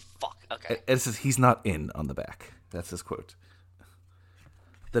Charlie, too. Fuck. Okay. It says he's not in on the back. That's his quote.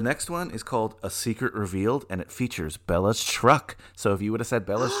 The next one is called A Secret Revealed, and it features Bella's truck. So if you would have said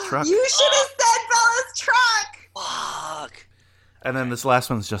Bella's truck... You should have said Bella's truck! Fuck. And then this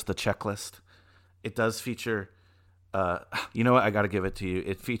last one's just the checklist. It does feature... you know what? I got to give it to you.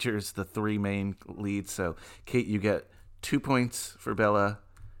 It features the 3 main leads. So, Kate, you get 2 points for Bella,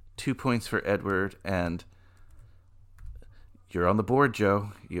 2 points for Edward, and you're on the board,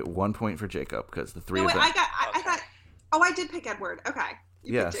 Joe. You get 1 point for Jacob because the 3 of them. I got. Oh, I did pick Edward. Okay.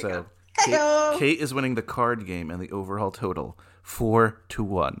 You picked so Jacob. Kate is winning the card game and the overall total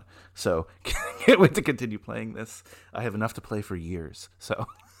 4-1. So, can't wait to continue playing this. I have enough to play for years. So.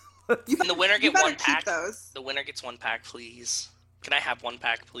 Can the winner get 1 pack? Those. The winner gets 1 pack, please. Can I have 1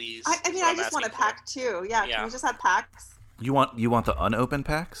 pack, please? I mean, I just want a pack too. Yeah, can we just have packs? You want the unopened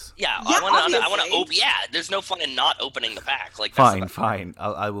packs? Yeah, I want to open. Yeah, there's no fun in not opening the pack. Like fine.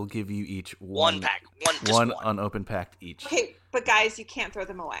 I will give you each 1 pack. One unopened pack each. Okay, but guys, you can't throw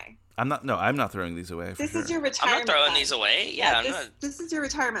them away. I'm not throwing these away. This is your retirement. I'm not throwing these away. Yeah, this is your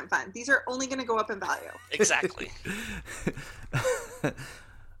retirement fund. These are only going to go up in value. Exactly.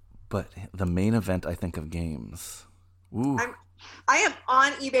 But the main event, I think, of games. Ooh. I am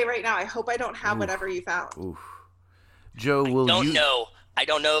on eBay right now. I hope I don't have whatever you found. Ooh. Joe, will you? I don't know. I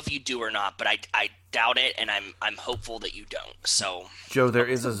don't know if you do or not, but I doubt it, and I'm hopeful that you don't. So, Joe,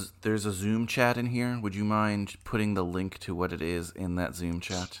 there's a Zoom chat in here. Would you mind putting the link to what it is in that Zoom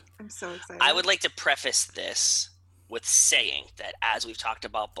chat? I'm so excited. I would like to preface this with saying that, as we've talked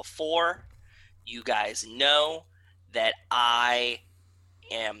about before, you guys know that I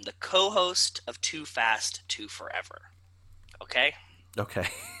am the co-host of Too Fast, Too Forever. Okay? Okay.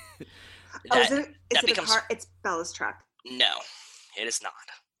 Is it a car? It's Bella's truck. No, it is not.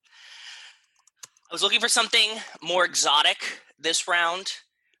 I was looking for something more exotic this round,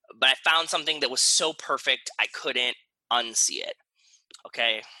 but I found something that was so perfect I couldn't unsee it.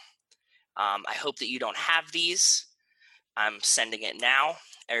 Okay? I hope that you don't have these. I'm sending it now.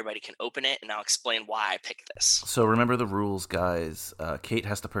 Everybody can open it, and I'll explain why I picked this. So remember the rules, guys. Kate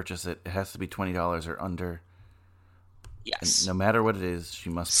has to purchase it. It has to be $20 or under. Yes. And no matter what it is, she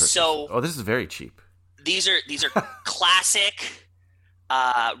must purchase it. Oh, this is very cheap. These are classic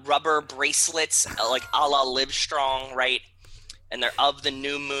rubber bracelets, like a la Livestrong, right? And they're of the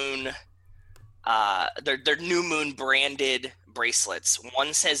New Moon. They're New Moon branded bracelets.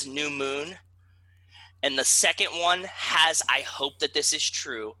 One says New Moon. And the second one has, I hope that this is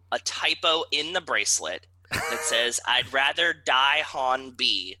true, a typo in the bracelet that says, I'd rather die Han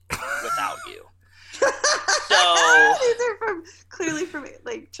B without you. So these are clearly from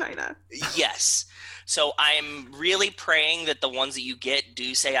like China. Yes. So I'm really praying that the ones that you get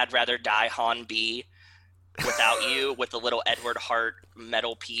do say, I'd rather die Han B without you, with the little Edward Hart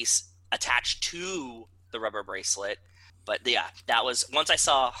metal piece attached to the rubber bracelet. But yeah, that was, once I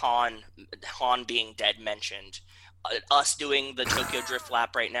saw Han being dead mentioned, us doing the Tokyo Drift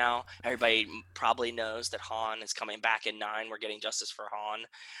lap right now, everybody probably knows that Han is coming back in 9. We're getting justice for Han.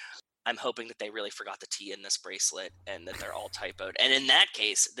 I'm hoping that they really forgot the T in this bracelet and that they're all typoed. And in that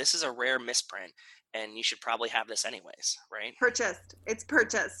case, this is a rare misprint, and you should probably have this anyways, right? Purchased. It's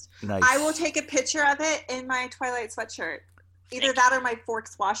purchased. Nice. I will take a picture of it in my Twilight sweatshirt. Either that or my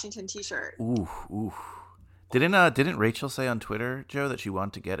Forks Washington t-shirt. Ooh. Didn't Rachel say on Twitter, Joe, that she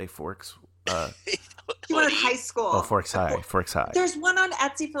wanted to get a Forks? She wanted high school. Oh, Forks High. There's one on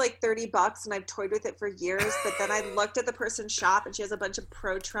Etsy for like $30, and I've toyed with it for years. But then I looked at the person's shop, and she has a bunch of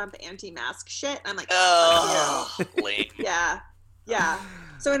pro-Trump, anti-mask shit. And I'm like, oh, lame. Yeah.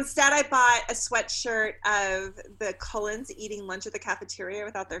 So instead, I bought a sweatshirt of the Cullens eating lunch at the cafeteria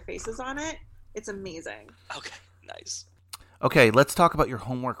without their faces on it. It's amazing. Okay, nice. Okay, let's talk about your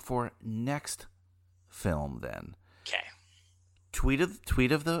homework for next film then. Okay. Tweet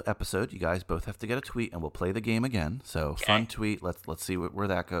of the episode. You guys both have to get a tweet, and we'll play the game again. So fun tweet. Let's see where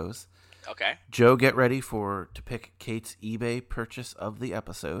that goes. Okay. Joe, get ready to pick Kate's eBay purchase of the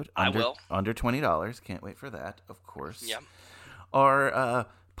episode. I will. Under $20. Can't wait for that, of course. Yeah. Our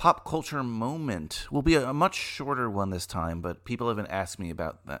pop culture moment will be a much shorter one this time, but people have been asking me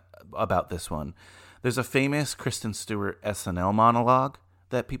about this one. There's a famous Kristen Stewart SNL monologue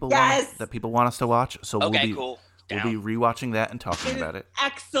that people want us to watch. So cool. We'll be rewatching that and talking about it.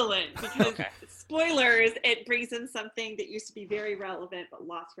 Excellent, because spoilers, it brings in something that used to be very relevant but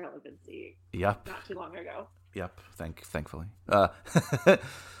lost relevancy. Yep. Not too long ago. Yep. Thankfully.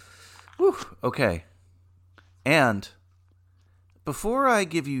 Okay. And before I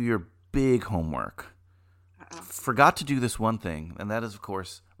give you your big homework, forgot to do this one thing, and that is, of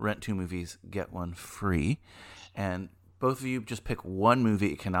course, rent 2 movies, get 1 free. And both of you just pick one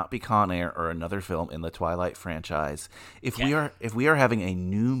movie. It cannot be Con Air or another film in the Twilight franchise. If we are having a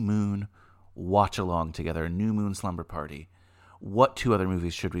New Moon watch along together, a New Moon slumber party, what 2 other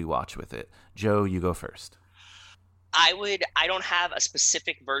movies should we watch with it? Joe, you go first. I don't have a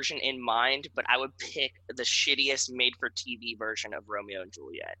specific version in mind, but I would pick the shittiest made-for-TV version of Romeo and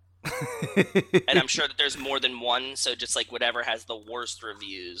Juliet. And I'm sure that there's more than one, so just like whatever has the worst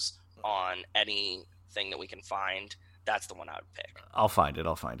reviews on anything that we can find, that's the one I would pick. I'll find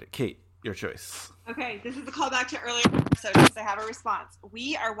it. Kate, your choice. Okay, this is a callback to earlier episodes because I have a response.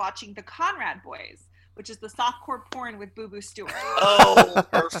 We are watching The Conrad Boys, which is the softcore porn with Boo Boo Stewart. Oh,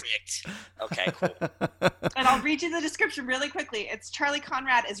 perfect. Okay, cool. And I'll read you the description really quickly. It's Charlie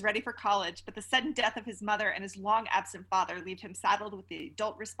Conrad is ready for college, but the sudden death of his mother and his long-absent father leave him saddled with the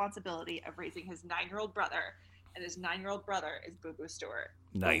adult responsibility of raising his 9-year-old brother, and his 9-year-old brother is Boo Boo Stewart.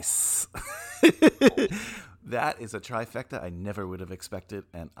 Nice. That is a trifecta I never would have expected,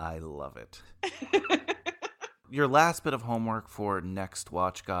 and I love it. Your last bit of homework for next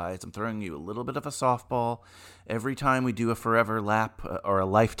watch, guys. I'm throwing you a little bit of a softball. Every time we do a forever lap or a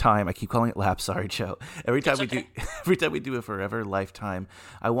lifetime, I keep calling it lap. Sorry, Joe. Every time we do a forever lifetime,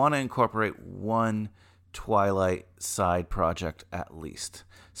 I want to incorporate one Twilight side project at least.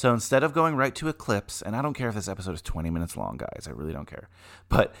 So instead of going right to Eclipse, and I don't care if this episode is 20 minutes long, guys. I really don't care.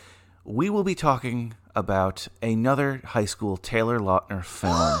 But we will be talking about another high school Taylor Lautner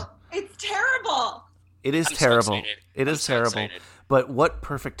film. It's terrible. It is I'm terrible. So excited. It is so terrible. excited. But what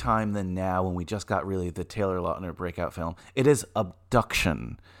perfect time than now when we just got really the Taylor Lautner breakout film. It is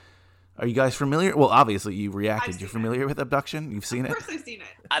Abduction. Are you guys familiar? Well, obviously you reacted. You're familiar with Abduction? You've seen it? Of course I've seen it.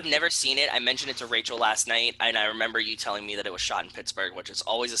 I've never seen it. I mentioned it to Rachel last night, and I remember you telling me that it was shot in Pittsburgh, which is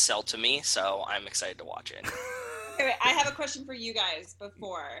always a sell to me, so I'm excited to watch it. Okay, wait, I have a question for you guys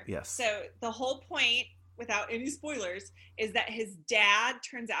before. Yes. So the whole point, without any spoilers, is that his dad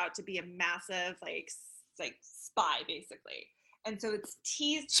turns out to be a massive, like spy, basically. And so it's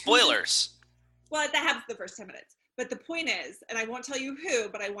teased. Spoilers. Well, that happens the first 10 minutes. But the point is, and I won't tell you who,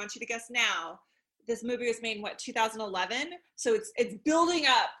 but I want you to guess now, this movie was made in, 2011? So it's building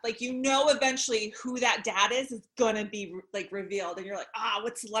up. Like, eventually who that dad is going to be, revealed. And you're like,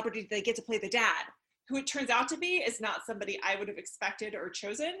 what celebrity did they get to play the dad? Who it turns out to be is not somebody I would have expected or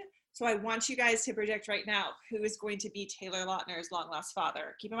chosen. So I want you guys to predict right now who is going to be Taylor Lautner's long-lost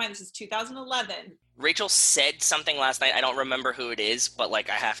father. Keep in mind, this is 2011. Reachel said something last night. I don't remember who it is, but,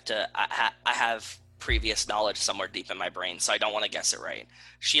 I have previous knowledge somewhere deep in my brain, so I don't want to guess it right.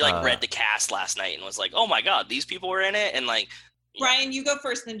 She, read the cast last night and was like, oh, my God, these people were in it? And, Brian, you go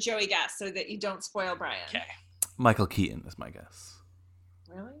first, then Joey guess so that you don't spoil Brian. Okay. Michael Keaton is my guess.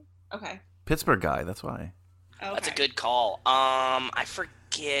 Really? Okay. Pittsburgh guy, that's why. Okay. That's a good call. I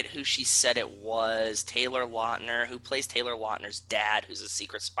forget who she said it was. Taylor Lautner, who plays Taylor Lautner's dad, who's a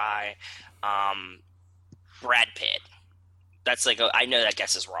secret spy. Brad Pitt. That's I know that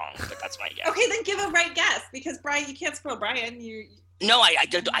guess is wrong, but that's my guess. Okay, then give a right guess, because Brian, you can't spoil Brian. No,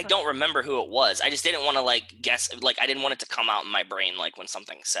 I don't remember who it was. I just didn't want to like guess. Like I didn't want it to come out in my brain like when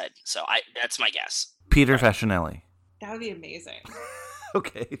something said. So that's my guess. Peter Facinelli. That would be amazing.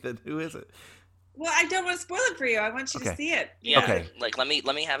 Okay, then who is it? Well, I don't want to spoil it for you. I want you to see it. Yeah. Okay. Like let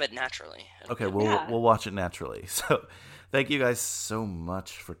me have it naturally. Okay, we'll watch it naturally. So, thank you guys so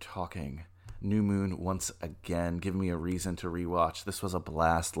much for talking New Moon once again, giving me a reason to rewatch. This was a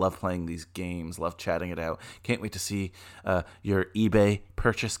blast. Love playing these games. Love chatting it out. Can't wait to see your eBay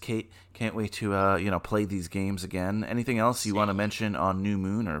purchase, Kate. Can't wait to play these games again. Anything else you want to mention on New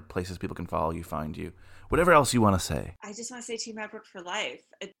Moon or places people can follow you, find you? Whatever else you want to say. I just want to say Team Edward for life.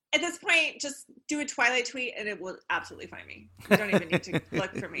 At this point, just do a Twilight tweet and it will absolutely find me. You don't even need to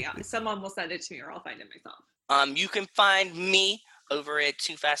look for me. Someone will send it to me or I'll find it myself. You can find me over at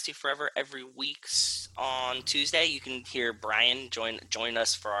Too Fast Too Forever every week on Tuesday. You can hear Brian join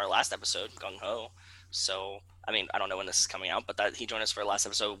us for our last episode, Gung Ho. So, I mean, I don't know when this is coming out, but he joined us for our last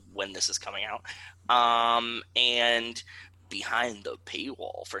episode when this is coming out. And behind the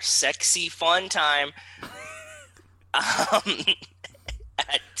paywall for sexy fun time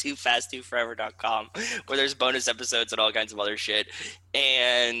at toofasttooforever.com, where there's bonus episodes and all kinds of other shit.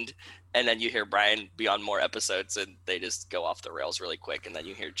 And then you hear Brian be on more episodes and they just go off the rails really quick, and then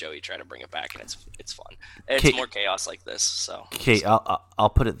you hear Joey try to bring it back, and it's fun. It's Kate, more chaos like this. So Kate, I'll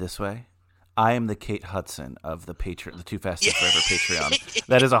put it this way. I am the Kate Hudson of the Too Fast Too Forever Patreon.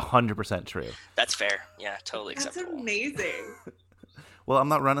 That is 100% true. That's fair. Yeah, totally acceptable. That's amazing. Well, I'm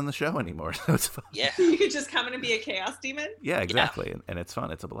not running the show anymore, so it's fun. Yeah. So you could just come in and be a chaos demon? Yeah, exactly. Yeah. And it's fun.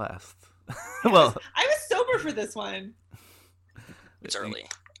 It's a blast. Well, I was sober for this one. It's early.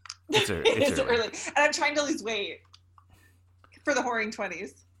 It's early. And I'm trying to lose weight for the whoring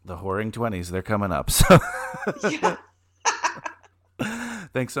 20s. The whoring 20s, they're coming up. So yeah.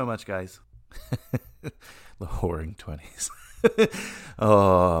 Thanks so much, guys. The whoring 20s.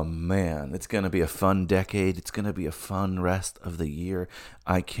 Oh, man. It's going to be a fun decade. It's going to be a fun rest of the year.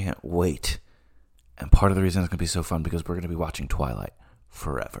 I can't wait. And part of the reason it's going to be so fun because we're going to be watching Twilight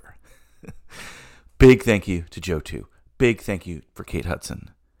forever. Big thank you to Joe, too. Big thank you for Kate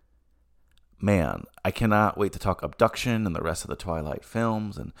Hudson. Man, I cannot wait to talk Abduction and the rest of the Twilight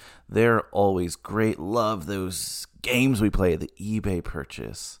films, and they're always great. Love those games we play, the eBay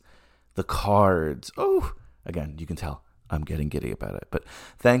purchase, the cards. Oh, again, you can tell I'm getting giddy about it. But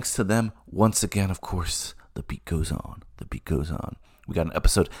thanks to them, once again, of course, the beat goes on. The beat goes on. We got an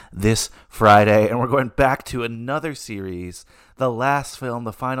episode this Friday, and we're going back to another series, the last film,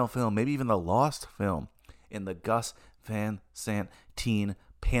 the final film, maybe even the lost film in the Gus Van Sant teen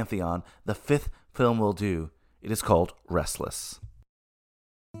pantheon. The 5th film we'll do. It is called Restless.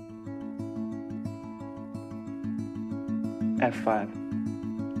 F5.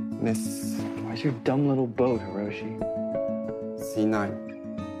 Miss... Where's your dumb little boat, Hiroshi?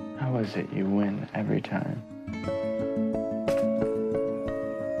 C9. How is it you win every time?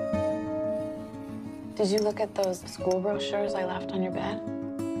 Did you look at those school brochures I left on your bed?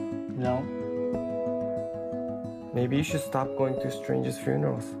 No. Maybe you should stop going to strangers'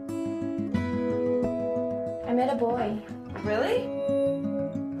 funerals. I met a boy. Really?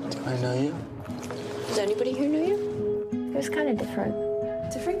 Do I know you? Does anybody here know you? It was kind of different.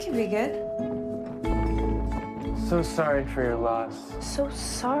 Different can be good. So sorry for your loss. So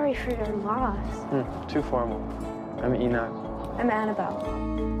sorry for your loss. Too formal. I'm Enoch. I'm Annabelle.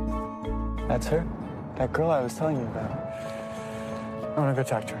 That's her? That girl I was telling you about. I want to go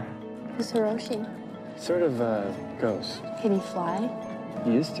talk to her. Who's Hiroshi? Sort of a ghost. Can he fly?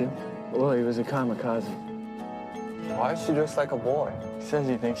 He used to. Well, he was a kamikaze. Why is she dressed like a boy? He says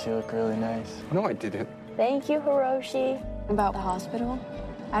he thinks you look really nice. No, I didn't. Thank you, Hiroshi. About the hospital?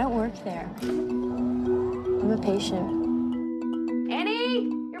 I don't work there. I'm a patient. Annie,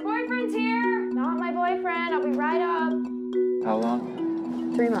 your boyfriend's here. Not my boyfriend. I'll be right up. How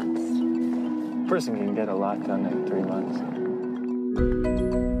long? 3 months. A person can get a lot done in 3 months.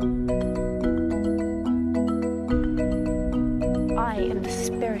 I am the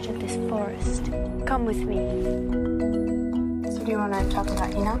spirit of this forest. Come with me. So do you want to talk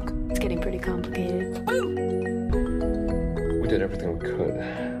about Enoch? It's getting pretty complicated. We did everything we could.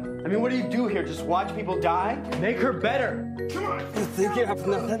 I mean, what do you do here? Just watch people die? Make her better. Come on. You think you have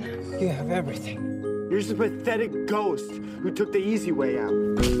nothing? You have everything. You're just a pathetic ghost who took the easy way out.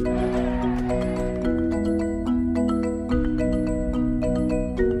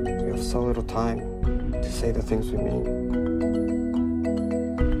 We have so little time to say the things we mean.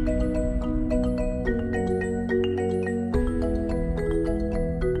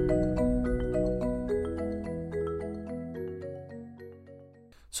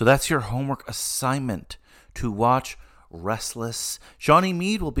 So that's your homework assignment, to watch Restless. Shawnee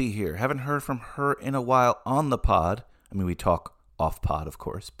Mead will be here. Haven't heard from her in a while on the pod. I mean, we talk off pod, of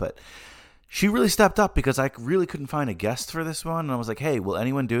course, but she really stepped up because I really couldn't find a guest for this one. And I was like, hey, will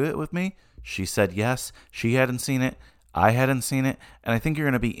anyone do it with me? She said yes. She hadn't seen it. I hadn't seen it. And I think you're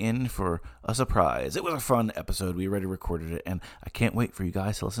going to be in for a surprise. It was a fun episode. We already recorded it. And I can't wait for you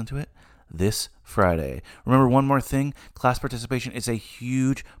guys to listen to it this Friday. Remember, one more thing. Class participation is a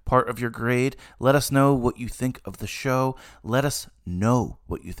huge part of your grade. Let us know what you think of the show. Let us know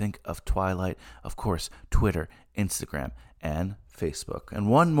what you think of Twilight. Of course, Twitter, Instagram, and Facebook. And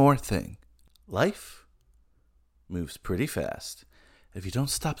one more thing. Life moves pretty fast. If you don't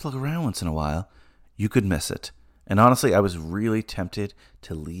stop to look around once in a while, you could miss it. And honestly, I was really tempted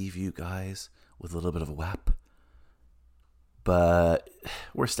to leave you guys with a little bit of a WAP. But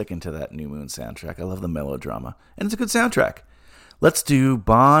we're sticking to that New Moon soundtrack. I love the melodrama. And it's a good soundtrack. Let's do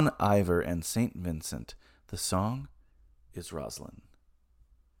Bon Iver and St. Vincent. The song is Rosalind.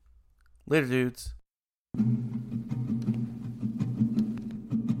 Later, dudes.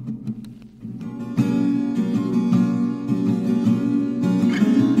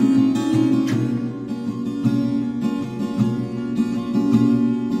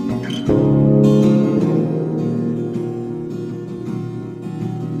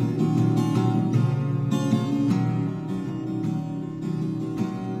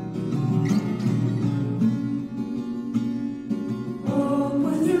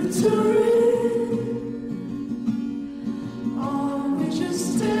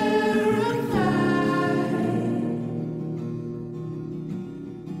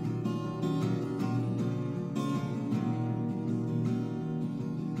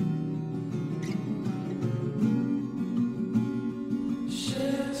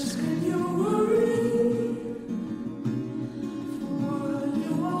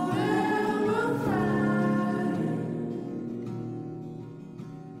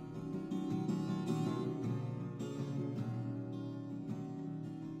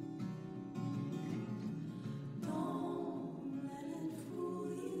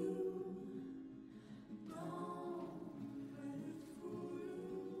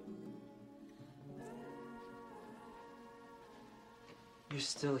 You're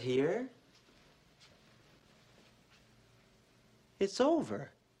still here? It's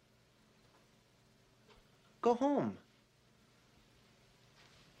over. Go home.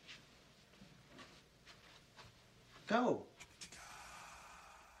 Go.